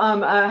 So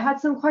I had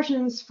some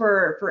questions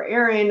for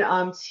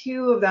Aaron,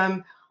 two of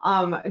them.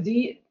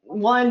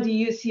 One, do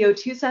you use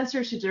CO2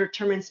 sensors to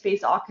determine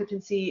space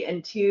occupancy?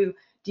 And two,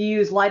 do you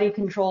use lighting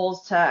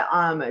controls to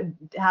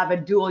have a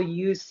dual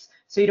use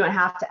so you don't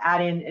have to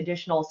add in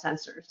additional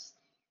sensors?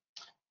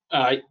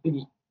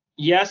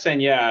 Yes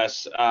and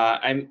yes.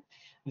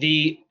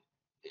 The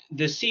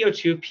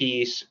CO2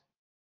 piece,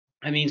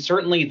 I mean,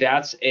 certainly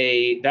that's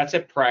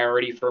a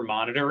priority for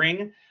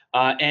monitoring.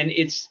 And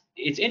it's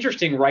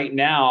interesting right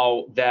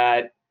now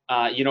that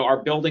our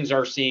buildings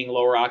are seeing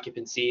lower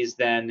occupancies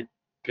than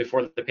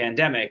before the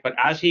pandemic, but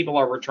as people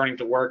are returning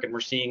to work and we're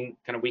seeing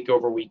kind of week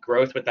over week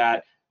growth with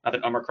that, now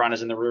that Omicron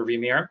is in the rearview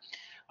mirror,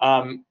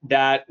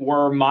 that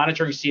we're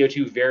monitoring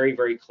CO2 very,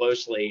 very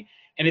closely.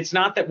 And it's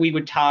not that we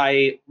would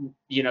tie,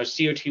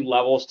 CO2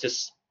 levels to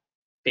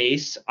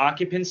space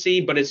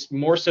occupancy, but it's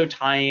more so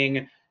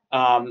tying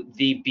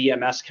the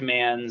BMS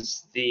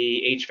commands,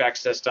 the HVAC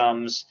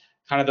systems,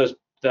 kind of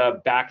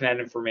the backnet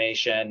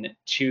information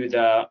to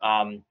the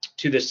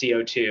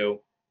CO2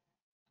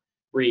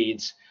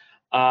 reads.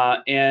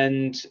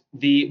 And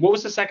what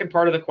was the second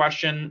part of the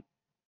question?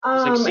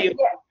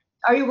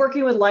 Are you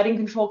working with lighting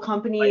control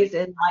companies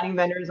and lighting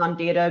vendors on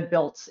data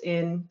built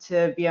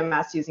into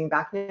BMS using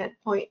backnet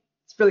point?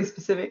 It's really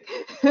specific.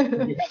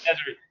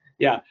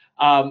 Yeah,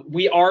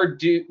 we are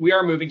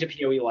moving to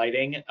PoE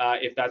lighting.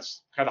 If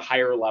that's kind of a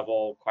higher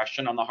level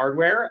question on the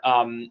hardware,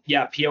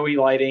 yeah, PoE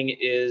lighting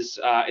is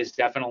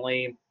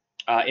definitely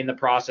in the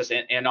process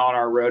and on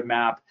our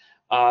roadmap.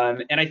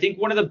 And I think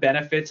one of the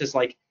benefits is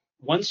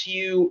once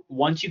you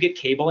get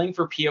cabling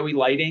for PoE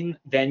lighting,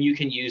 then you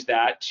can use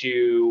that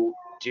to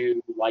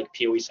do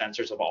PoE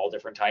sensors of all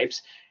different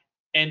types.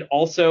 And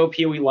also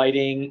PoE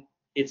lighting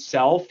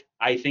itself,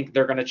 I think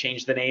they're going to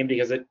change the name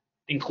because it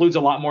includes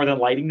a lot more than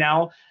lighting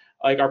now.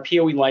 Our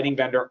PoE lighting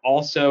vendor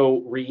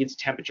also reads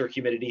temperature,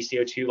 humidity,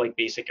 CO2,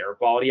 basic air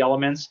quality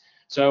elements.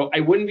 So I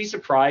wouldn't be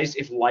surprised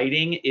if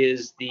lighting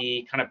is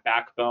the kind of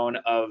backbone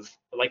of,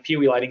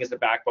 PoE lighting is the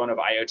backbone of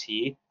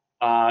IoT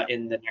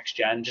in the next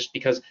gen, just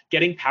because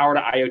getting power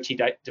to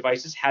IoT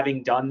devices,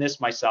 having done this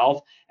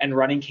myself and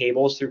running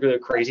cables through the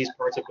craziest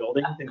parts of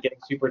buildings and getting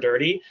super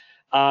dirty,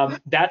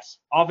 that's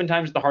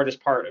oftentimes the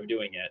hardest part of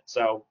doing it.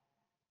 So,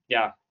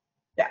 yeah.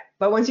 Yeah,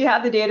 but once you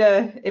have the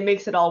data, it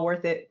makes it all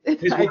worth it.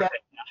 It's worth it.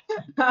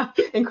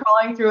 And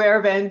crawling through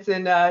air vents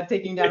and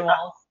taking down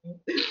walls.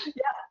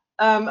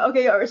 Yeah.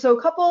 Okay, so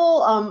a couple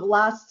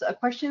last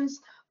questions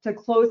to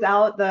close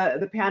out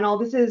the panel.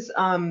 This is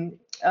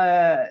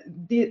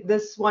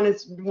this one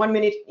is 1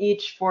 minute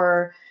each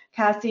for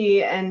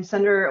Cassie and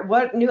Sundar.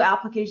 What new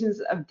applications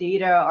of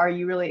data are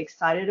you really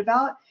excited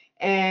about?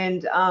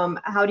 And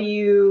how do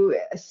you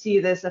see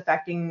this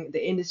affecting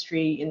the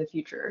industry in the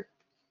future?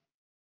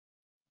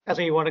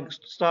 Cassie, you want to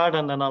start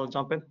and then I'll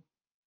jump in?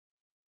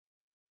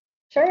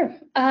 Sure.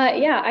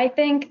 Yeah, I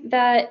think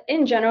that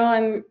in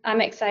general,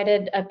 I'm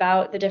excited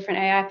about the different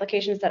AI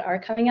applications that are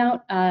coming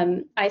out.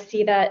 I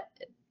see that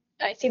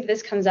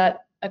this comes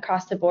up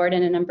across the board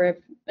in a number of,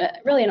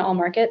 really in all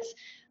markets,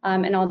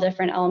 and all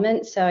different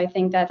elements. So I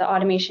think that the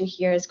automation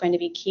here is going to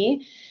be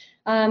key.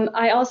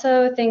 I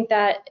also think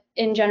that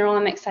in general,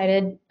 I'm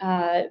excited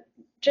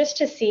just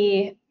to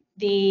see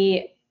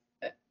the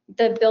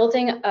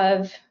building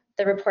of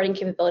the reporting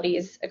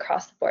capabilities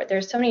across the board.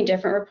 There's so many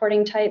different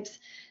reporting types.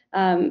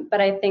 But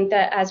I think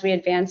that as we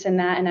advance in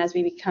that and as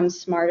we become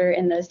smarter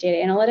in those data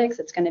analytics,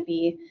 it's going to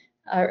be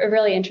a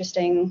really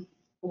interesting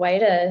way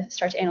to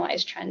start to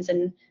analyze trends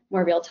in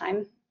more real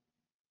time.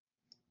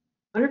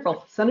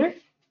 Wonderful. Sundar?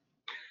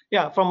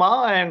 Yeah, from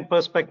our end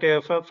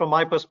perspective, from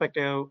my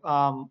perspective,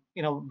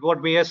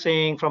 what we are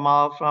seeing from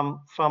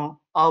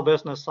our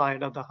business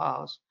side of the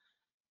house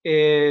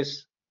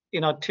is,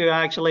 to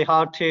actually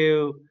how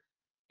to,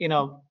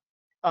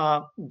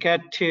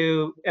 get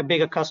to a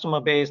bigger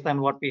customer base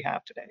than what we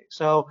have today.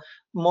 So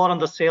more on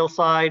the sales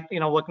side,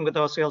 working with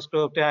our sales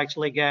group to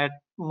actually get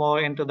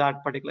more into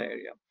that particular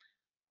area.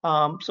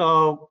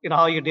 So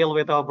how you deal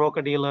with our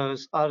broker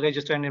dealers, our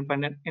registered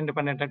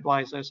independent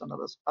advisors, and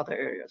other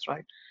areas,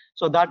 right?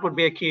 So that would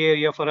be a key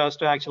area for us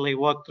to actually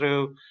work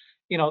through.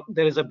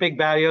 There is a big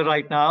barrier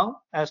right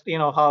now as to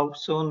how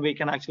soon we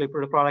can actually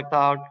put a product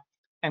out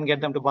and get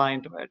them to buy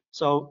into it.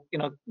 So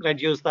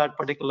reduce that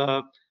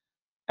particular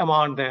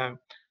amount there.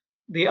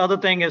 The other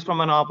thing is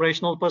from an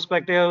operational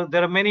perspective,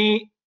 there are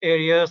many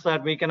areas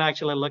that we can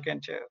actually look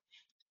into.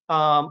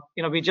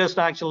 We just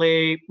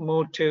actually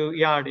moved to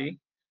Yardi.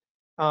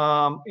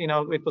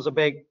 It was a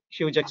big,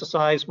 huge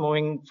exercise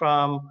moving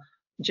from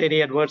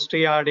JD Edwards to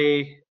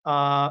Yardi,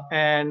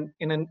 and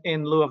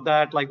in lieu of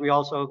that, like we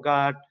also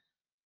got,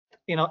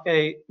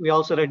 we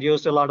also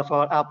reduced a lot of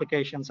our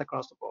applications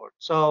across the board.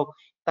 So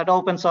that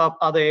opens up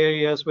other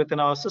areas within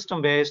our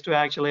system base to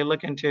actually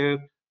look into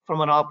from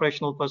an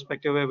operational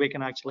perspective where we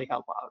can actually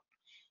help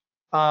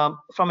out.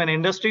 From an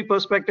industry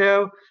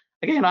perspective,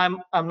 again,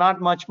 I'm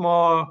not much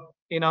more,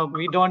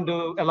 we don't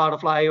do a lot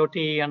of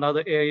IoT and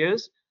other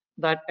areas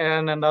that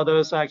Aaron and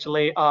others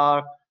actually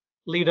are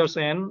leaders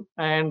in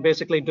and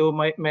basically do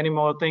many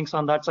more things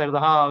on that side of the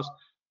house.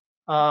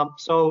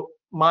 So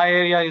my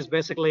area is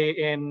basically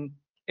in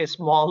a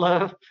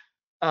smaller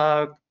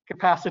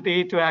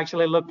capacity to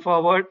actually look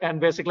forward, and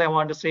basically I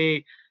want to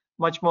see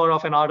much more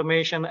of an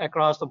automation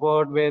across the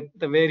board with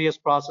the various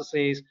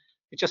processes,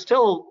 which are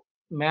still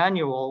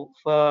manual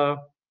for,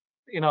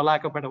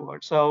 lack of a better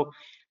word. So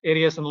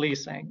areas in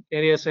leasing,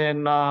 areas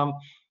in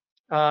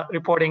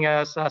reporting,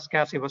 as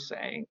Cassie was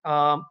saying.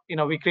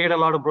 We create a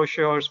lot of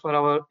brochures for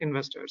our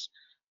investors,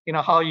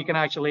 how you can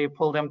actually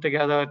pull them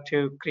together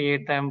to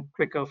create them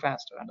quicker,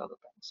 faster, and other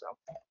things. So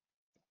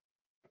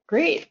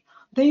Great.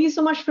 Thank you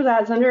so much for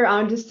that,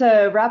 Sundar. Just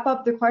to wrap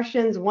up the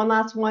questions, one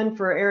last one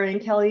for Aaron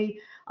and Kelly.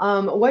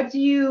 What do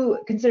you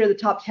consider the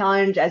top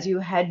challenge as you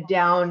head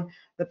down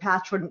the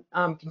path toward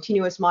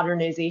continuous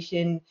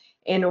modernization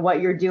in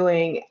what you're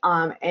doing?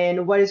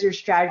 And what is your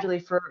strategy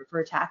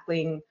for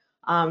tackling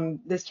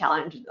this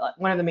challenge,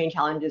 one of the main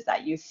challenges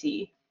that you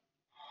see?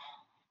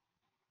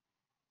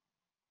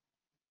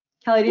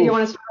 Kelly, did you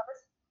want to start with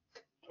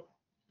this?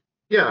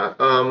 Yeah.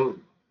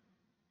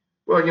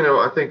 Well,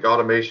 I think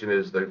automation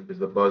is the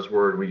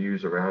buzzword we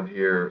use around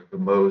here the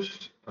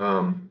most.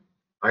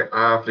 I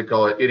often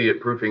call it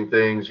idiot-proofing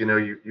things.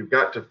 You've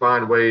got to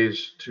find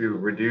ways to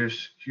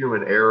reduce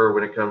human error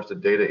when it comes to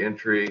data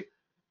entry.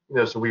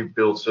 So we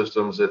build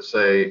systems that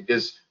say,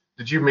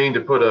 did you mean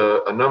to put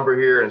a number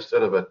here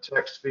instead of a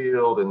text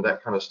field and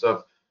that kind of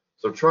stuff?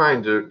 So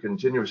trying to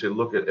continuously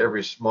look at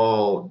every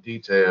small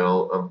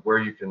detail of where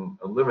you can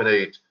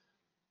eliminate,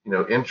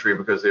 entry,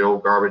 because the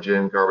old garbage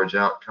in, garbage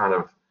out kind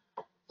of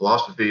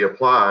philosophy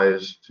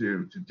applies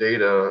to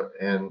data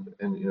and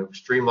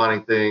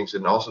streamlining things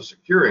and also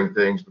securing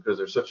things, because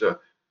there's such a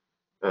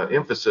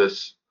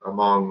emphasis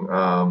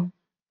among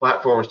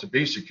platforms to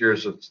be secure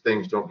so that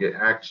things don't get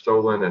hacked,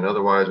 stolen, and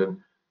otherwise. And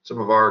some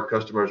of our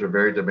customers are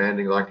very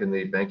demanding, like in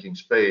the banking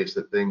space,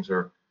 that things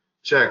are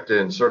checked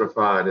and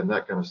certified and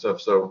that kind of stuff.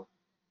 So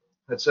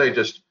I'd say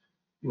just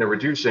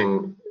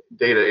reducing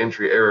data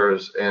entry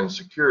errors and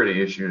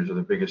security issues are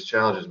the biggest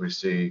challenges we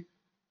see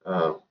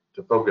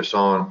to focus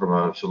on from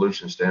a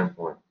solution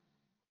standpoint.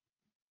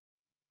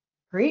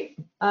 Great.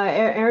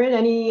 Aaron,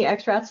 any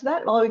extra adds to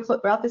that while we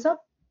wrap this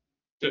up?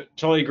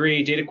 Totally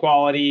agree. Data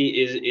quality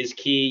is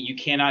key. You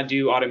cannot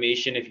do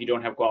automation if you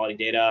don't have quality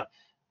data.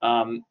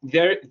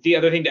 The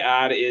other thing to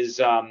add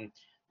is,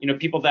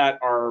 people that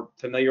are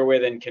familiar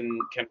with and can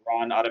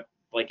run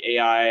like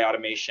AI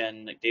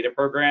automation, like data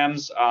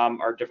programs,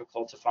 are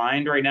difficult to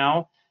find right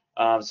now.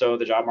 So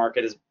the job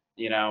market is,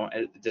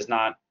 it does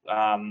not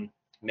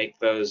make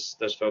those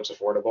folks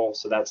affordable.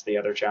 So that's the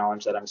other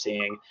challenge that I'm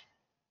seeing.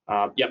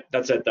 Yep,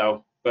 that's it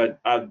though. But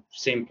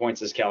same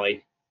points as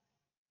Kelly.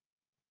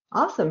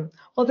 Awesome.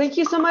 Well, thank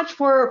you so much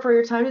for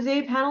your time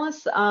today,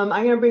 panelists. I'm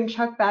going to bring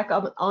Chuck back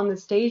up on the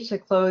stage to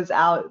close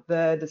out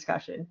the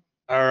discussion.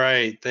 All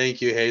right,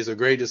 thank you, Hazel.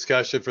 Great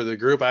discussion for the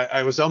group.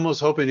 I was almost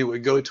hoping it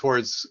would go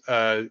towards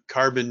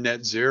carbon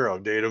net zero,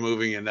 data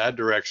moving in that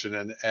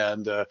direction,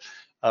 and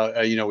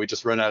you know, we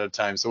just run out of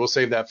time, so we'll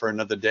save that for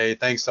another day.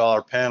 Thanks to all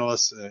our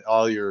panelists.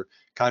 All your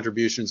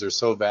contributions are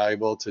so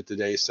valuable to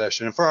today's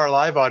session. And for our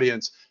live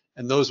audience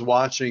and those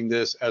watching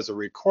this as a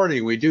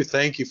recording, we do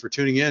thank you for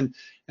tuning in.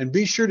 And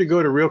be sure to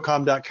go to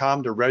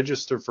realcomm.com to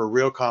register for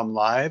Realcomm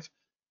Live.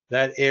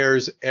 That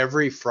airs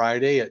every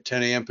Friday at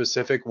 10 a.m.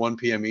 Pacific, 1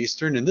 p.m.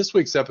 Eastern. And this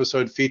week's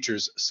episode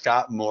features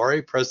Scott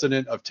Morey,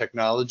 President of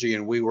Technology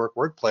and WeWork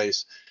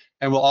Workplace.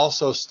 And we'll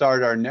also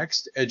start our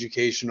next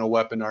educational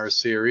webinar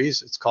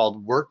series. It's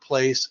called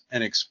Workplace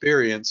and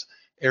Experience,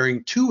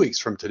 airing 2 weeks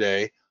from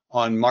today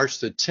on March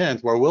the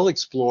 10th, where we'll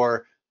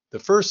explore the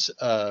first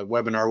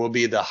webinar will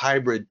be the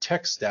hybrid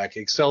tech stack,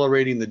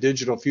 accelerating the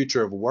digital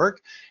future of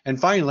work.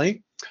 And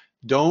finally,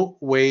 don't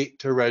wait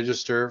to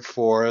register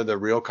for the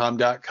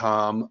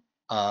realcomm.com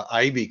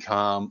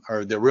IBComm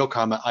or the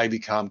Realcomm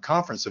IBComm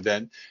conference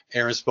event.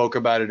 Aaron spoke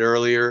about it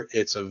earlier.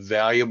 It's a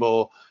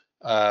valuable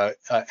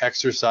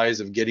exercise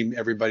of getting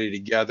everybody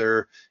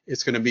together.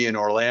 It's going to be in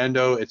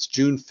Orlando. It's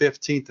June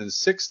 15th and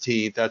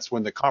 16th. That's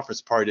when the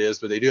conference part is,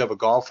 but they do have a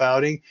golf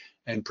outing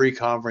and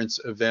pre-conference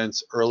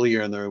events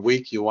earlier in the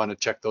week. You want to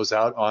check those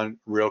out on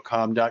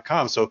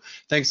realcomm.com. So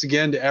thanks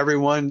again to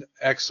everyone.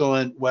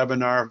 Excellent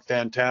webinar,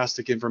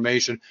 fantastic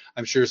information.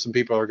 I'm sure some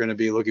people are going to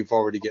be looking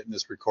forward to getting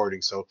this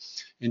recording. So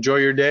enjoy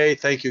your day.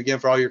 Thank you again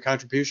for all your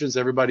contributions.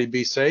 Everybody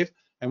be safe,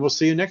 and we'll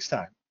see you next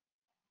time.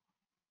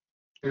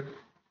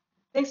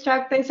 Thanks,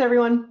 Chuck. Thanks,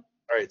 everyone.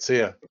 All right, see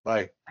ya.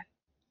 Bye.